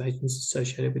exacerbations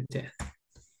associated with death.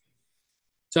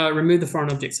 So I removed the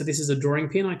foreign object. So this is a drawing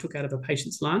pin I took out of a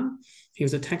patient's lung. He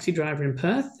was a taxi driver in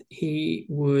Perth. He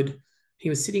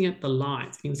was sitting at the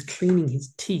light. He was cleaning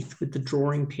his teeth with the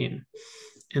drawing pin.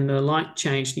 And the light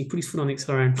changed. And he put his foot on the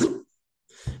accelerator.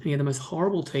 And he had the most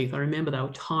horrible teeth. I remember they were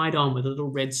tied on with a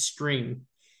little red string.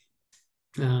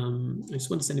 I just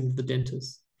want to send him to the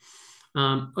dentist.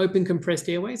 Open compressed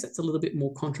airways, that's a little bit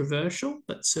more controversial,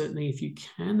 but certainly if you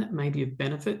can, that may be of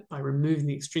benefit by removing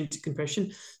the extrinsic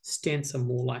compression. Stents are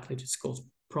more likely to cause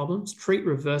problems. Treat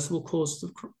reversible causes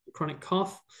of chronic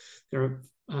cough. There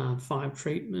are 5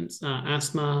 treatments: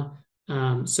 asthma,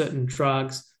 certain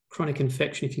drugs, chronic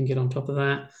infection if you can get on top of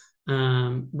that,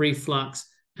 reflux,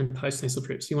 and postnasal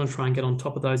drips. You want to try and get on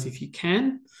top of those if you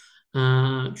can.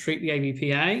 Treat the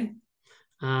ABPA.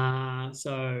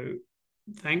 So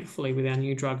thankfully, with our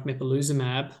new drug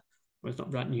mepolizumab, well, it's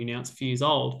not right new now, it's a few years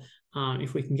old,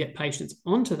 if we can get patients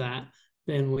onto that,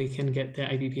 then we can get their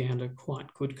ABPA under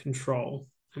quite good control.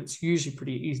 And it's usually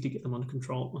pretty easy to get them under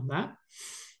control on that.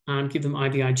 Give them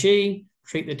IVIG,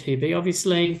 treat their TB,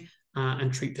 obviously,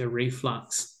 and treat their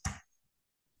reflux.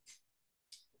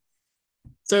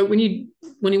 So when you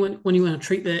want to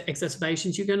treat the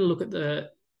exacerbations, you're going to look at the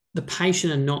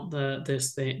patient and not the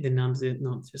numbers,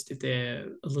 not just if they're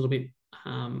a little bit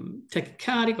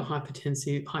tachycardic or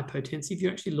hypotensive.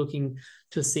 You're actually looking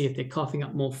to see if they're coughing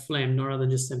up more phlegm, rather than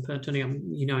just them turning up,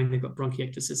 knowing they've got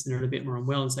bronchiectasis and they're a bit more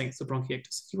unwell and saying it's the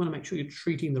bronchiectasis. You want to make sure you're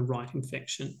treating the right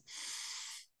infection.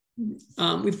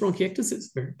 With bronchiectasis,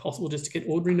 it's very possible just to get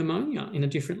ordinary pneumonia in a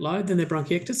different load than their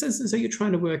bronchiectasis. And so you're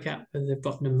trying to work out whether they've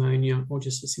got pneumonia or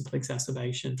just a simple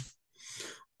exacerbation.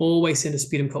 Always send a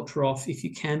sputum culture off if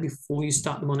you can before you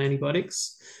start them on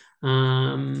antibiotics.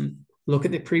 Look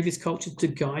at their previous cultures to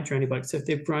guide your antibiotics. So if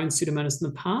they've grown Pseudomonas in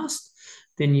the past,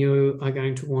 then you are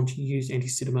going to want to use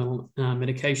anti-pseudomonal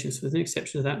medications. So there's an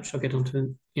exception to that, which I'll get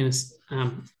onto in a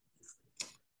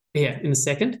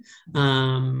second.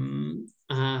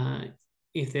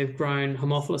 If they've grown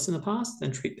Haemophilus in the past,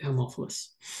 then treat the Haemophilus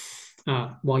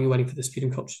while you're waiting for the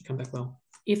sputum culture to come back well.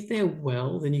 If they're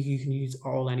well, then you can use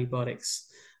oral antibiotics.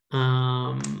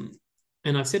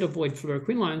 And I've said avoid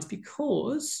fluoroquinolones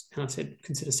because, and I've said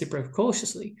consider ciprofloxacin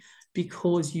cautiously,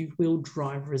 because you will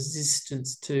drive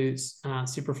resistance to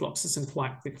ciprofloxacin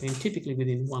quite quickly. And typically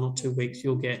within 1 or 2 weeks,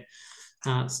 you'll get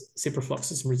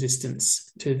ciprofloxacin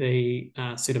resistance to the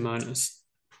Pseudomonas.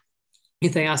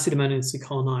 If they are pseudomonadously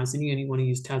colonized, then you only want to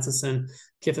use tazocin,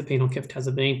 cefepime, or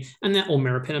ceftazidime, and that, or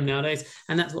meropenem nowadays,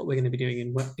 and that's what we're going to be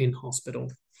doing in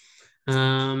hospital.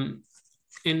 You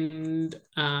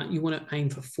want to aim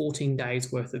for 14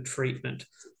 days worth of treatment,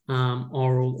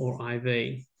 oral or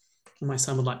IV. My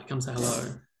son would like to come say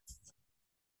hello.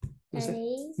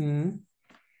 Daddy, I'm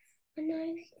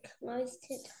not close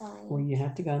to time. Well, you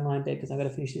have to go and lie in bed because I've got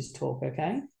to finish this talk,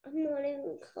 okay? I'm not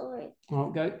even close.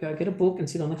 Well, go get a book and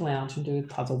sit on the lounge and do a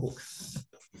puzzle book.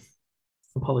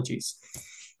 Apologies.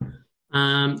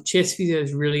 Chest physio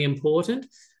is really important.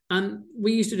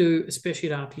 We used to do,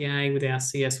 especially at RPA with our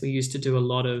CS, we used to do a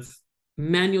lot of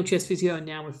manual chest physio, and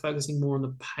now we're focusing more on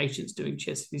the patients doing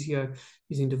chest physio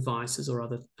using devices or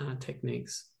other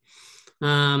techniques.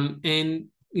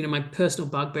 My personal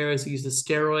bugbear is the use of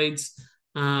steroids.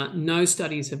 No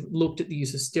studies have looked at the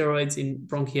use of steroids in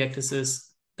bronchiectasis.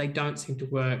 They don't seem to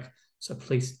work. So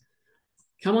please,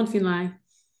 come on, Finlay.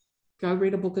 Go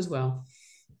read a book as well.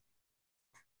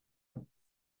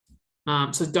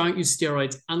 So don't use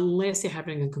steroids unless they're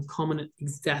having a concomitant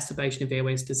exacerbation of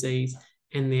airways disease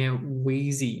and they're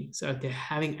wheezy. So if they're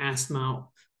having asthma,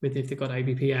 if they've got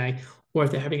ABPA, or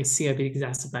if they're having a COPD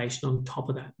exacerbation on top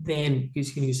of that, then you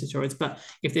can use the steroids. But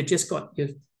if they've just got your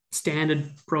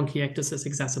standard bronchiectasis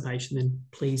exacerbation, then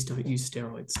please don't use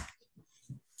steroids.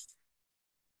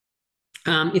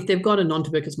 If they've got a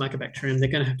non-tuberculous mycobacterium, they're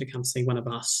going to have to come see one of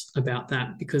us about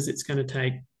that, because it's going to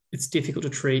take, it's difficult to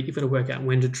treat. You've got to work out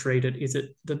when to treat it. Is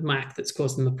it the MAC that's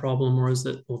causing the problem, or is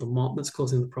it, or the MOT that's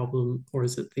causing the problem, or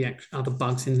is it the other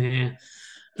bugs in there?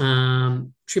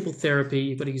 Triple therapy,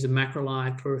 you've got to use a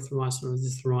macrolide, clarithromycin,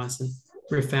 azithromycin,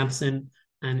 rifampicin,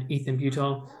 and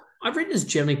ethambutol. I've written as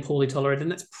generally poorly tolerated,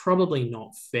 and that's probably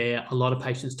not fair. A lot of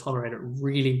patients tolerate it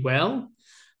really well,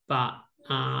 but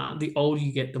the older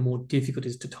you get, the more difficult it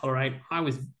is to tolerate. I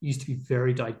used to be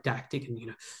very didactic, and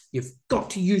you've got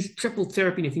to use triple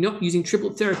therapy, and if you're not using triple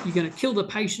therapy, you're going to kill the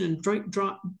patient and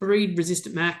breed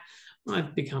resistant MAC.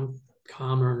 I've become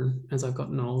calmer as I've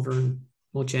gotten older and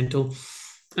more gentle.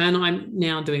 And I'm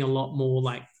now doing a lot more,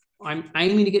 like I'm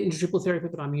aiming to get into triple therapy,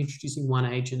 but I'm introducing one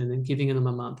agent and then giving them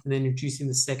a month and then introducing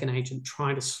the second agent,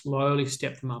 trying to slowly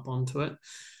step them up onto it.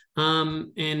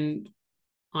 And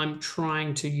I'm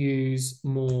trying to use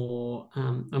more,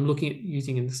 I'm looking at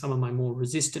using in some of my more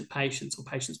resistant patients or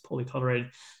patients poorly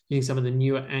tolerated, using some of the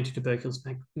newer antituberculous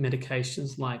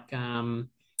medications like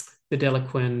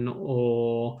Videlaquin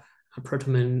or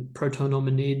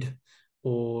protonamide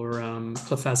or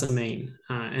clofazimine.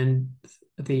 And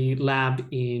the lab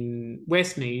in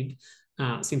Westmead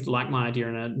seemed to like my idea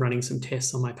and are running some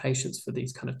tests on my patients for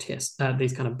these kind of tests,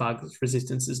 these kind of bug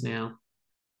resistances now.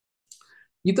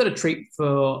 You've got to treat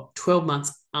for 12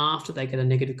 months after they get a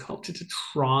negative culture to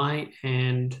try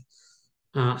and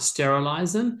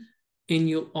sterilize them. And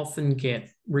you'll often get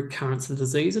recurrence of the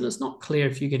disease. And it's not clear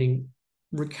if you're getting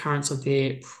recurrence of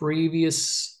their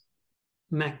previous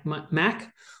MAC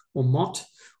or MOT,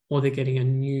 or they're getting a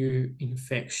new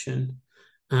infection.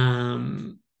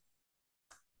 I,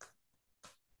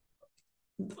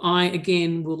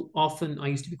 again, I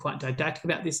used to be quite didactic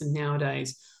about this, and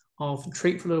nowadays I'll often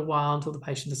treat for a little while until the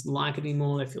patient doesn't like it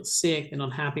anymore, they feel sick, they're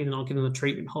not happy, then I'll give them a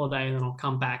treatment holiday, and then I'll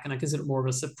come back, and I consider it more of a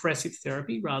suppressive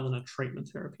therapy rather than a treatment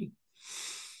therapy.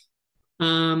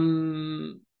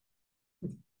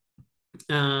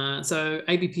 So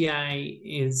ABPA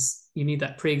is, you need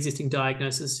that pre-existing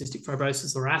diagnosis, cystic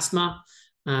fibrosis or asthma.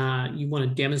 You want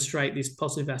to demonstrate this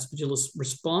positive aspergillus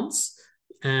response.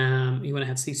 You want to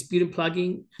have see sputum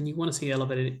plugging, and you want to see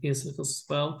elevated eosinophils as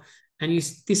well. And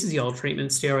this is the old treatment,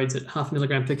 steroids at 0.5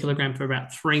 milligram per kilogram for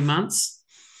about 3 months.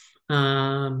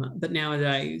 But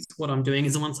nowadays, what I'm doing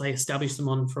is once I establish them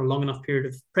on for a long enough period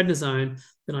of prednisone,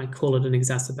 then I call it an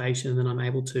exacerbation, and then I'm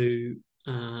able to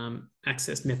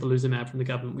access mepolizumab from the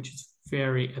government, which is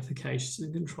very efficacious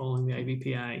in controlling the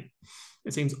ABPA.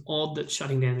 It seems odd that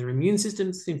shutting down their immune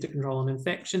system seems to control an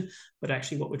infection, but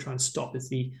actually what we're trying to stop is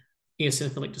the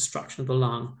eosinophilic destruction of the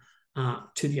lung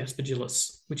to the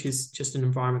aspergillus, which is just an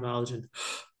environmental allergen.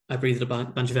 I breathed a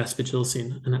bunch of aspergillus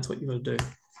in, and that's what you've got to do.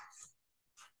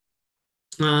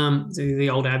 So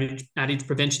the old adage,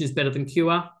 prevention is better than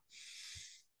cure.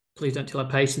 Please don't tell our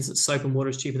patients that soap and water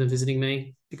is cheaper than visiting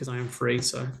me, because I am free.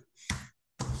 So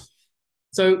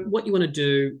what you want to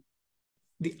do,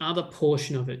 the other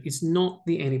portion of it is not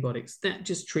the antibiotics. That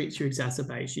just treats your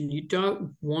exacerbation. You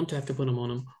don't want to have to put them on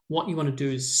them. What you want to do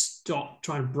is stop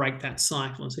trying to break that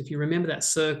cycle. And so if you remember that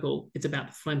circle, it's about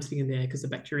the phlegm sitting in there, because the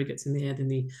bacteria gets in there, then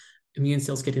the immune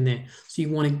cells get in there. So you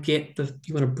want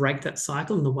to break that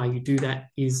cycle, and the way you do that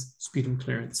is sputum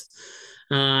clearance.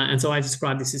 And so I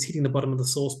describe this as hitting the bottom of the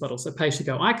sauce bottle. So patients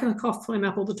go, I can cough phlegm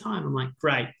up all the time. I'm like,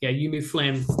 great. Yeah, you move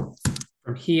phlegm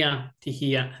from here to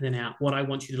here and then out. What I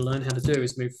want you to learn how to do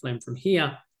is move phlegm from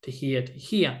here to here to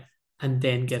here and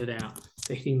then get it out.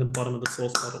 So hitting the bottom of the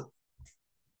sauce bottle.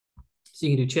 So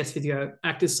you can do chest physio,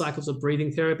 active cycles of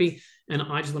breathing therapy. And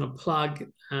I just want to plug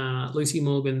Lucy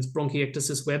Morgan's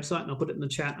bronchiectasis website, and I'll put it in the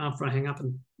chat after I hang up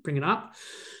and bring it up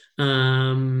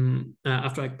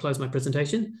after I close my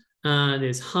presentation.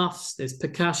 There's huffs, there's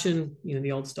percussion,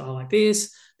 the old style like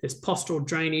this. There's postural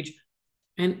drainage.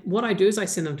 And what I do is I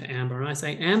send them to Amber, and I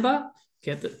say, Amber,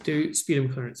 do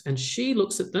sputum clearance. And she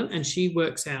looks at them and she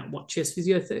works out what chest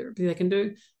physiotherapy they can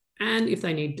do, and if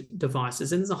they need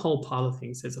devices. And there's a whole pile of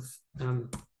things. There's a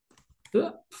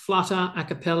flutter, a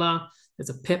cappella, there's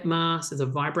a pep mask, there's a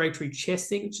vibratory chest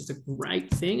thing, which is a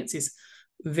great thing. It's this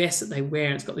vest that they wear,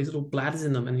 and it's got these little bladders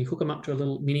in them, and you hook them up to a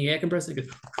little mini air compressor, and it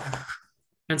goes,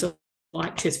 and so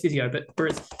like chest physio, but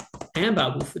whereas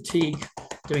Amber will fatigue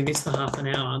doing this for half an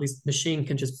hour, this machine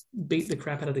can just beat the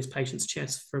crap out of this patient's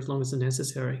chest for as long as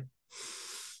necessary.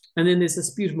 And then there's a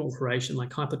sputum alteration like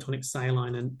hypertonic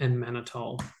saline and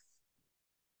mannitol.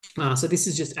 So this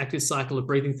is just active cycle of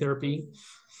breathing therapy.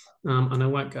 And I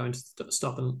won't go and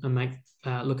stop and make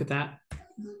look at that.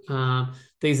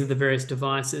 These are the various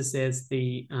devices. There's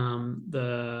what's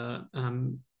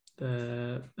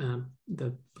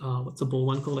the ball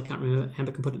one called? I can't remember.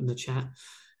 Amber can put it in the chat.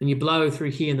 And you blow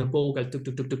through here, and the ball goes duk,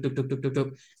 duk, duk, duk, duk, duk, duk, duk, duk,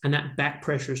 and that back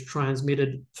pressure is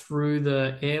transmitted through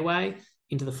the airway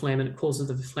into the phlegm, and it causes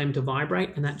the phlegm to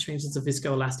vibrate, and that changes the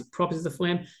viscoelastic properties of the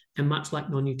phlegm. And much like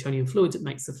non-Newtonian fluids, it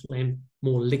makes the phlegm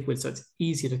more liquid, so it's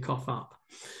easier to cough up.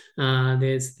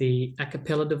 There's the a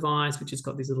cappella device, which has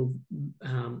got this little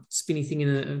spinny thing in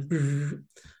it,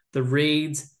 the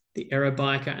reeds, the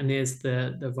aerobiker, and there's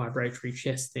the vibratory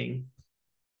chest thing.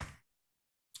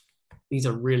 These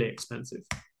are really expensive.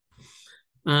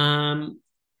 The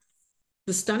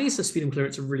studies for sputum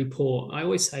clearance are really poor. I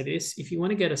always say this: if you want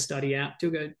to get a study out,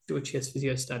 go do a chest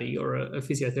physio study or a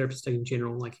physiotherapy study in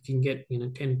general. Like if you can get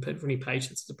 10, 20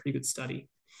 patients, it's a pretty good study.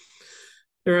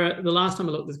 The last time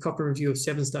I looked, there's a Cochrane review of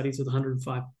 7 studies with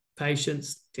 105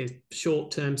 patients. There's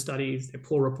short-term studies, they're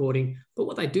poor reporting, but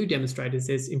what they do demonstrate is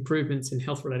there's improvements in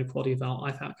health-related quality of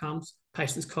life outcomes.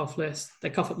 Patients cough less, they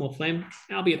cough up more phlegm,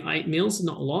 albeit 8 mils,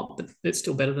 not a lot, but it's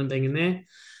still better than being in there.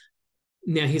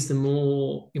 Now, here's the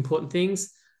more important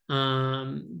things.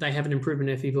 They have an improvement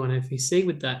in FEV1 and FVC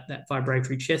with that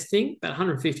vibratory chest thing, about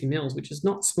 150 mils, which is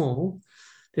not small.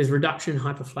 There's reduction in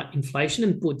hyperinflation,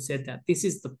 and Bud said that this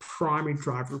is the primary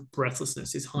driver of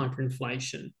breathlessness, is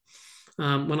hyperinflation.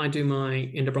 When I do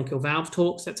my endobronchial valve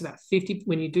talks, that's about 50.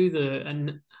 When you do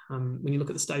when you look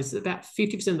at the studies, about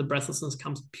 50% of the breathlessness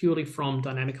comes purely from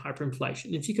dynamic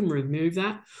hyperinflation. If you can remove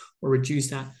that or reduce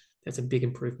that, that's a big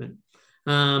improvement.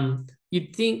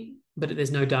 You'd think, but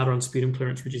there's no data on sputum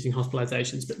clearance reducing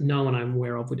hospitalizations, but no one I'm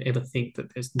aware of would ever think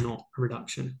that there's not a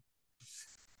reduction.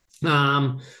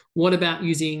 What about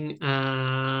using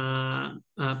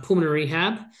pulmonary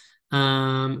rehab?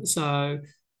 So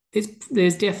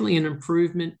there's definitely an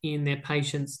improvement in their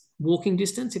patients' walking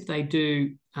distance if they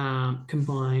do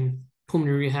combine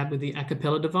pulmonary rehab with the a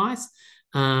cappella device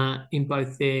in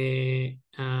both their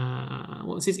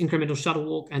what was this, incremental shuttle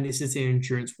walk, and this is their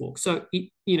endurance walk. So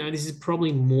this is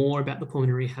probably more about the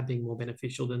pulmonary rehab being more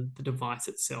beneficial than the device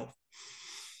itself.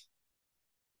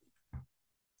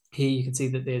 Here you can see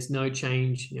that there's no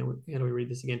change. How do we read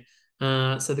this again?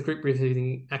 So the group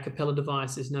using a cappella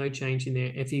device, there's no change in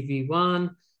their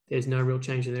FEV1. There's no real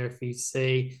change in their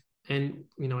FVC. And,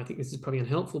 I think this is probably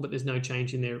unhelpful, but there's no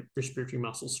change in their respiratory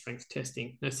muscle strength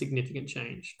testing. No significant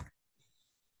change.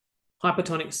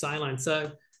 Hypertonic saline.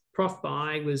 So Prof.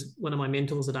 Bai was one of my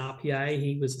mentors at RPA.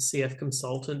 He was a CF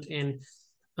consultant, and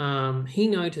he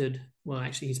noted, well,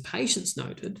 actually his patients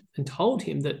noted and told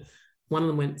him that one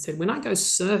of them said, when I go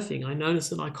surfing, I notice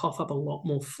that I cough up a lot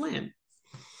more phlegm.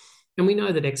 And we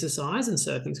know that exercise and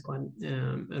surfing is quite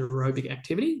an aerobic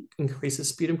activity, increases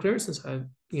sputum clearance. And so,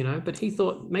 but he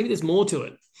thought maybe there's more to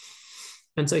it.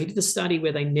 And so he did a study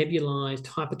where they nebulized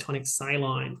hypertonic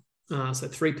saline, so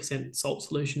 3% salt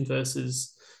solution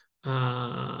versus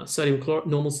sodium chloride,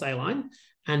 normal saline,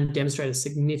 and demonstrated a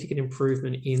significant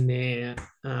improvement in their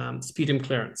sputum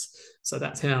clearance. So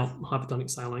that's how hypertonic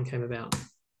saline came about.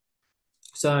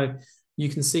 So you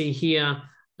can see here,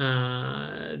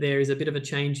 there is a bit of a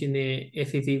change in their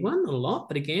FEV1, not a lot,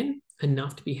 but again,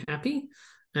 enough to be happy,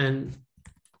 and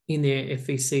in their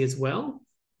FVC as well.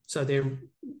 So they're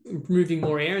moving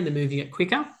more air and they're moving it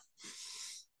quicker.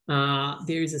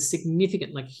 There is a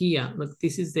significant, like here, look,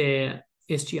 this is their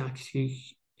SGRQ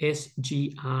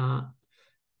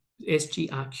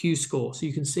score. So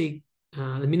you can see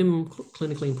the minimum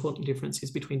clinically important difference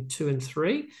is between 2 and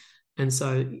 3. And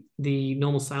so the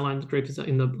normal saline group is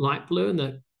in the light blue, and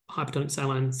the hypertonic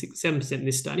saline 7% in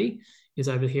this study is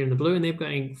over here in the blue, and they're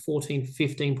going 14,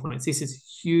 15 points. This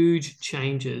is huge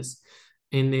changes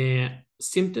in their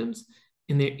symptoms,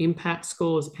 in their impact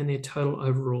scores, and their total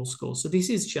overall scores. So this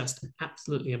is just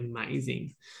absolutely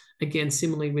amazing. Again,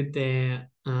 similarly with their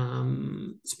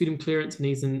sputum clearance and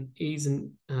ease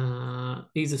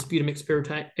of sputum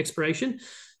expiration.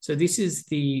 So this is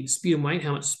the sputum weight,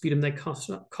 how much sputum they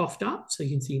coughed up. So you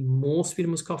can see more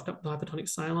sputum was coughed up with hypertonic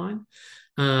saline.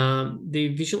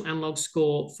 The visual analog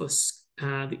score for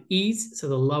the ease, so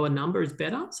the lower number is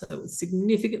better. So it was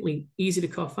significantly easier to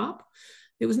cough up.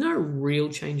 There was no real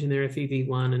change in their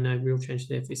FEV1 and no real change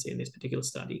in their FVC in this particular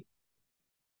study.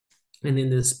 And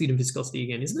then the sputum viscosity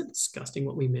again, isn't it disgusting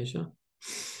what we measure?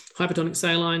 Hypertonic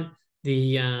saline,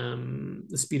 the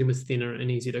sputum was thinner and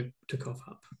easier to cough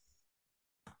up.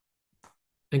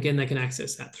 Again, they can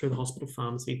access that through the hospital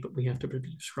pharmacy, but we have to be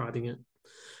prescribing it.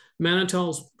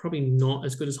 Mannitol's probably not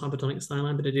as good as hypertonic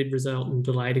saline, but it did result in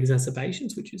delayed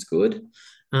exacerbations, which is good,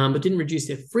 but didn't reduce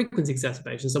their frequency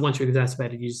exacerbations. So once you're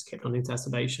exacerbated, you just kept on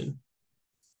exacerbation.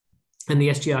 And the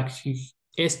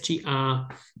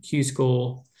SGRQ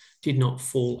score did not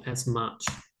fall as much.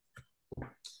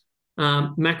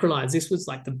 Macrolides, this was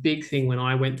like the big thing when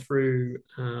I went through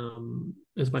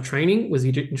as my training, was the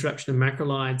introduction of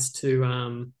macrolides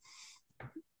to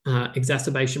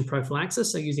exacerbation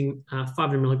prophylaxis. So using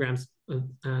 500 milligrams of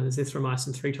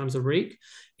azithromycin 3 times a week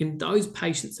in those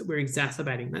patients that were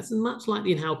exacerbating. That's much like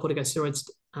the inhaled corticosteroids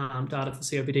data for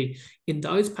COPD. In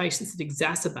those patients that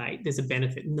exacerbate, there's a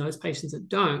benefit. In those patients that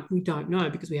don't, we don't know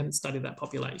because we haven't studied that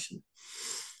population.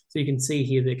 So you can see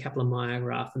here the Kaplan-Meier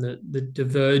graph and the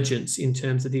divergence in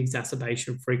terms of the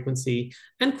exacerbation frequency.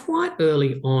 And quite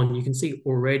early on, you can see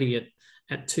already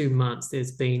at 2 months,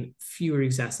 there's been fewer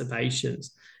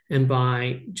exacerbations. And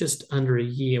by just under a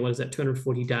year,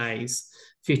 240 days,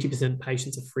 50% of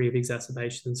patients are free of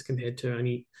exacerbations compared to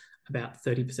only about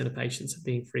 30% of patients are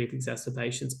being free of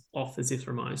exacerbations off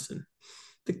azithromycin.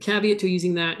 The caveat to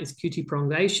using that is QT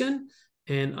prolongation.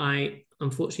 And I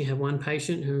unfortunately have one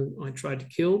patient who I tried to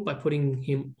kill by putting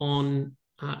him on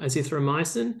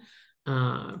azithromycin,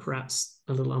 perhaps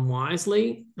a little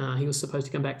unwisely. He was supposed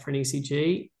to come back for an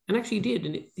ECG, and actually he did.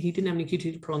 And he didn't have any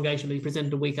QT prolongation, but he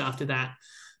presented a week after that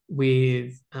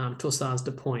with torsades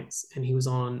de pointes, and he was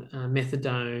on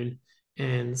methadone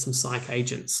and some psych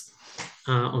agents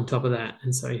on top of that.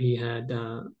 And so he had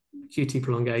QT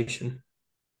prolongation,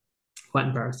 quite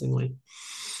embarrassingly.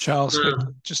 Charles, we're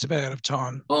just about out of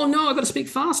time. Oh no, I've got to speak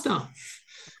faster.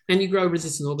 And you grow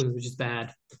resistant organs, which is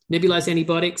bad. Nebulized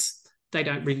antibiotics, they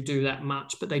don't really do that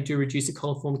much, but they do reduce the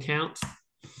coliform count.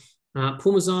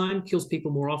 Pulmazine kills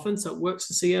people more often, so it works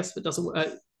for CFs, but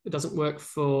it doesn't work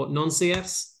for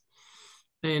non-CFs.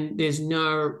 And there's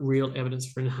no real evidence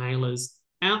for inhalers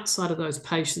outside of those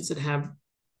patients that have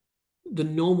the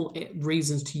normal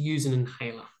reasons to use an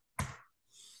inhaler.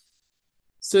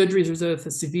 Surgery is reserved for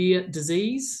severe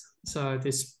disease. So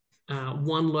there's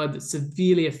one lobe that's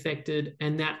severely affected,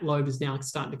 and that lobe is now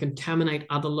starting to contaminate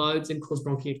other lobes and cause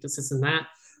bronchiectasis in that.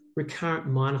 Recurrent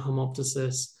minor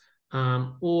hemoptysis,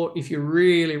 or if you're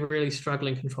really, really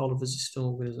struggling, control of resistant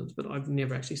organisms. But I've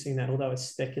never actually seen that, although it's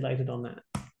speculated on that.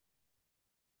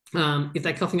 If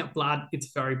they're coughing up blood,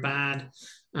 it's very bad.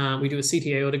 We do a CT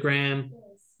aortogram.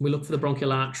 We look for the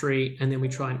bronchial artery, and then we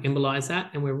try and embolize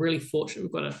that. And we're really fortunate.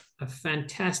 We've got a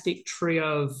fantastic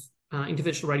trio of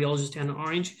interventional radiologists down in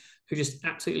Orange who just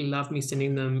absolutely love me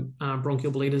sending them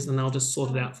bronchial bleeders, and they'll just sort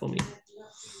it out for me.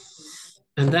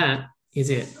 And that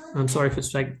is it. I'm sorry if it's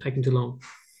taking too long.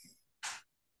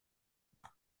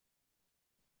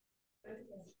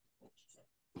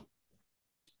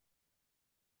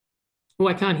 Oh,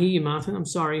 I can't hear you, Martin. I'm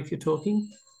sorry if you're talking.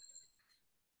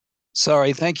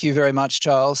 Sorry, thank you very much,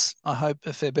 Charles. I hope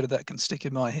a fair bit of that can stick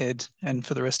in my head and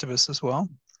for the rest of us as well.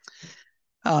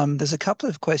 There's a couple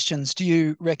of questions. Do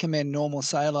you recommend normal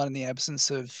saline in the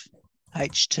absence of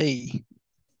HT?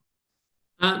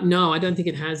 No, I don't think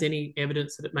it has any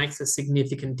evidence that it makes a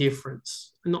significant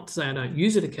difference. Not to say I don't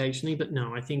use it occasionally, but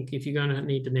no, I think if you're going to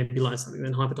need to nebulize something,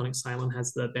 then hypertonic saline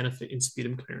has the benefit in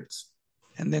sputum clearance.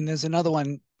 And then there's another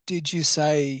one. Did you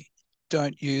say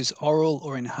don't use oral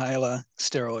or inhaler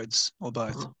steroids, or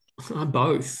both?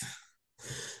 Both.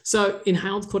 So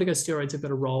inhaled corticosteroids have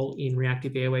got a role in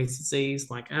reactive airways disease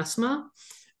like asthma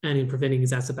and in preventing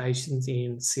exacerbations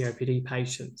in COPD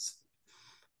patients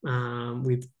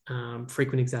with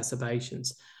frequent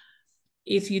exacerbations.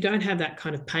 If you don't have that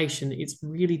kind of patient, it's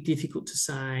really difficult to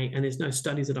say, and there's no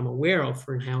studies that I'm aware of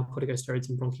for inhaled corticosteroids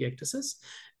and bronchiectasis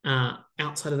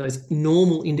outside of those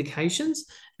normal indications.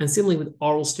 And similarly with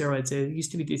oral steroids, there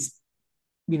used to be this,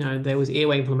 there was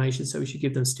airway inflammation, so we should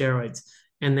give them steroids.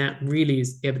 And that really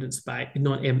is evidence-based,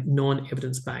 not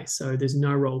non-evidence-based. So there's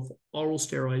no role for oral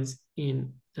steroids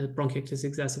in bronchiectasis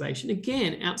exacerbation.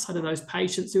 Again, outside of those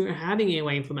patients who are having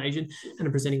airway inflammation and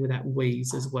are presenting with that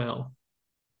wheeze as well.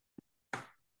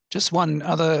 Just one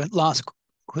other last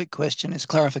quick question is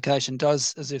clarification.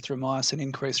 Does azithromycin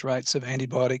increase rates of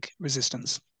antibiotic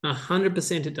resistance?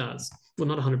 100% it does. Well,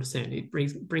 not 100%. It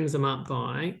brings them up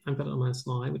by, I've got it on my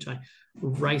slide, which I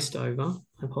raced over.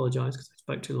 I apologize because I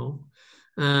spoke too long.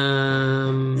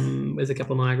 There's a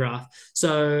Kaplan-Meier graph.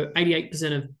 So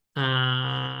 88%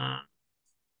 of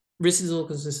resistant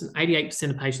organisms, 88%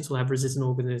 of patients will have resistant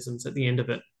organisms at the end of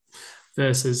it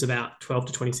versus about 12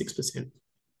 to 26%.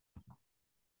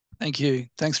 Thank you.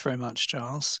 Thanks very much,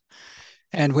 Charles.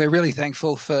 And we're really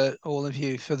thankful for all of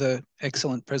you for the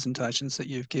excellent presentations that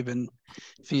you've given,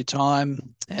 for your time.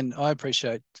 And I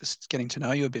appreciate just getting to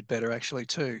know you a bit better actually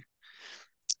too.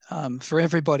 For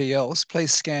everybody else,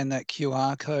 please scan that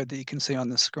QR code that you can see on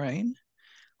the screen,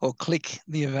 or click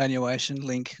the evaluation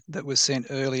link that was sent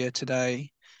earlier today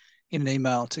in an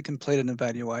email to complete an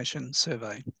evaluation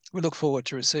survey. We look forward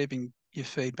to receiving your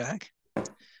feedback.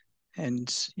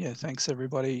 And yeah, thanks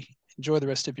everybody. Enjoy the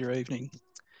rest of your evening.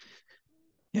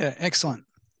 Yeah, excellent.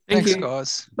 Thanks,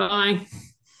 guys. Bye.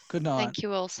 Good night. Thank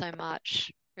you all so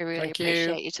much. We really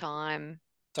appreciate your time.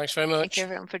 Thanks very much. Thank you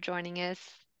everyone for joining us.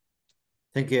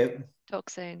 Thank you. Talk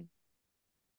soon.